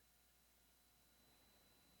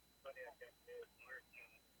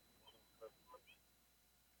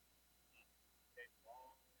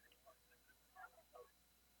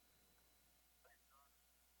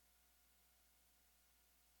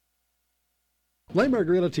 Lamberg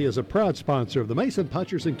Realty is a proud sponsor of the Mason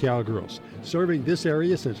Punchers and Cowgirls. Serving this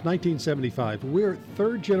area since 1975, we're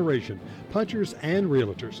third-generation punchers and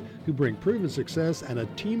realtors who bring proven success and a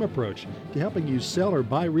team approach to helping you sell or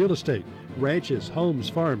buy real estate, ranches, homes,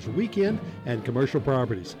 farms, weekend, and commercial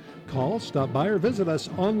properties. Call, stop by, or visit us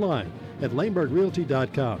online at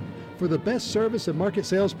lambergrealty.com. For the best service and market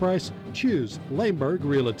sales price, choose Lamberg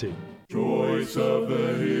Realty. Choice of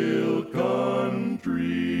the Hill Country.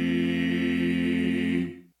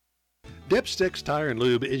 Dipsticks Tire and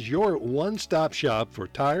Lube is your one-stop shop for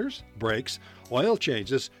tires, brakes, oil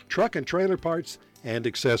changes, truck and trailer parts, and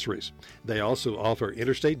accessories. They also offer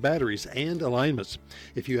interstate batteries and alignments.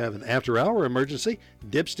 If you have an after-hour emergency,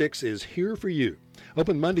 Dipsticks is here for you.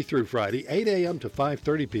 Open Monday through Friday, 8 a.m. to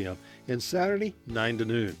 5:30 p.m. and Saturday, 9 to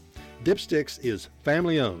noon. Dipsticks is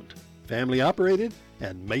family-owned, family-operated,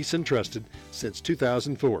 and Mason trusted since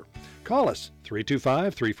 2004. Call us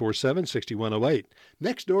 325-347-6108,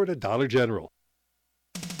 next door to Dollar General.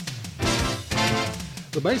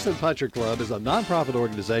 The Mason Puncher Club is a nonprofit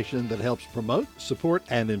organization that helps promote, support,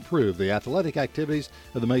 and improve the athletic activities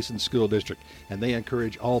of the Mason School District, and they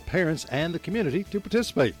encourage all parents and the community to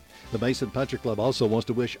participate. The Mason Puncher Club also wants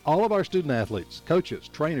to wish all of our student athletes, coaches,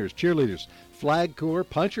 trainers, cheerleaders, Flag Corps,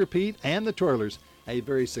 Puncher Pete, and the Twirlers a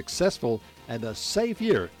very successful and a safe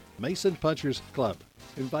year. Mason Punchers Club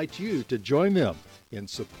invites you to join them in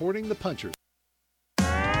supporting the Punchers.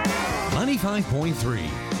 95.3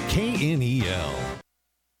 KNEL.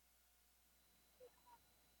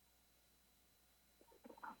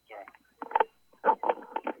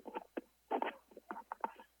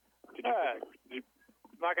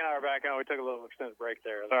 Mike and I are back on. We took a little extended break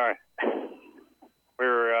there. Sorry. We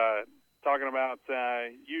were talking about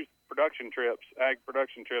youth production trips, ag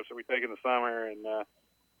production trips that we take in the summer, and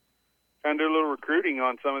trying to do a little recruiting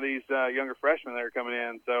on some of these younger freshmen that are coming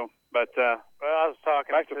in. So, but well, I was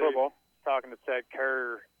talking back to football. Talking to Ted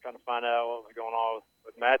Kerr, trying to find out what was going on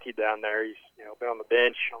with Matthew down there. He's been on the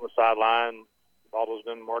bench on the sideline. Baldo's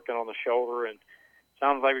been working on the shoulder, and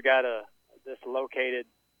sounds like we got a dislocated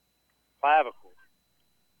clavicle.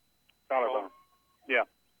 Collarbone. Yeah.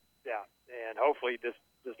 Yeah, and hopefully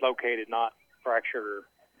dislocated, not fractured.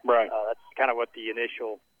 Right. That's kind of what the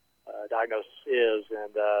initial diagnosis is,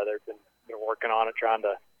 and they've been working on it, trying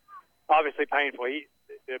to. Obviously painful. It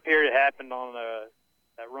appeared it happened on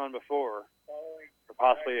that run before, or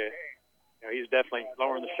possibly. He's definitely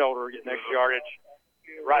lowering the shoulder, getting extra yardage,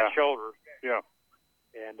 right shoulder. Yeah.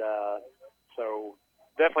 And so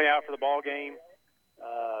definitely out for the ball game.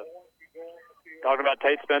 Talking about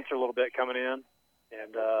Tate Spencer a little bit coming in,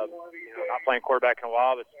 and not playing quarterback in a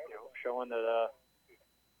while, but showing that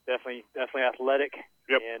definitely athletic.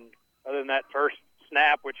 Yep. And other than that first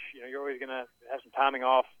snap, which you're always going to have some timing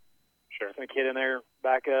off. Sure. Some kid in there,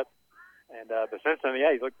 back up, and but since then,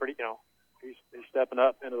 he's looked pretty. He's stepping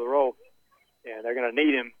up into the role, and they're going to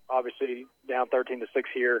need him. Obviously, down 13-6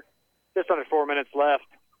 here, just under 4 minutes left.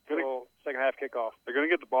 Second half kickoff. They're going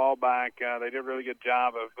to get the ball back. They did a really good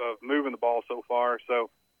job of moving the ball so far. So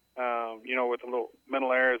with a little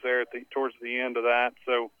mental errors there towards the end of that.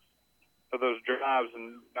 So those drives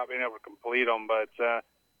and not being able to complete them. But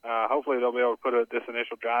hopefully they'll be able to put this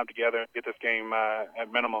initial drive together and get this game at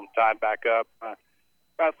minimum tied back up.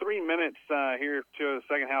 About 3 minutes here to the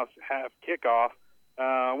second half kickoff.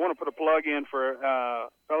 I want to put a plug in for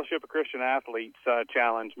Fellowship of Christian Athletes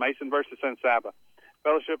Challenge, Mason versus San Saba.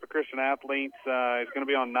 Fellowship of Christian Athletes is going to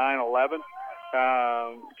be on 9/11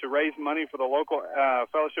 to raise money for the local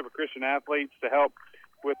Fellowship of Christian Athletes to help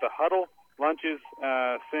with the huddle, lunches,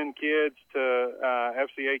 send kids to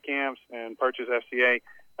FCA camps, and purchase FCA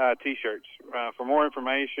T-shirts. For more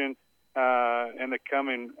information in the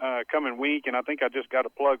coming week, and I think I just got a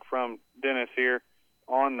plug from Dennis here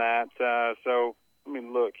on that. So let me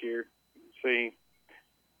look here, see.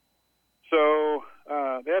 So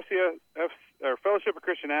the Fellowship of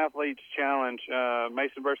Christian Athletes Challenge,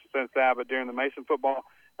 Mason versus San Saba during the Mason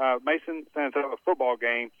San Saba football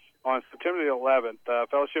game on September the 11th.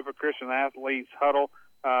 Fellowship of Christian Athletes huddle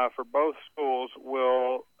for both schools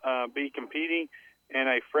will be competing in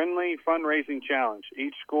a friendly fundraising challenge.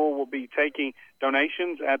 Each school will be taking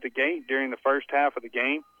donations at the gate during the first half of the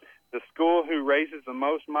game. The school who raises the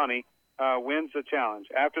most money wins the challenge.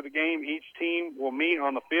 After the game, each team will meet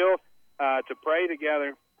on the field to pray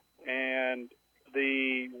together, and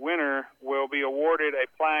the winner will be awarded a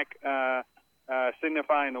plaque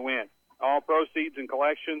signifying the win. All proceeds and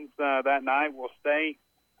collections that night will stay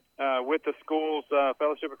with the school's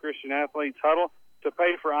Fellowship of Christian Athletes huddle to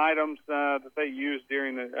pay for items that they use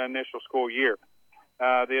during the initial school year.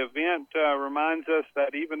 The event reminds us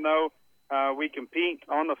that even though we compete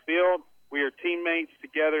on the field, we are teammates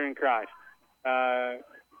together in Christ.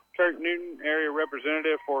 Kurt Newton, area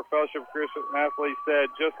representative for Fellowship of Christian Athletes, said,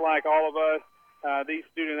 just like all of us, these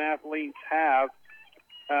student athletes have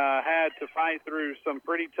had to fight through some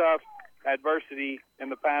pretty tough adversity in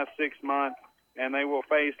the past 6 months, and they will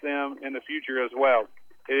face them in the future as well.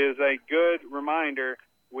 It is a good reminder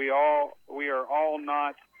we are all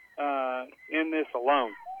not in this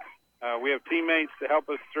alone. We have teammates to help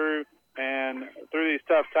us through these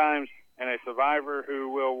tough times, and a survivor who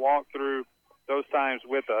will walk through those times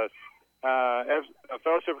with us. A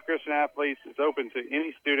Fellowship of Christian Athletes is open to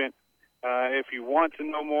any student. If you want to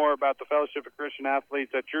know more about the Fellowship of Christian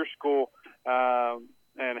Athletes at your school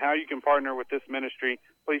and how you can partner with this ministry,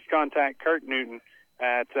 please contact Kurt Newton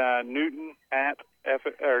at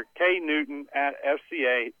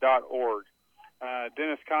knewton@fca.org.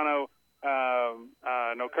 Dennis Cano,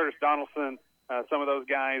 Curtis Donaldson, some of those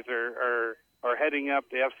guys are heading up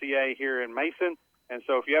the FCA here in Mason. And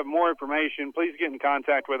so if you have more information, please get in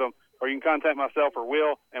contact with them, or you can contact myself or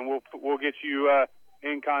Will, and we'll get you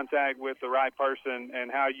in contact with the right person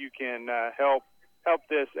and how you can help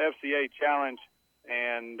this FCA challenge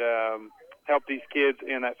and help these kids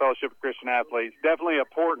in that Fellowship of Christian Athletes. Definitely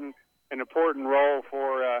an important role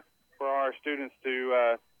for our students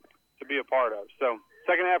to be a part of. So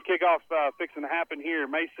second half kickoff fixing to happen here.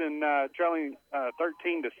 Mason trailing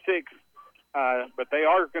 13-6. But they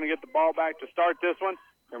are going to get the ball back to start this one.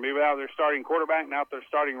 They're going to be without their starting quarterback, now their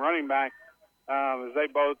starting running back, as they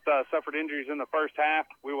both suffered injuries in the first half.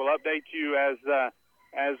 We will update you as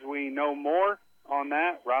we know more on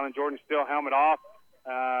that. Rylan Jordan still helmet off,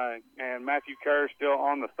 and Matthew Kerr still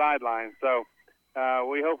on the sideline. So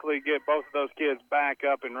we hopefully get both of those kids back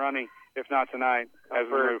up and running, if not tonight, as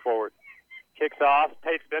we move forward. Kicks off.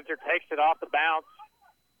 Tate Spencer takes it off the bounce,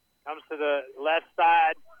 comes to the left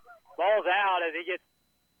side. Ball's out as he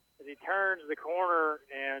turns the corner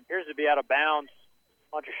and appears to be out of bounds.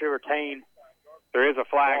 Puncher should retain. There is a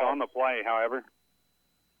flag on the play, however,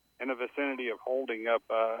 in the vicinity of holding up.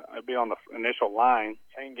 It'd be on the initial line.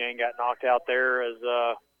 Chain gang got knocked out there as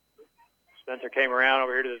Spencer came around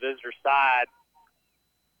over here to the visitor side.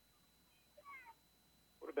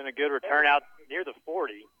 Would have been a good return out near the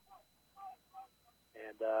 40.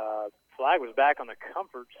 And flag was back on the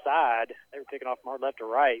Comfort side. They were taking off from our left to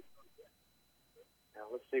right. Now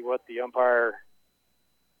let's see what the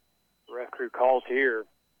ref crew calls here.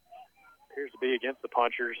 Appears to be against the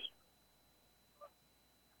Punchers.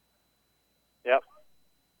 Yep.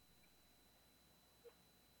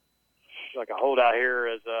 Looks like a holdout here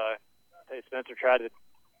as Tate Spencer tried to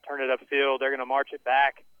turn it upfield. They're going to march it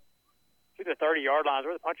back to the 30-yard line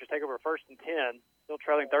where the Punchers take over first and 10. Still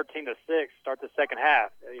trailing 13-6. Start the second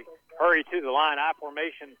half. They hurry to the line. I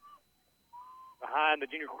formation behind the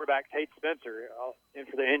junior quarterback, Tate Spencer, in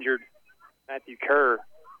for the injured Matthew Kerr.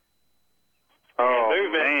 Oh,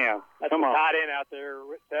 man. That's a tight end out there,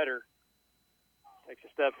 Rick Fetter. Takes a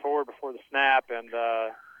step forward before the snap, and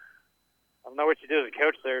I don't know what you do as a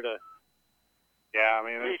coach there to Yeah, I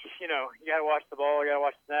mean, you got to watch the ball, you got to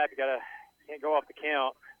watch the snap, can't go off the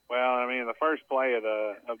count. Well, I mean, the first play of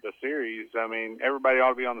the series, I mean, everybody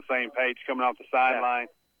ought to be on the same page coming off the sideline.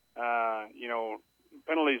 Yeah.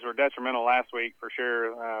 Penalties were detrimental last week for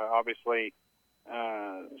sure. Obviously,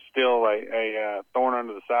 still a thorn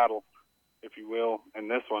under the saddle, if you will, in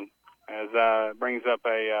this one, as brings up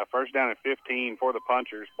a first down and 15 for the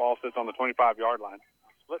Punchers. Ball sits on the 25-yard line.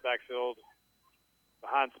 Split backfield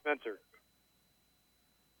behind Spencer.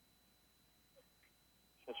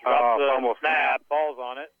 Spencer drops the snap, falls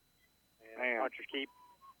on it. And Punchers keep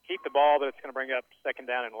the ball, but it's going to bring up second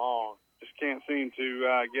down and long. Just can't seem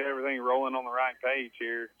to get everything rolling on the right page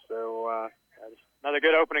here. So another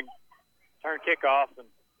good opening turn kickoff, and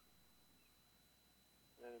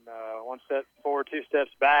one step forward, two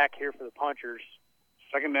steps back here for the Punchers.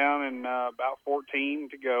 Second down and about 14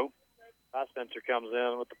 to go. Ty Spencer comes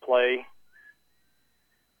in with the play.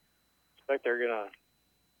 Expect to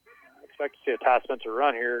see a Ty Spencer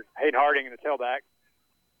run here. Hayden Harding in the tailback.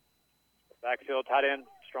 Backfield, tight end,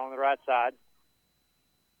 strong on the right side.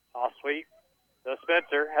 Off sweep. So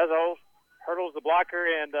Spencer has a hole, hurdles the blocker,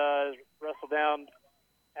 and wrestled down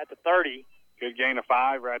at the 30. Good gain of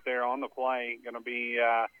 5 right there on the play. Going to be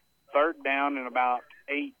third down and about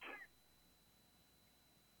 8.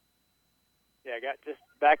 Yeah, got just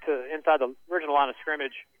back to inside the original line of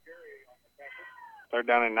scrimmage. Third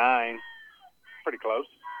down and 9. Pretty close.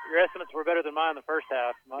 Your estimates were better than mine in the first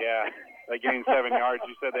half. Yeah, they gained 7 yards.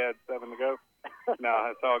 You said they had 7 to go. No,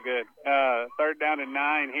 that's all good. Third down and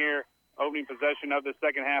 9 here. Opening possession of the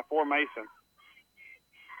second half for Mason.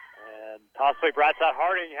 And toss sweep right side.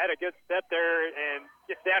 Harding had a good step there and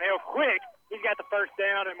gets downhill quick. He's got the first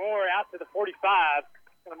down and more out to the 45.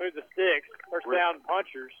 Going to move the sticks. First down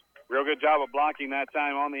Punchers. Real good job of blocking that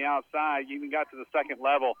time on the outside. Even got to the second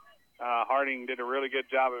level. Harding did a really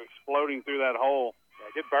good job of exploding through that hole. Yeah,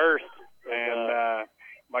 good burst. And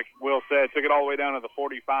like Will said, took it all the way down to the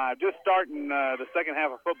 45. Just starting the second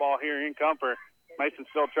half of football here in Comfort. Mason's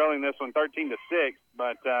still trailing this one 13-6,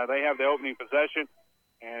 but they have the opening possession,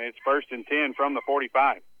 and it's first and 10 from the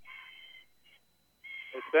 45.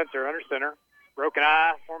 It's Spencer under center. Broken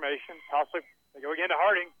eye formation. Toss it. They go again to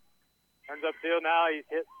Harding. Turns upfield now. He's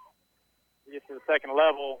hit. He gets to the second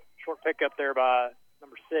level. Short pickup there by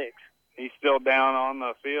number 6. He's still down on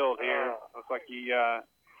the field here. Looks like he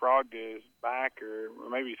frogged his back, or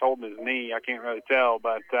maybe he's holding his knee. I can't really tell,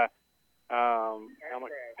 but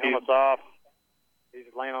helmet's off.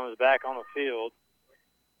 He's laying on his back on the field.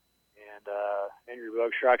 And injury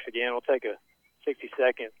bug strikes again. We'll take a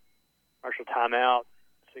 60-second commercial timeout.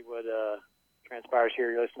 See what transpires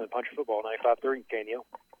here. You're listening to Puncher Football 95.3 KNEL.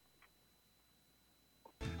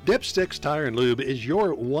 Dipsticks Tire and Lube is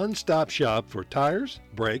your one-stop shop for tires,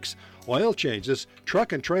 brakes, oil changes,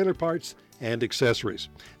 truck and trailer parts, and accessories.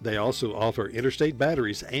 They also offer interstate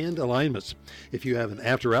batteries and alignments. If you have an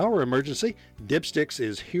after-hour emergency, Dipsticks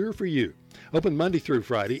is here for you. Open Monday through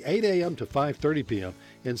Friday, 8 a.m. to 5:30 p.m.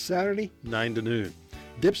 and Saturday, 9 to noon.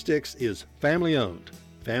 Dipsticks is family-owned,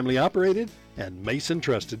 family-operated, and Mason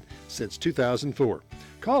trusted since 2004.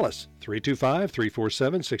 Call us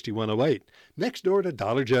 325-347-6108. Next door to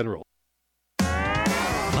Dollar General.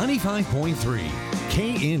 95.3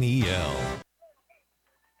 KNEL.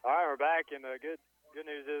 All right, we're back, and the good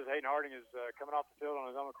news is Hayden Harding is coming off the field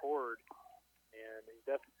on his own accord, and he's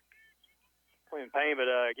definitely in pain. But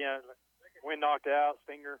again, wind knocked out,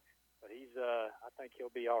 finger, but he's I think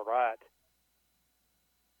he'll be all right.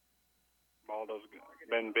 Baldo's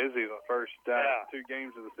been busy the first 2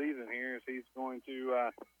 games of the season here, as he's going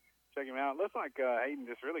to check him out. Looks like Hayden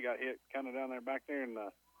just really got hit kind of down there back there in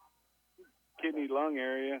the kidney lung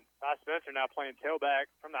area. Ty Spencer now playing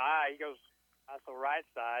tailback from the eye. He goes also right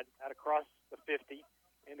side out across the 50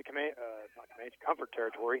 into Comfort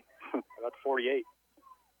territory, about the 48.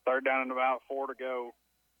 Third down and about 4 to go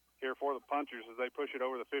here for the Punchers as they push it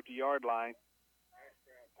over the 50-yard line.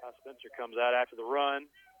 Ty Spencer comes out after the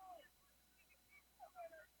run.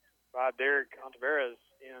 Derek Ontiveros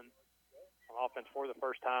in on offense for the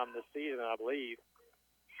first time this season, I believe.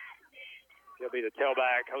 He'll be the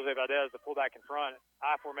tailback. Jose Valdez, the fullback in front.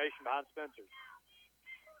 High formation behind Spencer.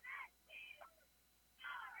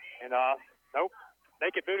 And, nope.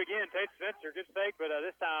 Naked boot again. Tate Spencer. Good fake, but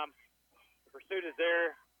this time the pursuit is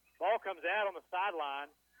there. Ball comes out on the sideline.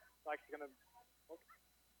 Like it's going to – I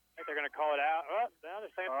think they're going to call it out. Oh, now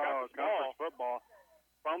they're saying it's Comfort football.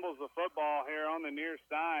 Fumbles the football here on the near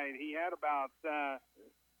side. He had about a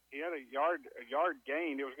yard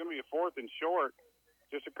gained. It was going to be a 4th and short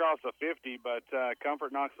just across the 50, but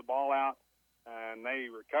Comfort knocks the ball out, and they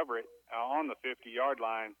recover it on the 50-yard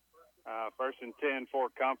line. First and 10 for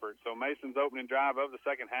Comfort. So Mason's opening drive of the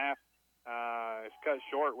second half is cut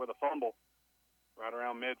short with a fumble right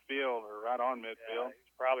around midfield or right on midfield. Yeah,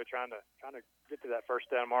 he's probably trying to get to that first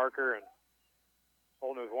down marker and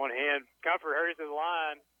holding with one hand. Comfort hurries to the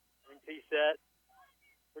line. T-set.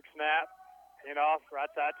 Quick snap. Hand off right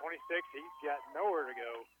side 26. He's got nowhere to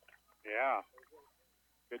go. Yeah.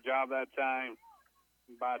 Good job that time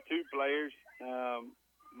by two players.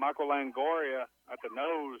 Michael Langoria at the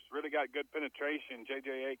nose really got good penetration.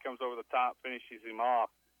 J.J. 8 comes over the top, finishes him off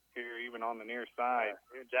here, even on the near side.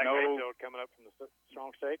 Jack Mayfield coming up from the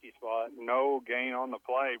strong safety spot. No gain on the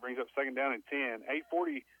play. Brings up second down and 10.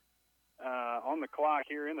 8:40 on the clock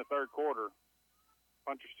here in the third quarter.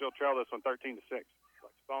 Punchers still trail this one 13-6.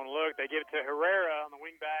 Phone look. They give it to Herrera on the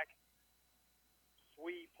wing back.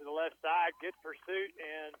 Sweep to the left side. Good pursuit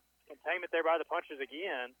and containment there by the Punchers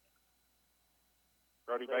again.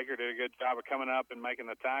 Brody Baker did a good job of coming up and making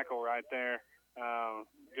the tackle right there.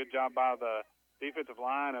 Good job by the defensive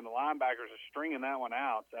line, and the linebackers are stringing that one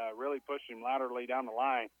out, really pushing him laterally down the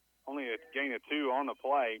line. Only a gain of 2 on the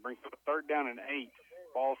play. Brings up a third down and 8.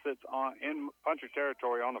 Ball sits in Puncher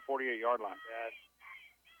territory on the 48-yard line. Yes.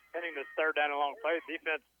 Pending this third down and long play,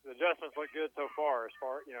 defense adjustments look good so far. As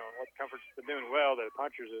far what Comfort's been doing well, the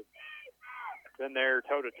Punchers have been there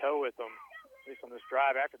toe-to-toe with them, at least on this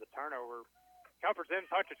drive after the turnover. Comfort's in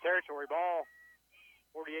Puncher territory. Ball,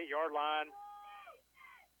 48-yard line.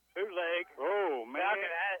 Bootleg. Oh, man.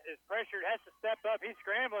 Falcon is pressured, has to step up. He's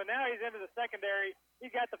scrambling. Now he's into the secondary.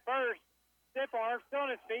 He's got the first. Stiff arm, still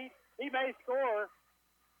on his feet. He may score.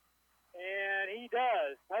 And he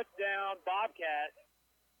does. Touchdown, Bobcat.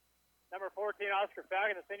 Number 14, Oscar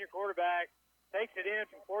Falcon, the senior quarterback, takes it in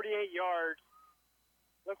from 48 yards.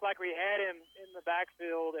 Looked like we had him in the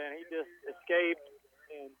backfield, and he just escaped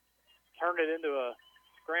and turned it into a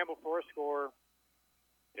scramble for a score.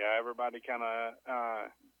 Yeah, everybody kind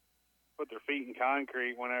of put their feet in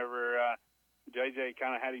concrete whenever JJ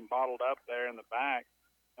kind of had him bottled up there in the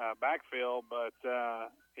backfield, but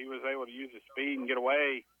he was able to use his speed and get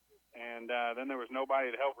away, and then there was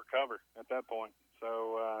nobody to help recover at that point.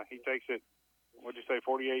 So he takes it,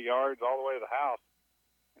 48 yards all the way to the house,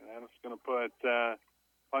 and that's going to put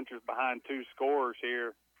Punchers behind 2 scores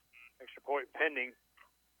here. Extra point pending.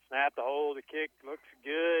 Snap, the hold, the kick looks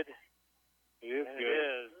good. It is and good. It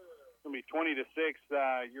is. It's going to be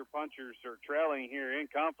 20-6. Your Punchers are trailing here in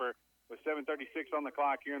Comfort with 7:36 on the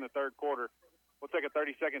clock here in the third quarter. We'll take a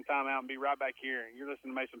 30-second timeout and be right back here. You're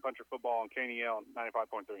listening to Mason Puncher Football on KNEL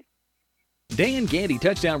 95.3. Dan Gandy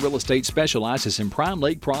Touchdown Real Estate specializes in prime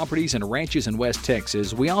lake properties and ranches in West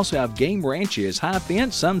Texas. We also have game ranches, high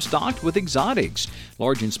fence, some stocked with exotics.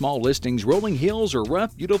 Large and small listings, rolling hills, or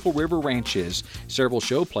rough, beautiful river ranches. Several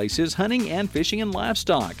show places, hunting and fishing and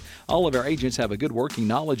livestock. All of our agents have a good working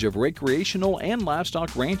knowledge of recreational and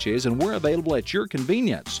livestock ranches, and we're available at your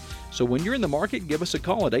convenience. So when you're in the market, give us a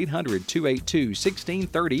call at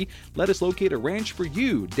 800-282-1630. Let us locate a ranch for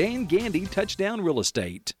you. Dan Gandy Touchdown Real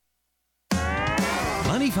Estate.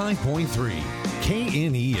 95.3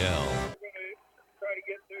 KNEL.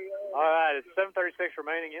 All right, it's 7:36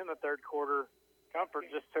 remaining in the third quarter.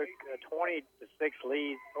 Comfort just took a 20-6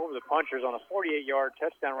 lead over the Punchers on a 48-yard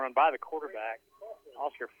touchdown run by the quarterback,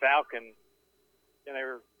 Oscar Falcon. And they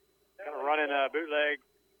were kind of running a bootleg,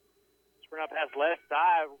 sprint up past left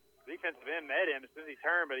side. Defensive end met him as soon as he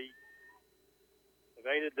turned, but he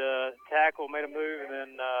evaded the tackle, made a move, and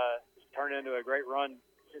then just turned into a great run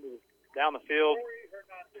down the field.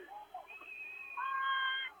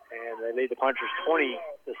 And they lead the Punchers 20-6.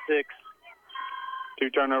 2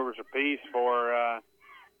 turnovers apiece for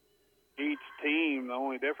each team. The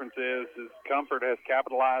only difference is Comfort has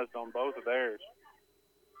capitalized on both of theirs.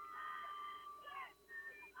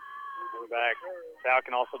 Quarterback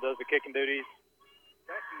Falcon also does the kicking duties.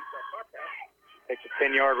 Takes a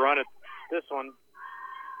 10-yard run at this one.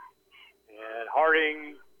 And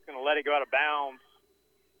Harding is going to let it go out of bounds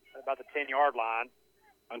at about the 10-yard line.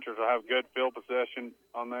 Punchers will have good field possession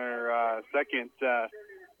on their second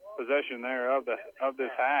possession there of this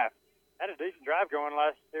half. Had a decent drive going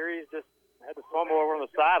last series. Just had to fumble over on the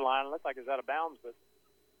sideline. Looked like it was out of bounds, but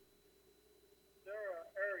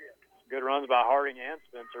good runs by Harding and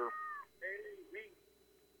Spencer.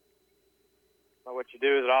 Well, what you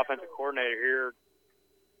do as an offensive coordinator here,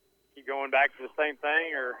 keep going back to the same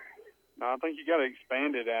thing, or? No, I think you got to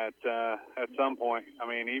expand it at some point. I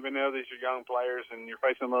mean, even though these are young players and you're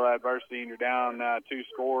facing a little adversity and you're down 2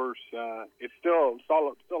 scores, it's still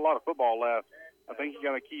a lot of football left. I think you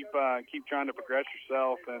got to keep trying to progress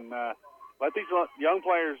yourself and let these young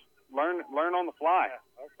players learn on the fly.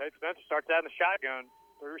 Okay, Spencer starts out in the shotgun.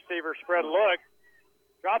 The receiver spread look.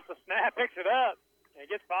 drops the snap, picks it up, and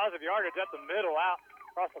gets positive yardage up the middle out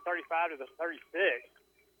across the 35 to the 36.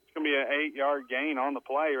 It's going to be an 8-yard gain on the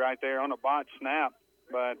play right there on a botched snap.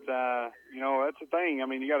 But that's the thing. I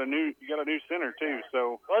mean, you got a new center too.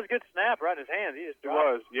 So it was a good snap right in his hands. He just it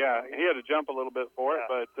was, yeah. He had to jump a little bit for it,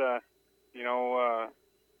 but buddy,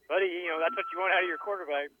 that's what you want out of your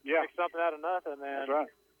quarterback. Yeah, make something out of nothing, man. That's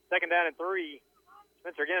right. 2nd down and 3.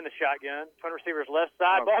 Spencer again in the shotgun. Twin receiver's left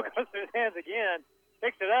side. Ball goes through his hands again.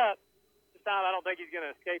 Picks it up. This time I don't think he's going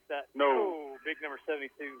to escape that. No. Ooh, big number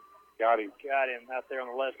 72. Got him out there on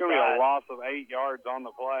the left side. It's going to be a loss of 8 yards on the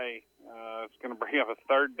play. It's going to bring up a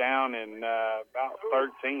 3rd down and about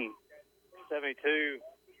 13. 72.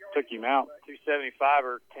 Took him out.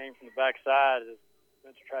 275er came from the backside as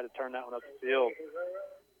Spencer tried to turn that one up the field.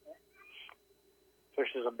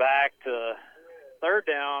 Pushes him back to 3rd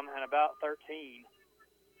down and about 13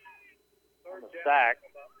 on the sack.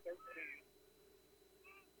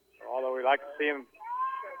 So although we'd like to see him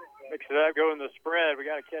mix it up, go in the spread, we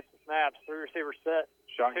got to catch the snaps. 3 receiver set.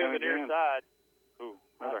 Shotgun to the near again. side. Ooh,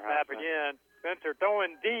 another snap again. Spencer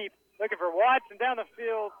throwing deep, looking for Watson down the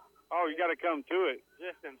field. Oh, you got to come to it.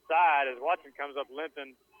 Just inside as Watson comes up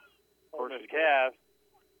limping on his calf.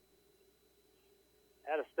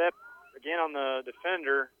 Had a step again on the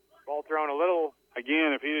defender. Ball thrown a little.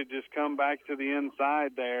 Again, if he had just come back to the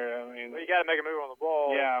inside there, I mean. Well, you got to make a move on the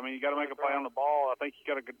ball. Yeah, I mean, you got to make a play on the ball. I think you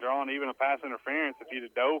got to draw on even a pass interference if you'd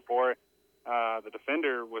have dove for it. The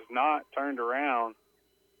defender was not turned around.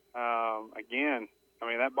 Again,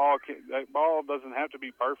 I mean, that ball doesn't have to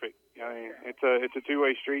be perfect. I mean, it's a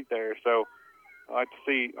two-way street there. So I like to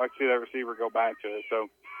see that receiver go back to it.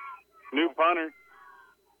 So new punter.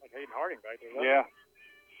 Like Hayden Harding back there. Yeah.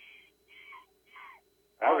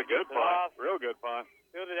 That was a good punt. Real good punt.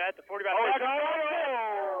 Fielded at the 45. Holds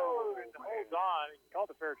on. He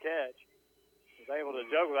called the fair catch. Was able to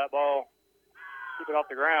juggle that ball, keep it off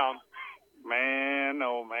the ground. Man,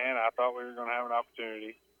 oh man, I thought we were going to have an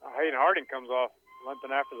opportunity. Hayden Harding comes off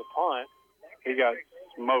limping after the punt. He got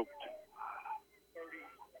smoked.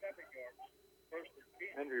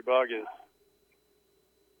 Injury bug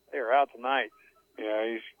they are out tonight.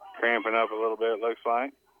 Yeah, he's cramping up a little bit, looks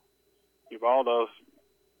like. Ubaldo's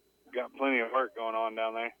got plenty of work going on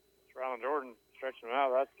down there. Ryland Jordan stretching him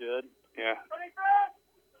out. That's good. Yeah.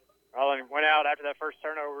 Ryland went out after that first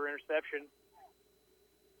turnover interception.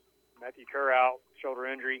 Matthew Kerr out, shoulder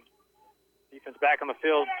injury. Defense back on the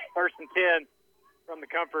field. 1st and 10 from the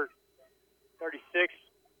Comfort. 36.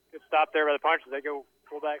 Good stop there by the Punchers. They go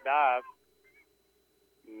fullback dive.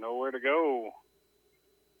 Nowhere to go.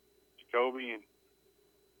 Jacoby and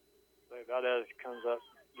Valdez comes up,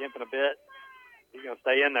 gimping a bit. He's going to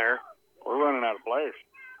stay in there. We're running out of players.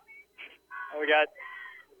 We got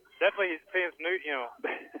definitely seeing some new,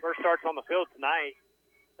 first starts on the field tonight.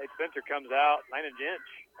 Nate Spencer comes out. Landon Jench,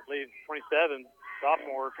 I believe, 27,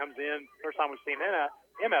 sophomore, comes in. First time we've seen him out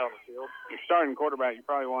on the field. You're starting quarterback. You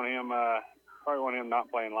probably want him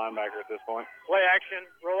not playing linebacker at this point. Play action,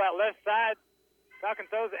 roll out left side.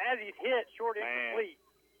 Falcon throws as he's hit, short incomplete.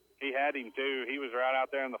 He had him too. He was right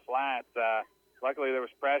out there in the flats. Luckily, there was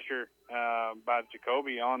pressure by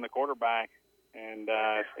Jacoby on the quarterback, and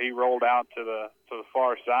he rolled out to the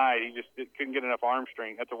far side. He just couldn't get enough arm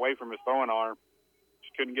strength. That's away from his throwing arm.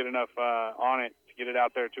 Just couldn't get enough on it to get it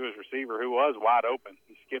out there to his receiver, who was wide open.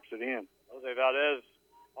 He skips it in. Jose Valdez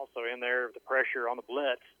also in there with the pressure on the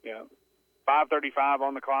blitz. Yeah. 5:35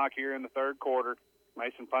 on the clock here in the 3rd quarter.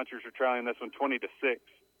 Mason Punchers are trailing this one 20-6.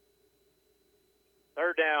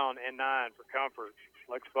 3rd down and 9 for Comfort.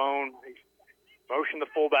 Lex Bone motion the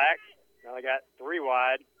fullback. Now they got 3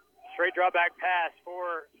 wide. Straight drop back pass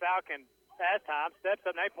for Falcon. Pass time. Steps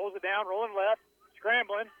up. Now he pulls it down. Rolling left.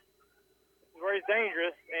 Scrambling. This is where he's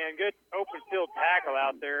dangerous. And good open field tackle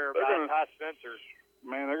out there by Ty Spencer.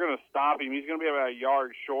 Man, they're going to stop him. He's going to be about a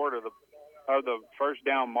yard short of the first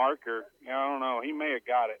down marker. I don't know. He may have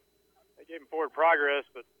got it. They gave him forward progress,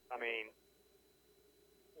 but, I mean,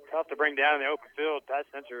 tough to bring down in the open field. Ty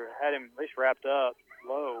Spencer had him at least wrapped up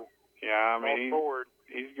low. Yeah, I mean,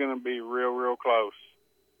 he's going to be real, real close.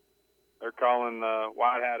 They're calling the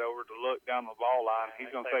white hat over to look down the ball line.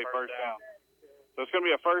 He's going to say first down. So it's going to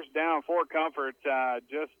be a first down for Comfort,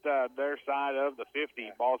 just their side of the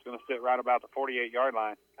 50. Ball's going to sit right about the 48-yard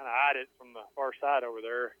line. Kind of hide it from the far side over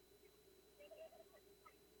there.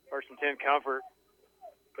 1st and 10 Comfort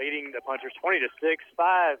leading the Punchers 20-6,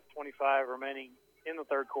 5:25 remaining in the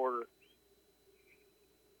 3rd quarter.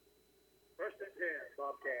 1st and 10,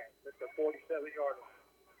 Bobcats at the 47-yard line.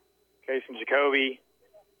 Casey Jacoby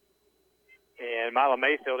and Milo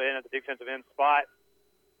Mayfield in at the defensive end spot.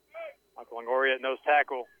 Michael Longoria at nose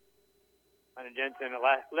tackle. Landon Jensen,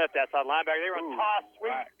 left outside linebacker. They run toss,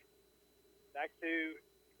 sweep. Back to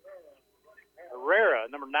Herrera,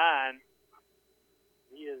 number 9.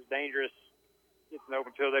 He is dangerous. Gets an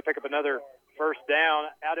open field. They pick up another first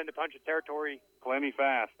down out into Puncher territory. Plenty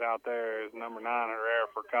fast out there is number 9,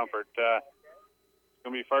 Herrera, for comfort. It's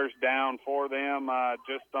going to be first down for them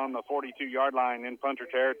just on the 42-yard line in Puncher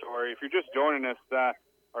territory. If you're just joining us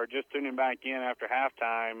or just tuning back in after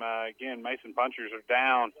halftime, again, Mason Punchers are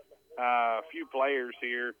down a few players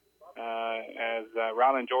here as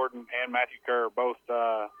Rylan Jordan and Matthew Kerr are both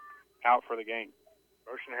out for the game.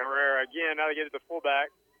 Motion Herrera again. Now they get it to fullback.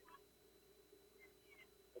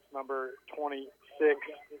 That's number 26.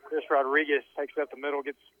 Chris Rodriguez takes up the middle,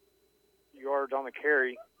 gets yards on the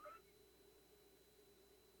carry.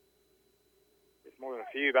 It's more than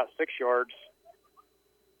a few, about 6 yards.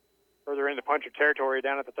 Further into Puncher territory,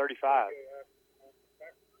 down at the 35.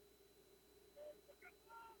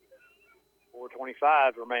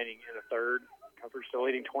 4:25 remaining in the third. Comfort still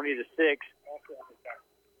leading 20-6.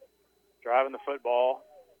 Driving the football.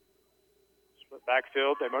 Split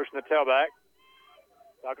backfield. They motion the tailback.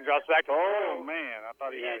 Falcon drops back. Oh, man. I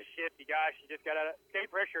thought he had shifty. Gosh, he just got out of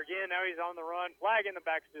escape pressure again. Now he's on the run. Flag in the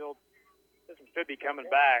backfield. This one should be coming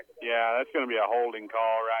back. Yeah, that's going to be a holding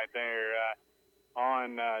call right there.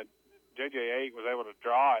 On JJ8 was able to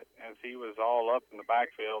draw it as he was all up in the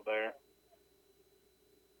backfield there.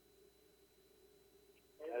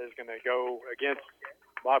 That is going to go against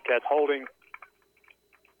Bobcats holding.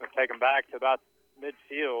 Going to take him back to about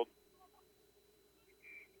midfield.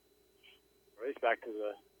 Race back to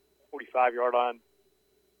the 45-yard line.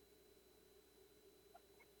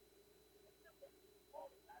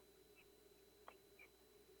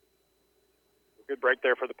 Good break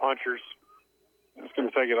there for the Punchers. It's going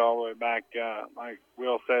to take it all the way back, like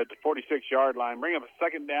Will said, to 46-yard line. Bring up a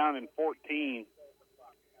second down and 14.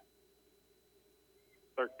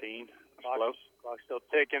 13. That's close. Clock's still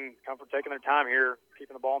ticking. Comfort taking their time here,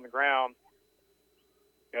 keeping the ball on the ground.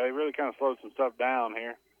 Yeah, they really kind of slowed some stuff down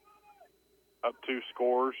here. Up 2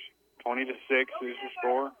 scores. 20-6 is your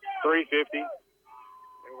score. 3:50. They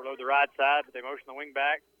overload the right side, but they motion the wing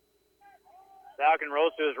back. Falcon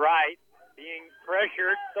rolls to his right, being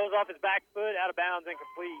pressured. Throws off his back foot, out of bounds,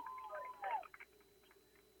 incomplete.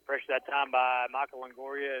 Pressure that time by Michael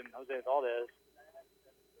Longoria and Jose Valdez.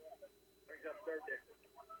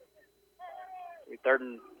 It'll be 3rd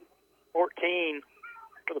and 14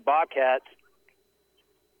 for the Bobcats.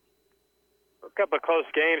 A couple of close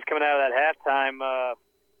games coming out of that halftime.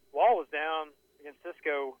 Wall was down against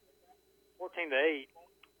Cisco 14-8.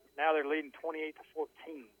 Now they're leading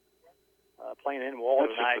 28-14. Playing in Wall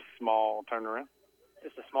tonight. Just a small turnaround.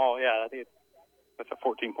 Just a small, yeah. I think that's a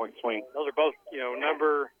 14-point swing. Those are both,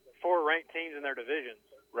 number 4 ranked teams in their divisions.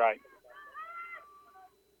 Right.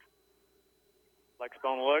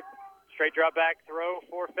 Flexbone look. Straight drop back throw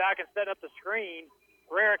for Falcons, setting up the screen.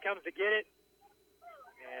 Herrera comes to get it.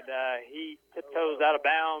 And he tiptoes out of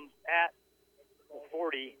bounds at the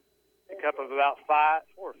 40. Pick up of about 4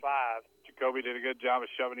 or 5. Jacoby did a good job of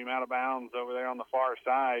shoving him out of bounds over there on the far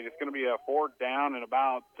side. It's going to be a 4th down and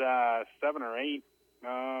about 7 or 8.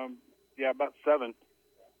 About 7.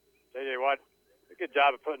 J.J. Watt, a good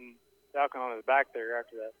job of putting Falcon on his back there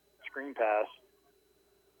after that screen pass.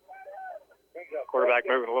 Quarterback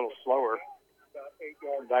moving a little slower.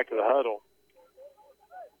 Back to the huddle.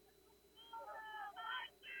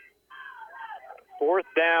 4th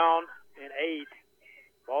down and 8.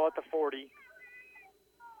 Ball at the 40.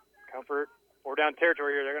 Comfort. 4 down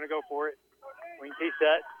territory here. They're going to go for it. Wing T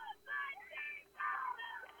set.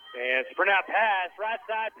 And sprint out pass. Right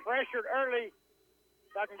side pressured early.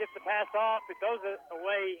 Falcon gets the pass off. It goes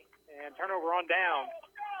away. And turnover on down.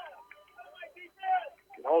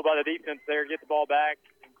 Good hold by the defense there. Get the ball back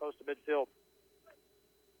and close to midfield.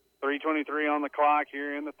 3:23 on the clock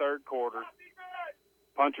here in the 3rd quarter.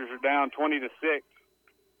 Punchers are down 20-6.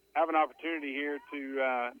 Have an opportunity here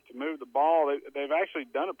to move the ball. They've actually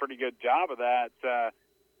done a pretty good job of that.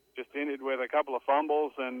 Just ended with a couple of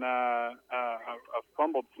fumbles and a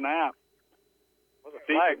fumbled snap. Was a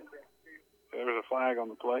flag? There was a flag on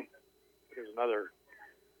the play. There's another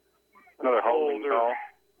holding call.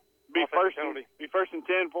 Be first and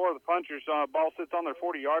 10 for the Punchers. Ball sits on their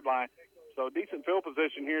 40-yard line. So decent field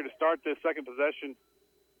position here to start this second possession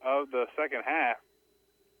of the second half.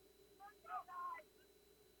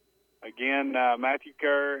 Again, Matthew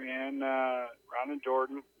Kerr and Ryan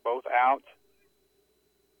Jordan both out.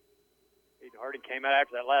 Aiden Harding came out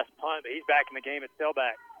after that last punt, but he's back in the game at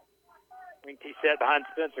tailback. Wing T set behind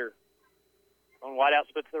Spencer. On wide out,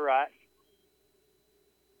 split to the right.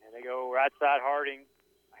 And they go right side Harding.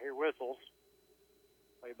 I hear whistles.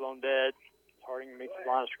 Play blown dead. Harding meets the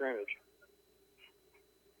line of scrimmage.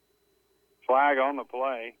 Flag on the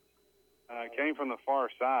play. Came from the far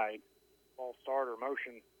side. Ball starter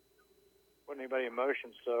motion. Wasn't anybody in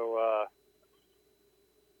motion, so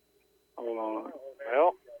hold on.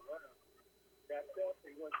 Well,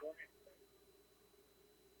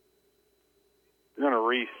 we're going to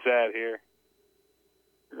reset here.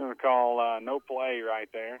 We're going to call no play right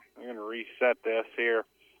there. We're going to reset this here.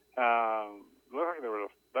 Looked like there was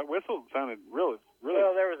that whistle sounded really.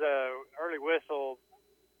 Well, there was a early whistle.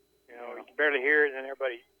 You know, you could barely hear it, and then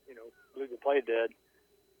everybody, blew the play dead.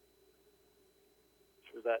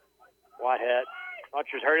 This was that white hat.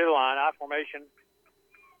 Punchers hurry to the line. I formation.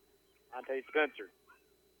 Monte Spencer.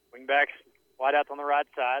 Wingbacks, wide out on the right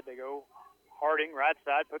side. They go Harding, right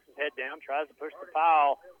side, puts his head down, tries to push the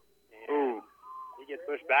foul. And he gets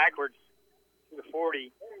pushed backwards to the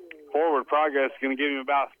 40. Forward progress is going to give him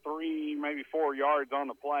about 3, maybe 4 yards on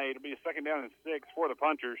the play. It'll be a 2nd down and 6 for the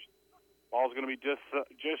Punchers. Ball's going to be just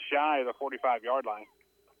shy of the 45-yard line.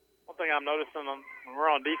 One thing I'm noticing when we're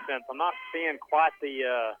on defense, I'm not seeing quite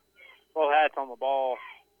the full hats on the ball.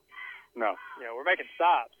 No. We're making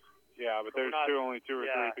stops. Yeah, but there's only two or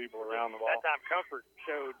three people around the ball. That time Comfort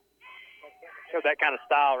showed that kind of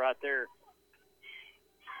style right there.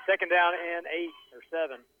 2nd down and 8 or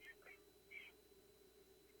 7.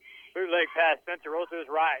 Bootleg pass. Spencer rolls to his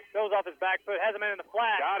right. Goes off his back foot. Has a man in the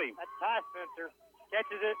flat. Got him. That's Ty Spencer.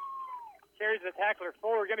 Catches it. Carries the tackler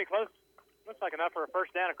forward. Going to be close. Looks like enough for a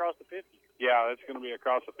 1st down across the 50. Yeah, that's going to be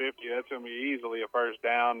across the 50. That's going to be easily a 1st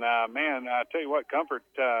down. Man, I tell you what, Comfort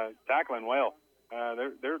tackling well.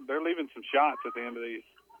 They're leaving some shots at the end of these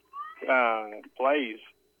plays.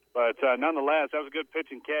 But nonetheless, that was a good pitch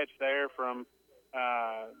and catch there from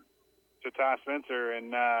to Ty Spencer,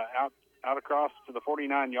 and out across to the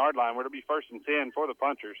 49-yard line, where it'll be 1st and 10 for the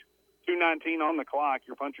Punchers. 2:19 on the clock.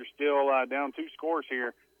 Your Punchers still down 2 scores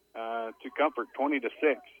here to Comfort, 20-6.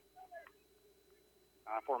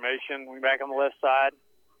 Formation, wing back on the left side.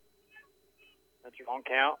 That's your on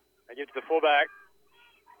count. I give it to the fullback.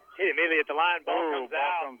 Hit immediately at the line. Ball comes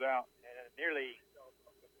out. And nearly.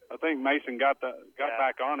 I think Mason got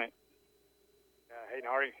back on it. Hayden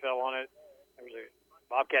Harding fell on it. There was a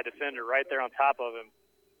Bobcat defender right there on top of him.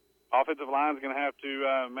 Offensive line's going to have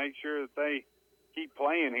to make sure that they keep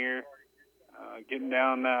playing here. Getting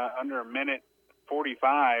down under a minute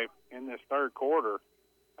 45 in this 3rd quarter.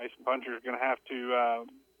 Mason Punchers are going to have to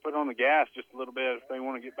put on the gas just a little bit if they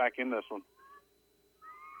want to get back in this one.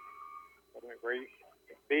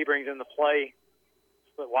 B brings in the play,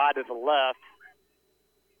 split wide to the left.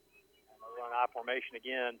 And they'll run I formation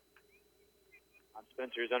again on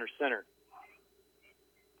Spencer, who's under center.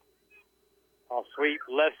 All sweep,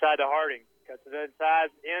 left side to Harding. Cuts it inside,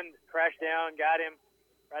 crash down, got him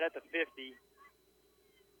right at the 50.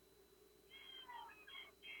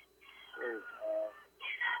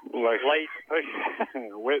 Late push.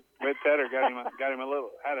 Whit Tedder got him a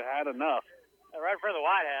little, had enough. Right in front of the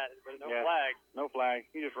white hat, but no flag. No flag.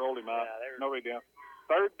 He just rolled him up. Yeah, no big deal.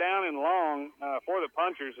 3rd down and long for the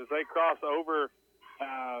Punchers as they cross over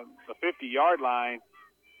the 50-yard line.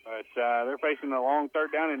 But they're facing a long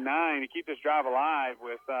 3rd down and 9 to keep this drive alive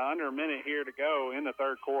with under a minute here to go in the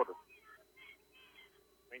 3rd quarter.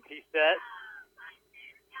 Wing T set.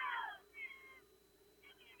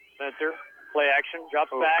 Spencer, play action,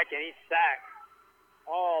 drops back, and he's sacked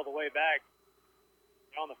all the way back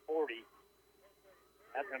on the 40.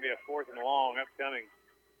 That's going to be a 4th and long upcoming.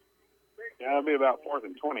 Yeah, it'll be about 4th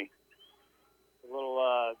and 20. A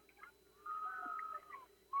little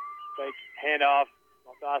fake handoff,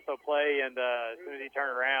 also play, and as soon as he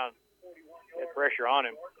turned around, had pressure on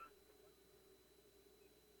him.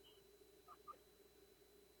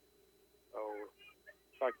 So,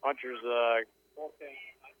 looks like Punchers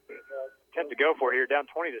attempt to go for it here, down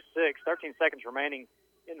 20-6, 13 seconds remaining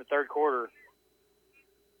in the 3rd quarter.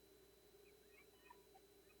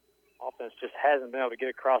 Offense just hasn't been able to get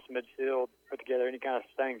across midfield, put together any kind of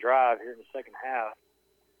sustaining drive here in the 2nd half.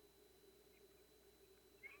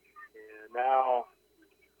 And now,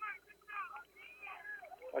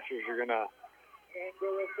 Punchers are going to,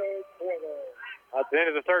 at the end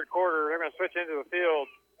of the 3rd quarter, they're going to switch into the field.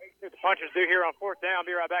 See what the Punchers do here on 4th down.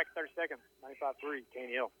 Be right back in 30 seconds. 95-3,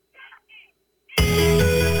 KNEL.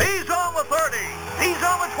 He's on the 30. He's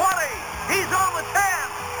on the 20. He's on the 10.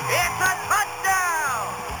 It's a touchdown.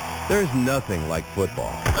 There's nothing like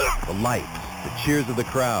football. The lights, the cheers of the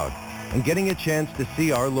crowd, and getting a chance to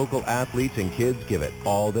see our local athletes and kids give it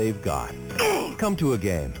all they've got. Come to a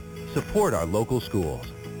game. Support our local schools.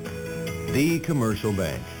 The Commercial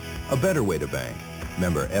Bank. A better way to bank.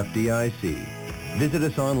 Member FDIC. Visit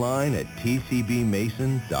us online at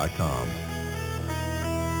tcbmason.com.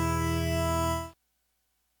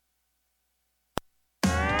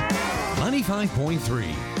 95.3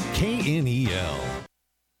 KNEL.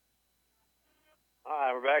 All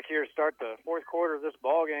right, we're back here to start the fourth quarter of this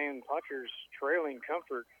ball game. Punchers trailing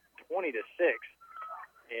Comfort 20-6,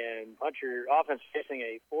 and Puncher offense facing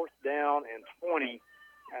a 4th down and 20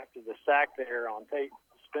 after the sack there on Tate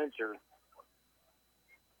Spencer.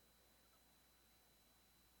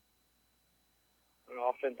 An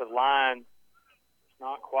offensive line is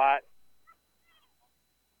not quite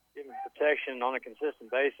giving protection on a consistent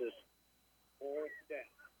basis.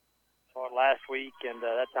 Saw it last week, and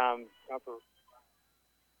that time Comfort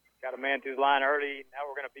got a man through the line early. Now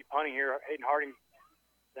we're going to be punting here. Hayden Harding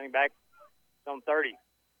sending back on 30.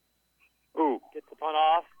 Ooh. Gets the punt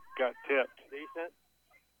off. Got tipped. Decent.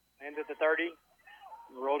 Ends at the 30.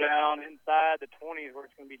 Roll down inside the 20s where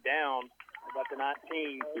it's going to be down about the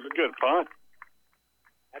 19. It was a good punt.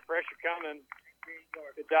 That pressure coming.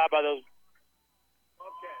 Good job by those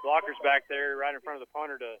blockers back there right in front of the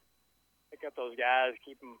punter to pick up those guys,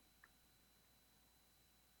 keep them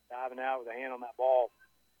diving out with a hand on that ball.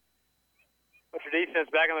 But your defense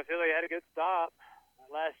back on the field, they had a good stop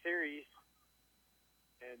last series.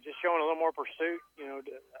 And just showing a little more pursuit. You know,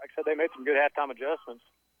 like I said, they made some good halftime adjustments.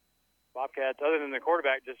 Bobcats, other than the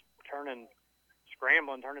quarterback, just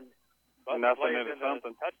scrambling, turning button plays into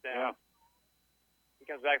something. Touchdown. Yeah. He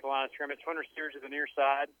comes back to the line of scrimmage. Twin receivers to the near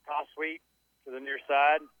side. Toss sweep to the near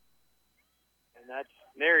side. And that's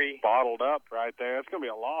Neri. Bottled up right there. It's going to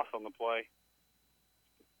be a loss on the play.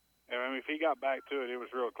 I mean, if he got back to it, it was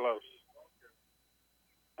real close.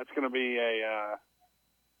 That's going to be a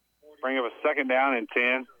bring up a 2nd down and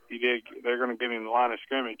 10. They're going to get him in the line of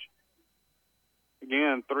scrimmage.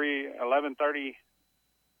 Again, 11:30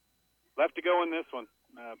 left to go in this one.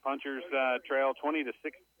 Punchers trail 20-6.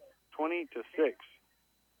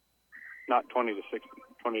 Not 20-6,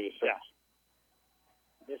 20-6. Yeah.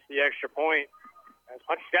 Missed the extra point.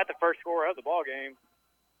 Punchers got the first score of the ball game.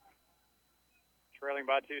 Trailing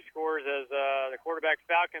by 2 scores as the quarterback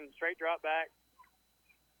Falcon straight drop back.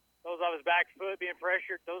 Throws off his back foot, being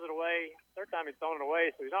pressured, throws it away. Third time he's thrown it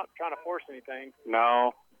away, so he's not trying to force anything.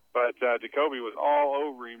 No, but Jacoby was all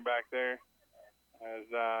over him back there as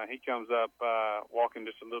he comes up walking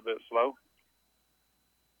just a little bit slow.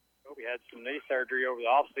 Jacoby had some knee surgery over the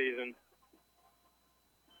offseason,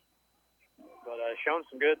 but shown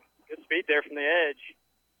some good speed there from the edge.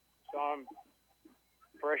 Saw him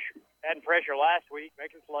adding pressure last week,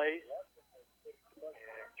 making plays.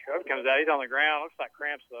 Jacoby comes out. He's on the ground. Looks like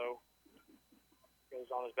cramps, though. Goes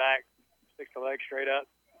on his back, sticks the leg straight up.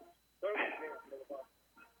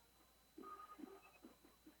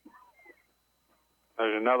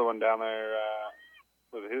 There's another one down there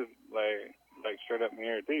with his leg straight up in the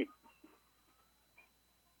air, too.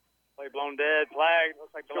 Play blown dead. Flag.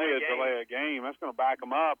 Looks like delay of game. Delay of game. That's going to back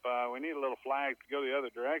them up. We need a little flag to go the other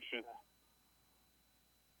direction.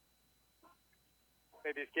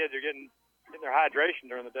 Maybe these kids are getting their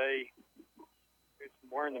hydration during the day. It's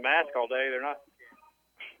wearing the mask all day. They're not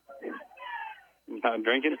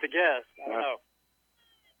drinking? Just a guess. I don't know.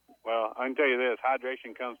 Well, I can tell you this.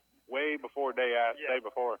 Hydration comes way before day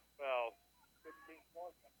before. Well,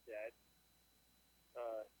 yeah.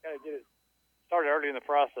 Got to get it started early in the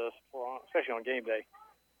process, especially on game day.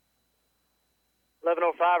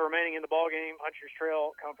 11:05 remaining in the ball game. Punchers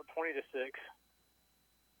trail Comfort 20-6.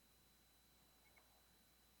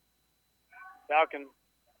 Falcon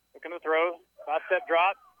looking to throw. 5-step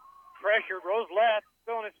drop. Pressure. Rolls left.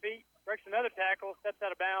 Still on his feet. Breaks another tackle. Steps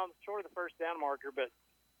out of bounds. Short of the first down marker, but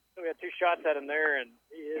still got 2 shots at him there, and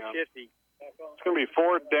he is shifty. It's going to be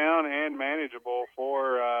 4th down and manageable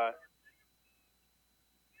for that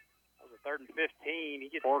was a 3rd and 15. He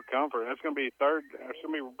gets for Comfort. It's going to be it's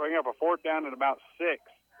going to be bringing up a 4th down at about 6.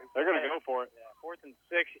 They're going to go for it. Yeah, 4th and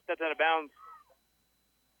 6. He steps out of bounds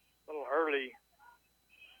a little early.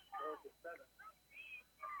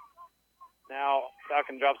 Now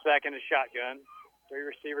Falcon drops back into shotgun. 3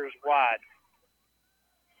 receivers wide.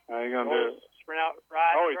 How are you going to do it? Sprint out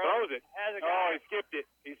right. Oh, he throws it. He skipped it.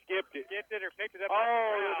 He skipped it. Skipped it or picked it up.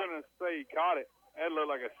 Oh, they're going to say he caught it. That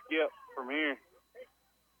looked like a skip from here.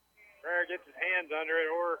 Frere gets his hands under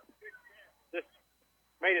it or just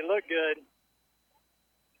made it look good.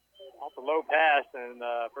 Off the low pass and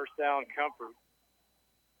first down Comfort.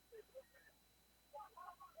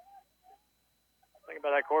 Think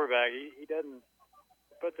about that quarterback. He doesn't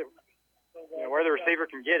put the where the receiver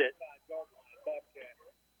can get it.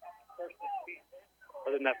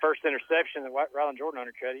 Other than that first interception that Ryland Jordan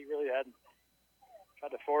undercut, he really hadn't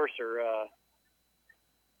tried to force or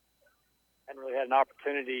hadn't really had an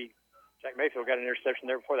opportunity. Jack Mayfield got an interception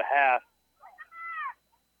there before the half.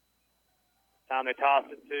 Time they tossed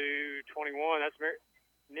it to 21. That's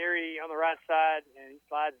Neary on the right side, and he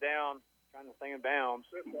slides down, trying to thing in bounds.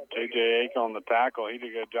 J.J. Ake on the tackle. He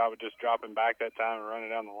did a good job of just dropping back that time and running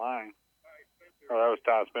down the line. Oh, that was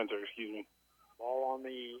Ty Spencer, excuse me. Ball on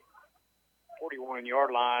the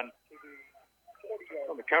 41-yard line.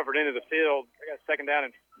 On the Comfort end of the field. They got second down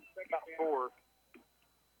and about 4.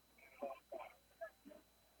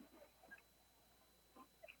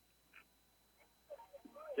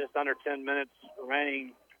 Just under 10 minutes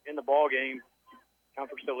remaining in the ball game.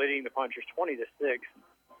 Comfort still leading the Punchers 20-6.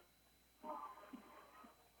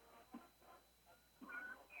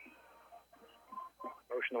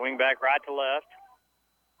 Motion the wing back right to left.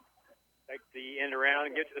 Take the end around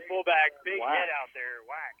and get to the fullback. Big hit out there.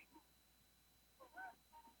 Whack.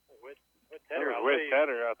 With Tedder, I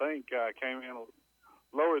think, came in,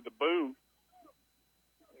 lowered the boot.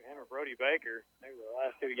 Him or Brody Baker. They were the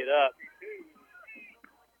last two to get up.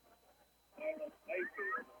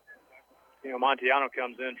 Montiano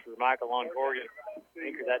comes in for Michael Longoria.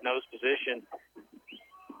 Anchor that nose position.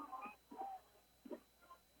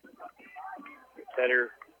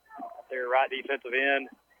 Tedder there, right defensive end.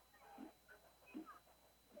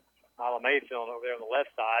 Isla Mayfield over there on the left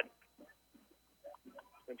side.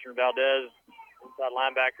 Spencer Valdez, inside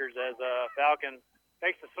linebackers as Falcon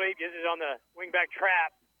takes the sweep, gets it on the wingback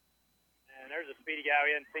trap. And there's a speedy guy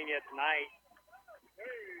we hadn't seen yet tonight.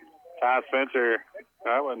 Ty Spencer.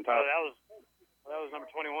 That wasn't Ty. That was number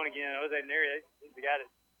 21 again. Jose Neary. He's the guy that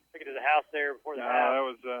took it to the house there before the half. That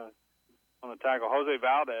was on the tackle. Jose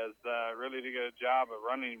Valdez really did a good job of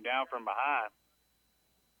running him down from behind.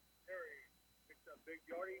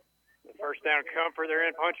 The first down Comfort. They're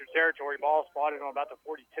in Puncher territory. Ball spotted on about the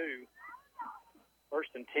 42. First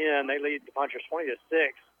and 10. They lead the Punchers 20-6.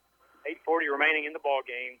 8:40 remaining in the ball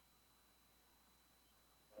game.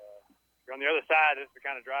 If you're on the other side, this is the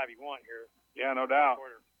kind of drive you want here. Yeah, no doubt.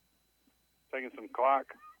 Taking some clock.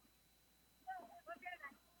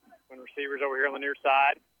 When receivers over here on the near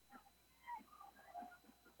side.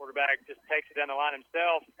 Quarterback just takes it down the line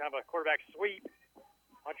himself. It's kind of a quarterback sweep.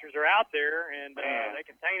 Punchers are out there, and they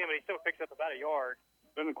contain him, but he still picks up about a yard.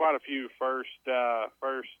 Been quite a few first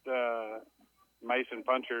Mason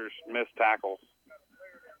Punchers missed tackles.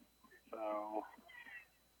 So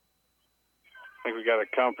I think we got a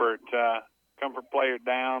Comfort player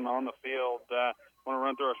down on the field. Want to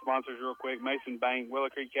run through our sponsors real quick. Mason Bank,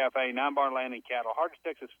 Willow Creek Cafe, 9 Bar Landing Cattle, Hardest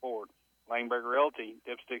Texas Ford, Langberg Realty,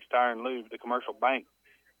 Dipsticks Tire and Lube, the Commercial Bank,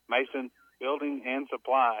 Mason Building and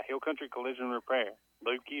Supply, Hill Country Collision Repair,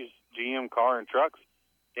 Lukey's GM Car and Trucks,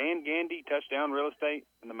 Dan Gandy, Touchdown Real Estate,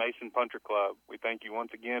 and the Mason Puncher Club. We thank you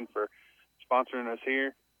once again for sponsoring us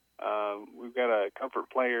here. We've got a Comfort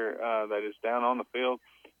player that is down on the field.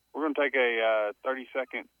 We're going to take a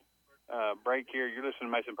 30-second break here. You're listening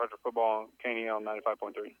to Mason Puncher Football on KNEL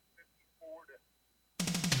 95.3.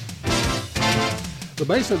 The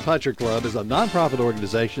Mason Puncher Club is a nonprofit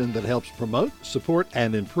organization that helps promote, support,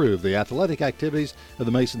 and improve the athletic activities of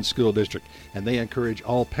the Mason School District, and they encourage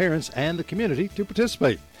all parents and the community to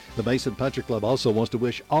participate. The Mason Puncher Club also wants to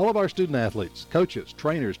wish all of our student athletes, coaches,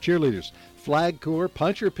 trainers, cheerleaders, Flag Corps,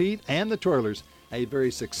 Puncher Pete, and the Twirlers a very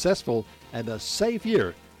successful and a safe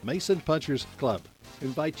year. Mason Punchers Club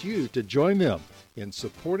invites you to join them in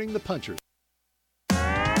supporting the Punchers.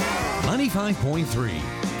 95.3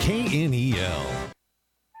 KNEL.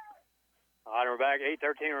 All right, we're back.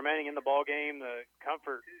 8:13 remaining in the ball game. The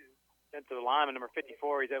Comfort sent to the lineman, number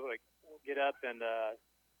 54. He's able to get up and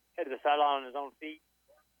head to the sideline on his own feet.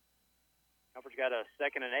 Comfort's got a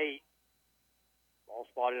 2nd and 8. Ball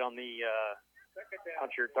spotted on the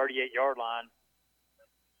Puncher 38-yard line.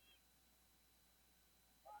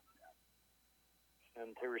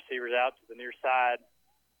 And 2 receivers out to the near side.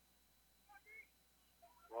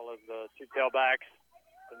 All of the 2 tailbacks.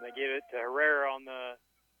 And they give it to Herrera on the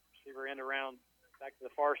receiver end around back to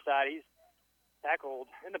the far side. He's tackled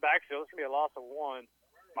in the backfield. It's going to be a loss of 1.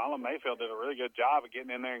 Milo Mayfield did a really good job of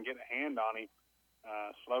getting in there and getting a hand on him.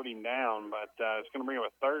 Slowed him down, but it's going to bring him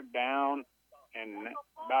a 3rd down and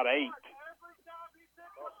about 8.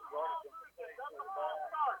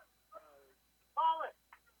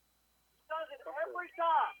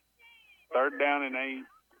 3rd down and 8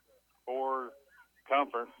 for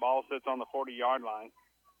Comfort. Ball sits on the 40-yard line.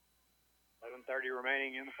 11:30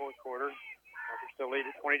 remaining in the 4th quarter. Comfort still lead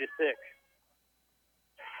at 20-6.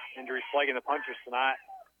 Injuries plaguing the Punchers tonight.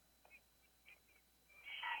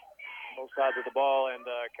 Both sides of the ball, and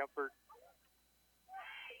Comfort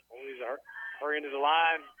always hurry into the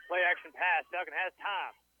line. Play action pass. Falcon has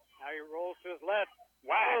time. Now he rolls to his left.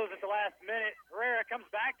 Wow. At the last minute. Herrera comes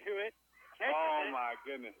back to it. Oh, my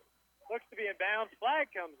goodness. Looks to be in bounds. Flag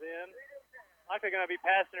comes in. likely going to be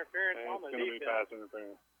pass interference on the It's going to be defense. pass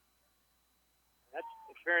interference. That's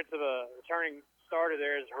experience of a returning starter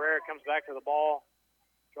there as Herrera comes back to the ball,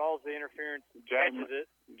 draws the interference, catches it.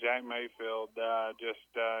 Jack Mayfield just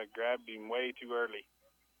grabbed him way too early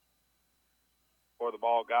before the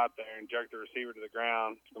ball got there and jerked the receiver to the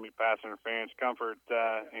ground. It's going to be pass interference. Comfort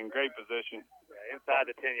in great position. Yeah, inside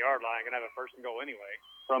the 10-yard line, going to have a first and goal anyway.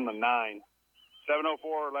 From the 9.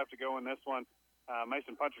 7:04 left to go in this one.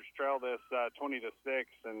 Mason Punchers trail this 20-6,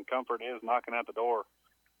 and Comfort is knocking at the door.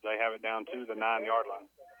 They have it down to the 9-yard line.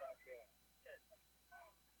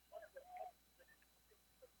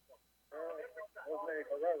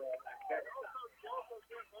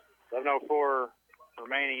 .704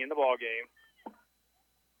 remaining in the ball game.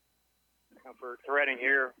 Comfort threading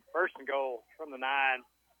here. First and goal from the 9.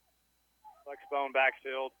 Flexbone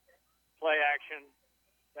backfield. Play action.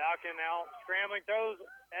 Falcon now scrambling, throws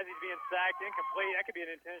as he's being sacked, incomplete. That could be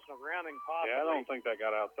an intentional grounding possibly. Yeah, I don't think that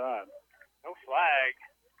got outside. No flag.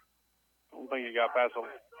 I don't think he got past the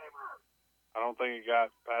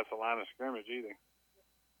line of scrimmage either.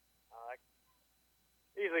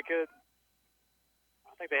 Easily could.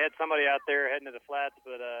 I think they had somebody out there heading to the flats,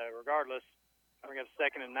 but regardless, bring up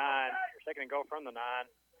 2nd and 9, or 2nd and goal from the 9.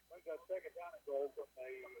 Brings up 2nd down and goal from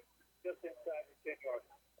just inside the 10-yard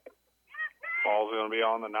line. Ball's going to be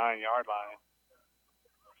on the 9-yard line.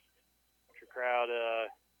 The crowd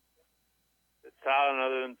it's silent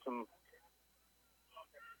other than some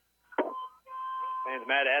fans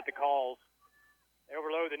mad at the calls. They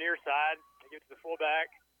overload the near side. They give it to the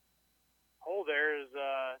fullback. Hole there is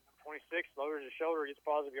 26, lowers his shoulder, gets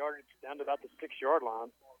positive yardage down to about the 6-yard line.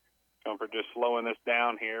 Comfort just slowing this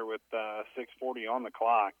down here with 6:40 on the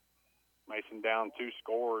clock. Mason down 2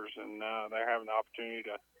 scores, and they're having the opportunity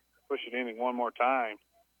to push it in one more time.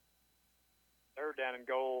 3rd down and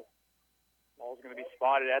goal. Ball's going to be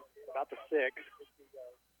spotted at about the 6.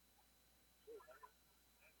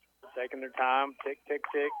 Taking their time. Tick, tick,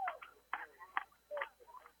 tick.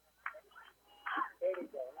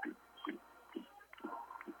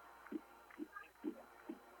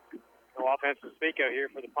 No offense to speak of here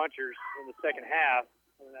for the Punchers in the second half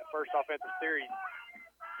in that first offensive series.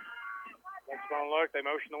 Next one look, they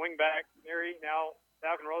motion the wing back. Neary now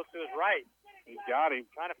Falcon rolls to his right. He's got him.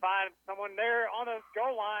 Trying to find someone there on the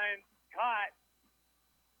goal line. Caught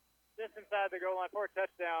just inside the goal line for a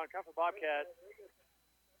touchdown. Comfort Bobcats.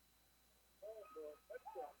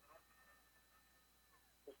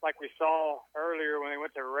 Just like we saw earlier when they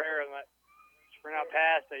went to Herrera and that sprint out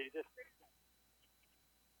pass, they just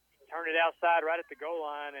turned it outside right at the goal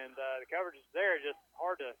line, and the coverage is there. Just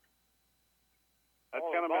hard to. That's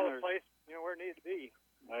kind of been their place, where it needs to be.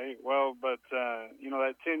 But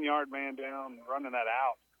that 10-yard man down running that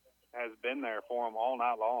out has been there for them all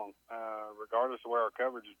night long, regardless of where our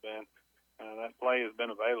coverage has been. That play has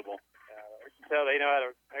been available. We can tell they know how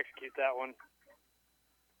to execute that one.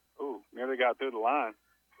 Ooh, nearly got through the line.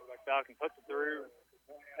 Like Falcon puts it through.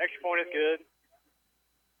 Extra point is good.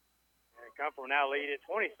 And Comfort will now lead it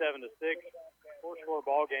 27-6. 4-score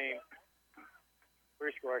ball game.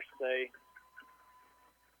 3-score, I should say.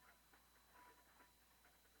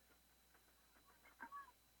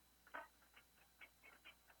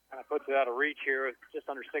 Kind of puts it out of reach here with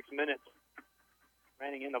just under 6 minutes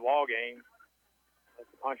remaining in the ball game. The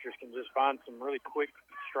Punchers can just find some really quick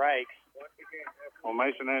strikes. Well,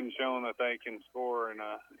 Mason hadn't shown that they can score in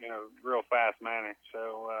a real fast manner,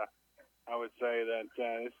 so I would say that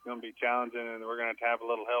it's going to be challenging, and we're going to have a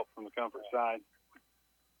little help from the Comfort side.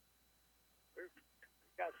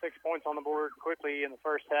 Got 6 points on the board quickly in the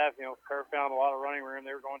first half. Kerr found a lot of running room.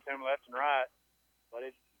 They were going to him left and right, but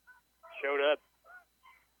it showed up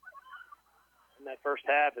in that first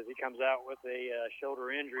half as he comes out with a shoulder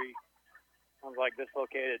injury. Sounds like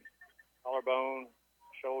dislocated collarbone,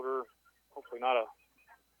 shoulder. Hopefully not a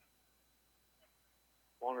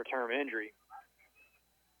longer-term injury.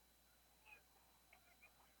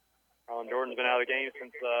 Colin Jordan's been out of the game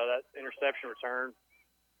since that interception return.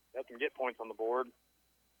 Helped him get points on the board.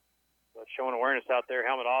 But showing awareness out there,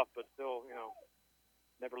 helmet off, but still,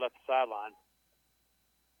 never left the sideline.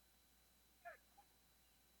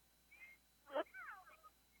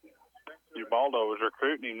 Ubaldo was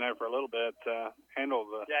recruiting him there for a little bit to handle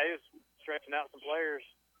the... Yeah, he was stretching out some players.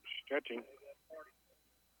 Stretching.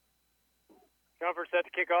 Comfort set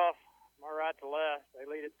to kick off from our right to left. They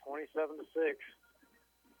lead it 27-6. 6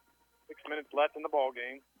 minutes left in the ball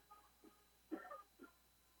game.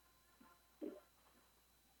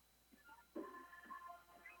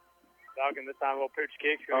 Falcon this time a little pooch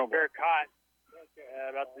kick. Going to fair caught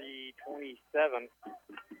about the 27.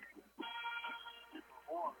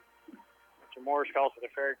 Morris calls it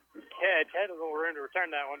a fair catch. Had a little room to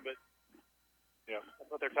return that one, but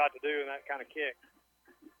that's what they're taught to do in that kind of kick.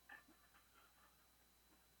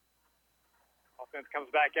 Offense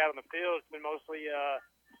comes back out on the field. It's been mostly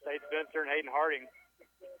State Spencer and Hayden Harding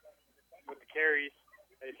with the carries.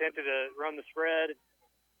 They attempted to run the spread.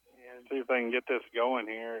 And see if they can get this going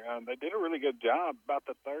here. They did a really good job. About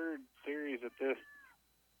the third series that this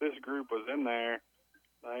group was in there,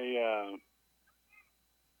 they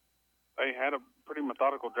had a pretty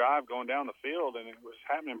methodical drive going down the field, and it was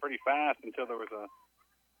happening pretty fast until there was a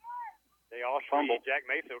they all fumble. Jack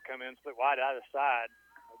Mayfield come in, split wide out of the side.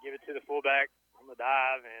 They give it to the fullback on the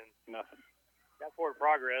dive, and nothing. Got forward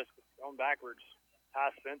progress, but going backwards,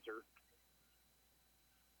 Ty Spencer.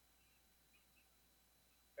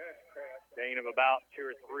 Gain of about 2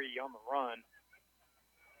 or 3 on the run.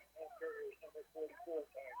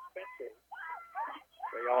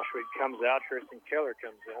 Ray Allsweed comes out. Tristan Keller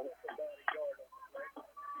comes in.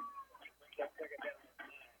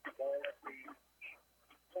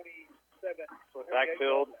 So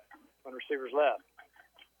backfield, 1 receivers left.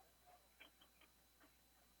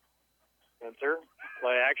 Spencer,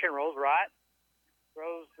 play action, rolls right.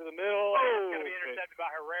 Throws to the middle. It's going to be intercepted by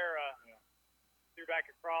Herrera. Threw back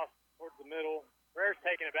across towards the middle. Herrera's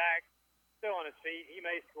taking it back. Still on his feet. He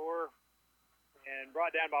may score. And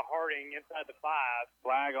brought down by Harding inside the 5.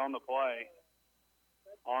 Flag on the play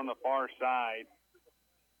on the far side.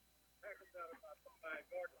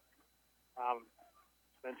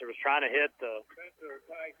 Spencer was trying to hit the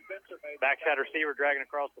backside receiver dragging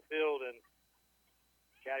across the field, and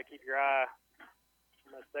you got to keep your eye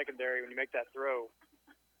on that secondary when you make that throw.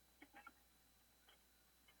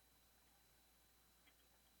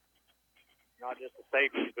 Not just the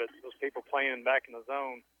safeties, but those people playing back in the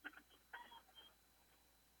zone.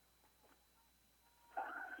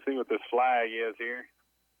 See what this flag is here.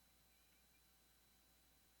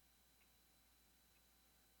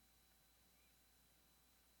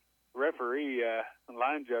 Referee,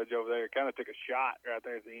 line judge over there, kind of took a shot right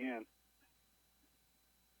there at the end.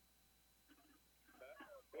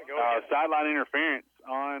 Sideline interference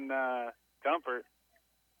on Comfort.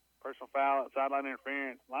 Personal foul, sideline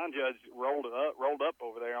interference. Line judge rolled up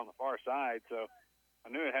over there on the far side, so I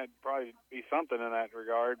knew it had to probably be something in that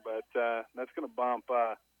regard, but that's going to bump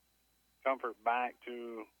Comfort back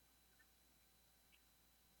to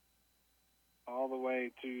all the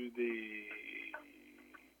way to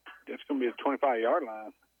it's going to be the 25-yard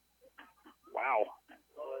line. Wow.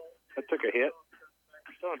 That took a hit.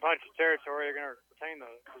 Still in Punch's territory. They're going to retain the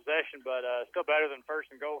possession, but still better than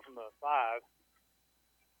 1st and goal from the 5.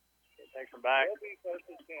 It takes them back.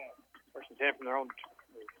 1st and 10 from their own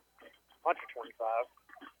Puncher 25.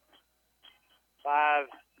 5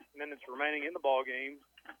 minutes remaining in the ball game.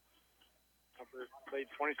 Comfort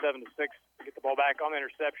leads 27-6 to get the ball back on the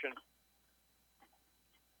interception.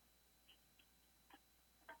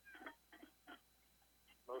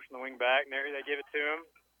 Motion the wing back. There they give it to him.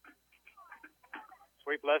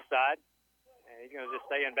 Sweep left side. And he's going to just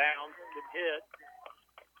stay in bounds. Gets hit.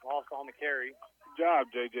 Lost on the carry. Good job,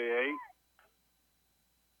 JJ8.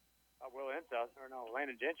 Will Insouth, or no,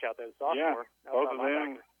 Landon Gench out there, the sophomore. Yeah, both of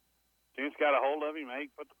them. Gench got a hold of him. He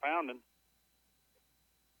put the pounding.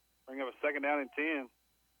 Bring up a 2nd down and 10.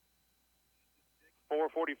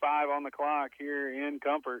 4:45 on the clock here in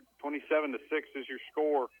Comfort. 27-6 is your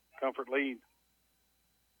score. Comfort leads.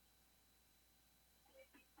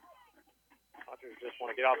 Hunters just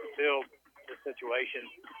want to get off the field in this situation.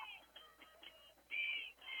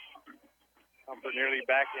 Comfort nearly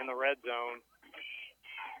back in the red zone.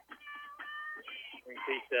 Swing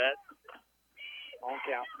T-set. On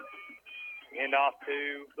count. Hand off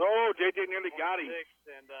to... JJ nearly got him.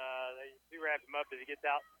 And they do wrap him up as he gets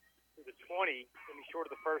out to the 20. And he's short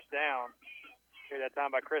of the 1st down. Here that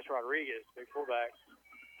time by Chris Rodriguez, big fullback.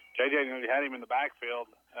 JJ nearly had him in the backfield.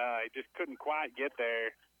 He just couldn't quite get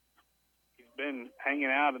there. He's been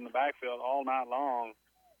hanging out in the backfield all night long.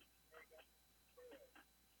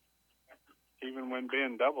 Even when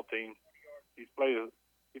being double teamed. He's played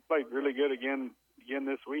really good again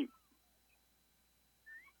this week.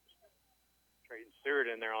 Trayton Stewart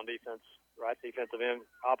in there on defense, right defensive end,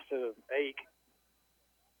 opposite of Ake.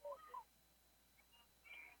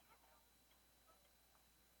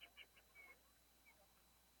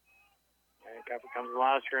 And Comfort comes to the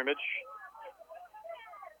line of scrimmage.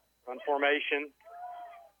 Run formation.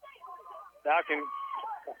 Falcon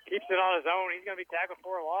keeps it on his own. He's going to be tackled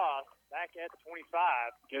for a loss. Back at the 25.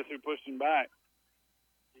 Guess who pushed him back?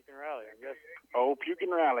 Pukin Riley, I guess. Oh, Pukin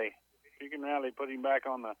Riley. Pukin Riley put him back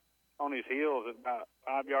on his heels at about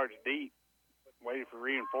 5 yards deep, waiting for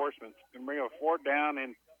reinforcements. Going to bring a 4th down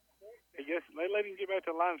and I guess they let him get back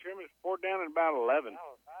to the line of scrimmage. 4th down and about 11.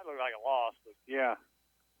 That looked like a loss. But Yeah.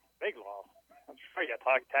 big loss. I'm sure you got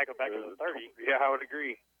tackled back to the 30. Yeah, I would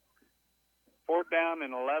agree. 4th down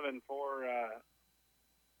and 11 for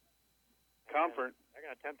Comfort. They're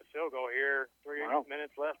going to attempt a field goal here. 3 Wow.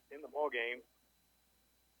 minutes left in the ball game.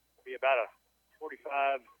 It'll be about a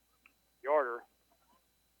 45-yarder.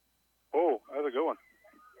 Oh, that's a good one.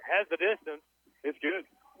 Has the distance. It's good.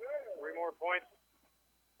 3 more points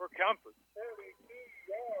for Comfort.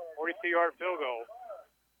 42-yard field goal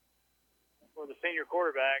for the senior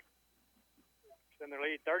quarterback. Extend their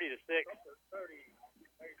lead 30-6.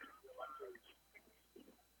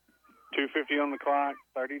 2:50 on the clock.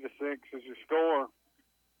 30-6 is your score.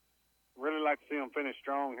 Really like to see them finish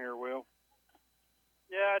strong here, Will.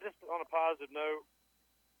 Yeah, just on a positive note,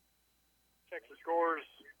 check the scores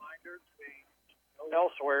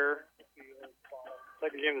elsewhere.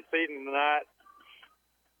 Second game of the season tonight.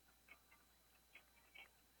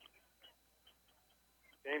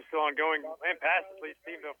 Game's still ongoing. And passes leads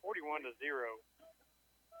Stevensville 41-0.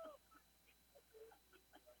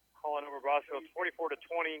 Calling over Brosville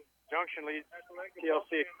 44-20. Junction leads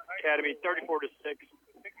TLC Academy 34-6.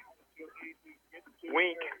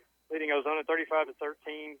 Wink leading Ozona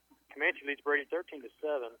 35-13. Comanche leads Brady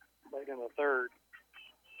 13-7. Late in the third.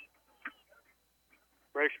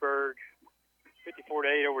 Fredericksburg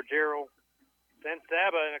 54-8 over Gerald. San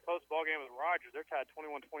Saba in a close ball game with Rogers. They're tied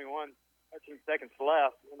 21-21. 13 seconds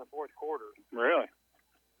left in the fourth quarter. Really?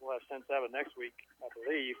 We'll have San Saba next week, I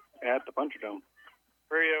believe. At the Puncher Dome.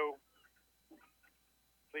 Frio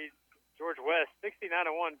leads George West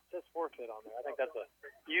 69-1. Just forfeit on there. I think that's a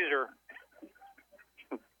user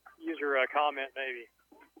comment maybe.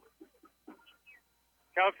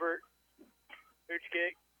 Comfort, hooch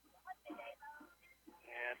kick.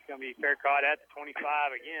 And it's going to be fair caught at the 25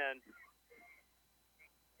 again.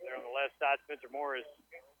 There on the left side, Spencer Morris.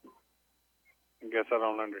 I guess I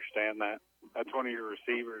don't understand that. That's one of your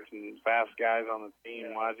receivers and fast guys on the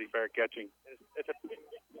team. Why is he fair catching? It's a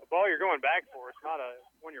ball you're going back for. It's not a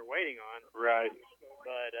one you're waiting on. Right.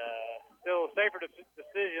 But still a safer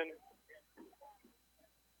decision.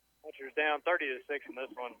 Puncher's down 30-6 in this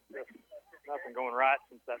one. Just nothing going right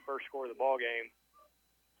since that first score of the ball game.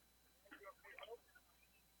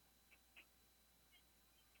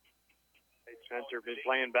 Spencer been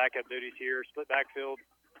playing backup duties here. Split backfield.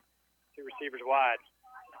 2 receivers wide.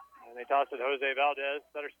 And they toss it to Jose Valdez.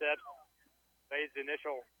 Stutter steps. Fades the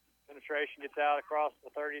initial penetration. Gets out across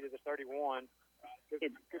the 30 to the 31.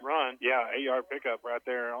 Good run. Yeah, 8-yard pickup right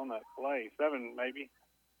there on that play. 7 maybe.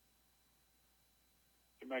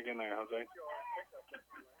 Get back in there, Jose.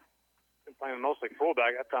 Been playing mostly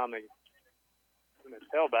fullback. That time they put him at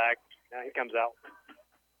tailback. Now he comes out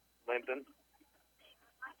limping.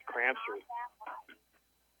 Cramps or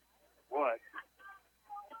what?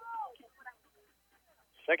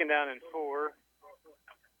 Second down and 4.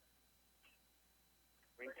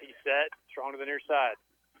 Wing T set, strong to the near side.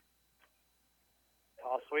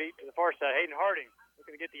 Toss sweep to the far side. Hayden Harding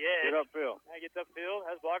looking to get the edge. Get upfield. Now he gets upfield,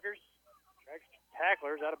 has blockers, tracks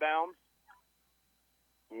tacklers out of bounds.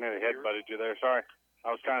 He nearly headbutted you there. Sorry.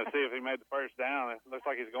 I was trying to see if he made the first down. It looks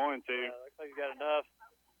like he's going to. Looks like he's got enough.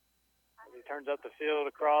 As he turns up the field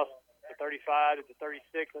across the 35 to the 36.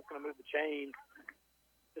 That's going to move the chain.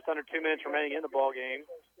 Just under 2 minutes remaining in the ball game.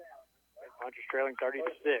 Puncher's trailing 30-6.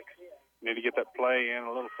 Need to get that play in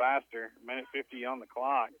a little faster. 1:50 on the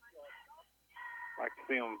clock. Like to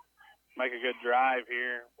see them make a good drive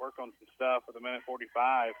here. Work on some stuff with 1:45.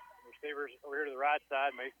 Receivers over here to the right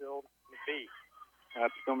side. Mayfield, McBee.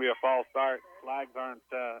 That's going to be a false start. Flags aren't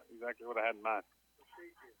exactly what I had in mind.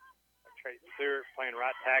 Trey Stewart playing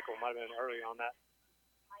right tackle. Might have been early on that.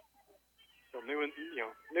 So new in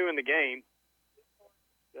the game.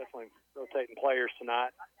 Definitely rotating players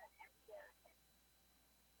tonight.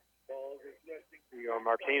 You go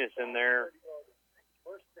Martinez in there.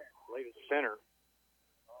 I believe it's center.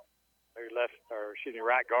 Maybe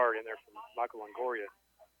right guard in there from Michael Longoria.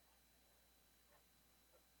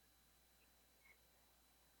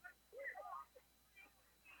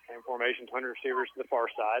 Same formation, 100 receivers to the far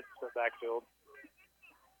side, split backfield.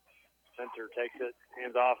 Center takes it,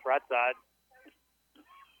 hands off, right side.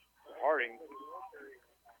 Harding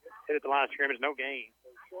hit at the line of scrimmage, no gain.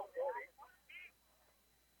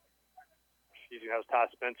 Excuse me, that was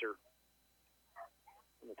Ty Spencer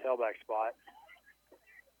in the tailback spot.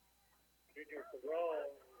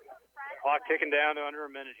 Clock ticking down to under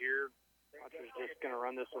a minute here. Puncher's just going to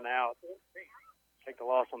run this one out. Take the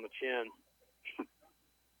loss on the chin.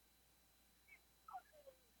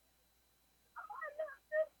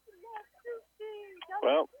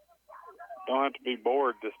 Well, don't have to be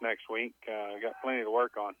bored this next week. Got plenty to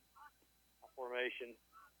work on. Formation.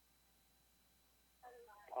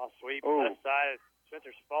 Toss sweep. Ooh. Left side.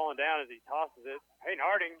 Spencer's falling down as he tosses it. Hayden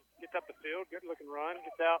Harding gets up the field. Good-looking run.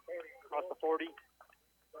 Gets out across the 40.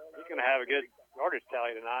 He's going to have a good yardage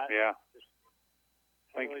tally tonight. Yeah. Just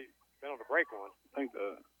really been able to break one. I think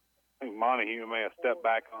Montague may have stepped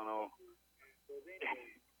back on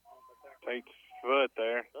Tate's foot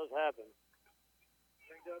there. It does happen.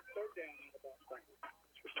 There's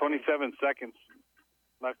 27 seconds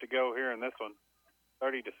left to go here in this one.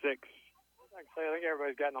 30-6. I think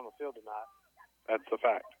everybody's gotten on the field tonight. That's a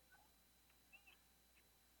fact.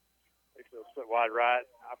 Bakersfield split wide right,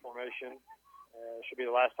 high formation. Should be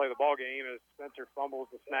the last play of the ball game as Spencer fumbles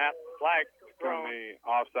the snap. Flag Going to be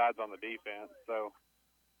offsides on the defense. So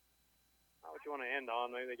not what you want to end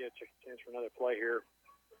on. Maybe they get a chance for another play here.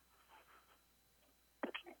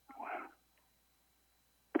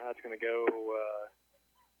 That's going to go.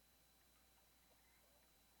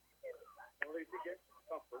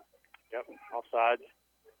 Yep, offsides.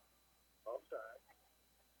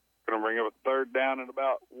 Going to bring up a third down at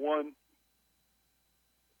about 1.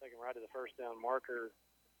 Taking right to the first down marker.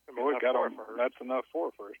 That's enough for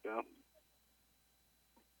a first down.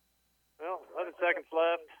 Well, 11 seconds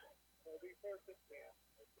left. See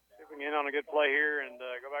if we can end on a good play here and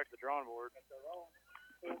go back to the drawing board.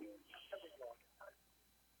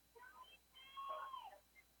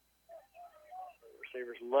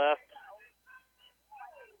 Receivers left.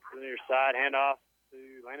 To the near side, handoff to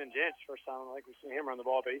Landon Jench. First time I think we've seen him run the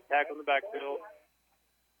ball, but he's tackled in the backfield.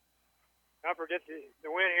 Comfort gets the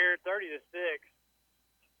win here, 30-6.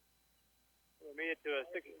 We'll meet it to a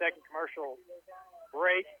 60-second commercial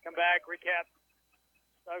break. Come back, recap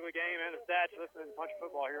the ugly game and the stats. Listen to Punch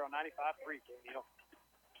Football here on 95.3 KNEL.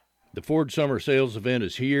 The Ford Summer Sales Event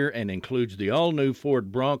is here and includes the all-new Ford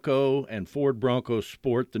Bronco and Ford Bronco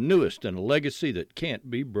Sport, the newest in a legacy that can't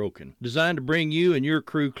be broken. Designed to bring you and your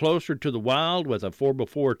crew closer to the wild with a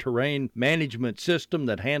 4x4 terrain management system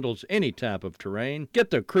that handles any type of terrain. Get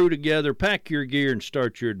the crew together, pack your gear, and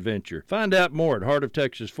start your adventure. Find out more at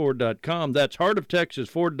heartoftexasford.com. That's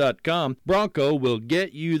heartoftexasford.com. Bronco will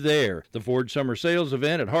get you there. The Ford Summer Sales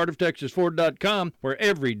Event at heartoftexasford.com, where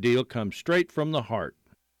every deal comes straight from the heart.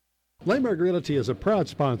 Lamberg Realty is a proud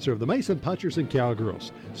sponsor of the Mason Punchers and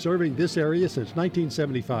Cowgirls. Serving this area since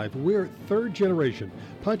 1975, we're third-generation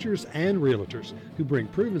punchers and realtors who bring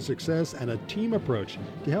proven success and a team approach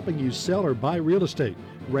to helping you sell or buy real estate,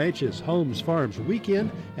 ranches, homes, farms, weekend,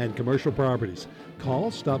 and commercial properties. Call,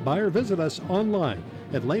 stop by, or visit us online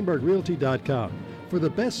at lambergrealty.com. For the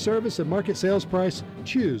best service and market sales price,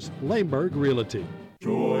 choose Lamberg Realty.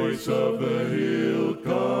 Choice of the Hill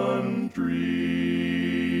Country.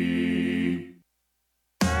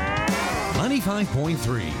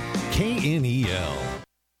 95.3 KNEL.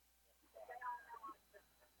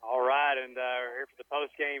 All right, and we're here for the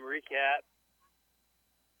post-game recap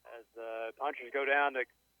as the Punchers go down to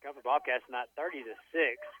Comfort Bobcats tonight 30-6.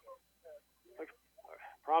 Looks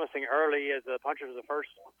promising early as the Punchers are the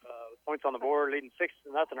first points on the board, leading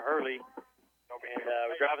 6-0 early. And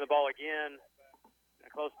we're driving the ball again in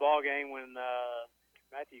a close ball game when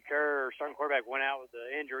Matthew Kerr, starting quarterback, went out with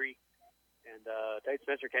the injury. And Tate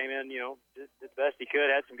Spencer came in, did the best he could,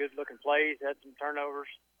 had some good-looking plays, had some turnovers.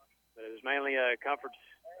 But it was mainly Comfort's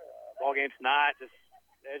ball game tonight, just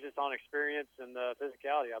edges on experience and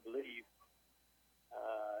physicality, I believe.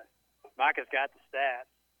 Micah's got the stats.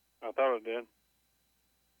 I thought it did.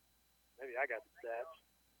 Maybe I got the stats.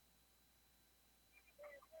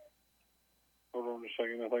 Hold on a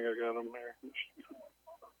second. I think I got them there.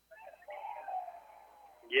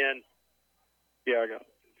 Again. Yeah, I got them.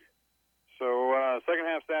 So second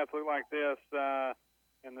half stats look like this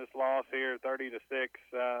in this loss here, 30-6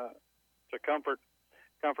 to Comfort.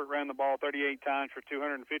 Comfort ran the ball 38 times for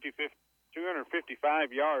 255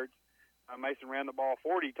 yards. Mason ran the ball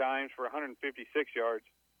 40 times for 156 yards.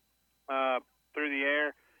 Through the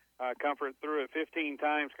air, Comfort threw it 15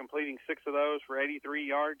 times, completing 6 of those for 83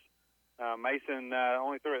 yards. Mason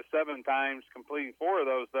only threw it 7 times, completing 4 of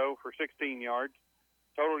those, though, for 16 yards.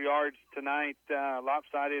 Total yards tonight,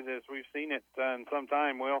 lopsided as we've seen it in some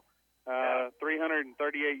time, Will. 338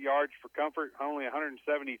 yards for Comfort, only 172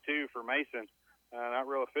 for Mason.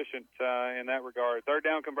 Not real efficient in that regard. Third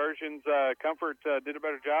down conversions, Comfort did a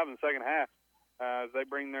better job in the second half as they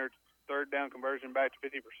bring their third down conversion back to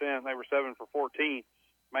 50%. They were 7 for 14.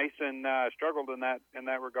 Mason struggled in that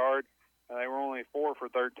regard. They were only 4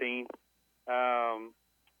 for 13.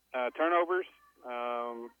 Turnovers.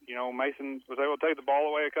 Mason was able to take the ball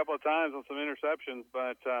away a couple of times on some interceptions,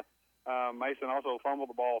 but Mason also fumbled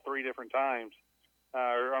the ball 3 different times.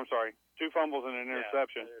 2 fumbles and an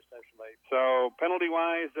interception. Interception late. So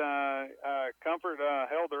penalty-wise, Comfort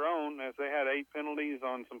held their own as they had 8 penalties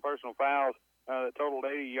on some personal fouls that totaled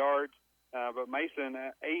 80 yards. But Mason,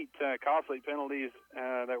 8 costly penalties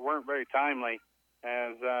that weren't very timely,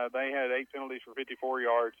 as they had 8 penalties for 54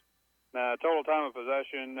 yards. Total time of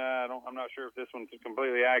possession, I'm not sure if this one's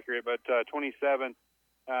completely accurate, but 27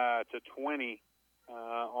 to 20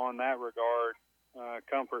 on that regard.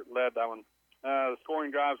 Comfort led that one. The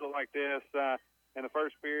scoring drives look like this. In the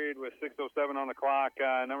first period with 6:07 on the clock,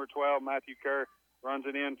 number 12, Matthew Kerr, runs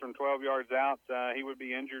it in from 12 yards out. He would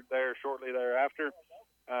be injured there shortly thereafter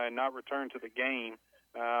and not return to the game.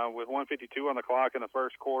 With 1:52 on the clock in the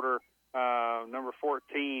first quarter, number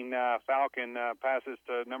 14, Falcon, passes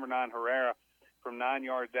to number 9, Herrera, from 9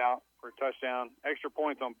 yards out for a touchdown. Extra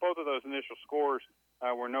points on both of those initial scores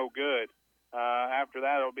were no good. After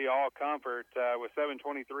that, it'll be all Comfort with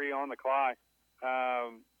 7:23 on the clock.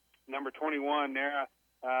 Number 21, Nara,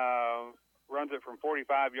 runs it from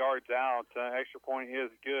 45 yards out. Extra point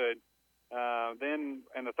is good. Then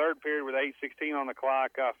in the third period with 8:16 on the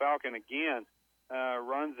clock, Falcon again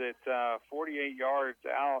runs it 48 yards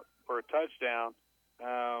out for a touchdown.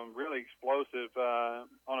 Really explosive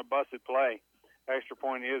on a busted play. Extra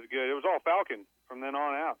point is good. It was all Falcon from then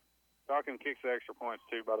on out. Falcon kicks the extra points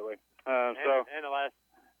too, by the way. And the last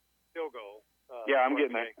field goal. Yeah, I'm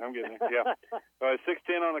getting there. Yeah.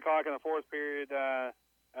 6:10 on the clock in the fourth period.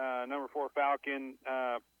 Number 4, Falcon,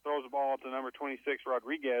 throws the ball to number 26,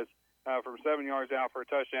 Rodriguez, from 7 yards out for a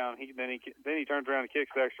touchdown. Then he turns around and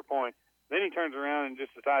kicks the extra point. Then he turns around and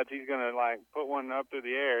just decides he's going to put one up through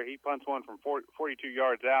the air. He punts one from 42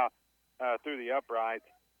 yards out through the uprights,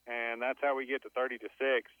 and that's how we get to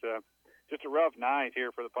 30-6. Just a rough night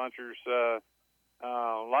here for the Punchers.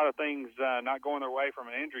 A lot of things not going their way from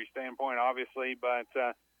an injury standpoint, obviously, but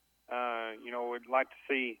we'd like to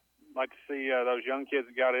see those young kids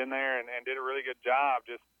that got in there and did a really good job.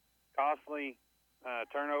 Just costly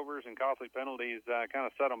turnovers and costly penalties kind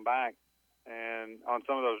of set them back, and on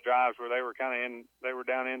some of those drives where they were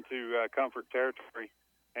down into Comfort territory.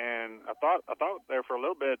 And I thought there for a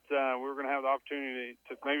little bit we were going to have the opportunity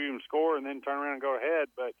to maybe even score and then turn around and go ahead,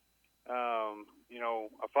 but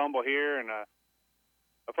a fumble here and a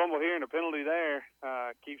penalty there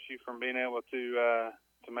keeps you from being able to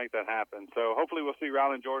make that happen. So hopefully we'll see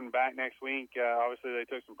Ryland Jordan back next week. Obviously they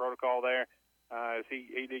took some protocol there as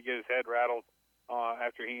he did get his head rattled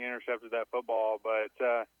after he intercepted that football, but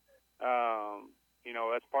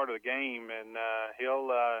that's part of the game, and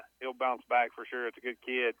he'll bounce back for sure. It's a good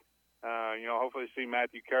kid. Hopefully see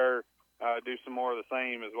Matthew Kerr do some more of the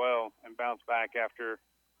same as well and bounce back after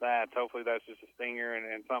that. Hopefully that's just a stinger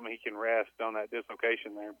and something he can rest on that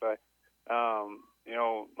dislocation there. But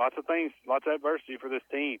lots of things, lots of adversity for this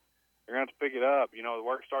team. They're going to have to pick it up. The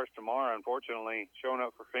work starts tomorrow, unfortunately, showing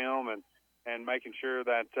up for film and making sure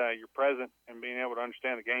that you're present and being able to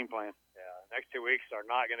understand the game plan. Yeah, next 2 weeks are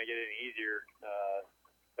not going to get any easier.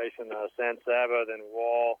 Facing San Saba, then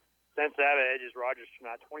Wall. San Saba edges Rogers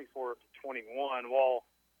tonight 24-21. Wall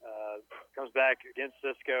comes back against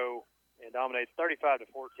Cisco and dominates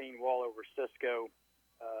 35-14. Wall over Cisco.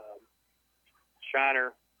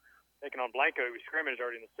 Shiner taking on Blanco, who scrimmaged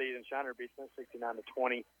already in the season. Shiner beats them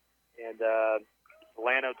 69-20. And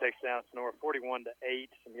Solano takes down Sonora 41-8.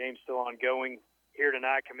 Some games still ongoing here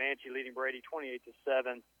tonight. Comanche leading Brady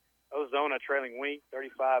 28-7. Ozona trailing Wink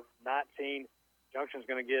 35-19. Junction's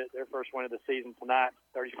going to get their first win of the season tonight,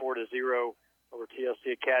 34-0 over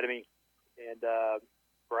TLC Academy. And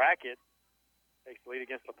Brackett takes the lead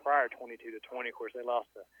against LaPryor 22-20. Of course, they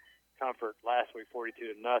lost to Comfort last week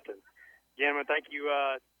 42-0. Again, thank you,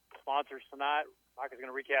 sponsors tonight. Mike is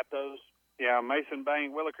going to recap those. Yeah, Mason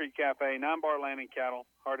Bank, Willow Creek Cafe, 9 Bar Landing Cattle,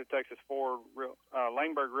 Heart of Texas 4,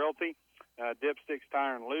 Langberg Realty, Dipsticks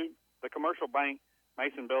Tire and Lube, the Commercial Bank,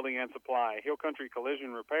 Mason Building and Supply, Hill Country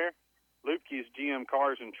Collision Repair, Lupke's GM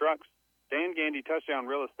Cars and Trucks, Dan Gandy Touchdown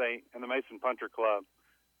Real Estate, and the Mason Puncher Club.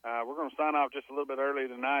 We're going to sign off just a little bit early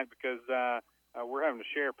tonight because we're having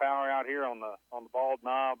to share power out here on the bald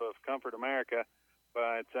knob of Comfort America.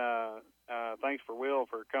 But thanks for Will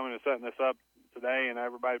for coming and setting this up today, and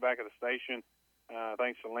everybody back at the station.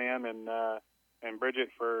 Thanks to Lynn and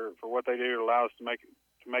Bridget for what they do to allow us to make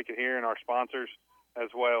it here, and our sponsors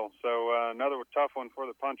as well. So another tough one for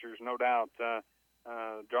the Punchers, no doubt.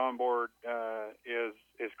 Drawing board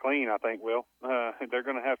is clean, I think, Will. They're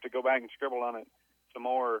going to have to go back and scribble on it some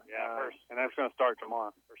more, and that's going to start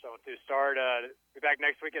tomorrow. First one to start. Be back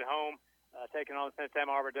next week at home, taking on the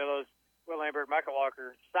Santana Armadillos. Will Lambert, Michael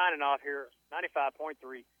Walker, signing off here,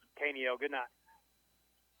 95.3 KNEL. Good night.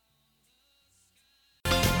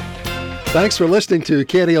 Thanks for listening to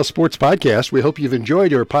KNEL Sports Podcast. We hope you've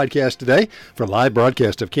enjoyed your podcast today. For live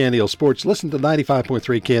broadcast of KNEL Sports, listen to 95.3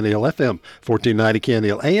 KNEL FM, 1490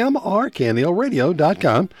 KNEL AM, or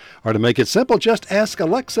KNELradio.com. Or to make it simple, just ask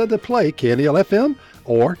Alexa to play KNEL FM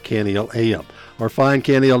or KNEL AM. Or find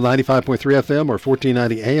KNEL 95.3 FM or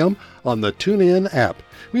 1490 AM on the TuneIn app.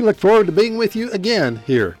 We look forward to being with you again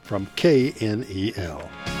here from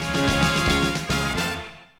KNEL.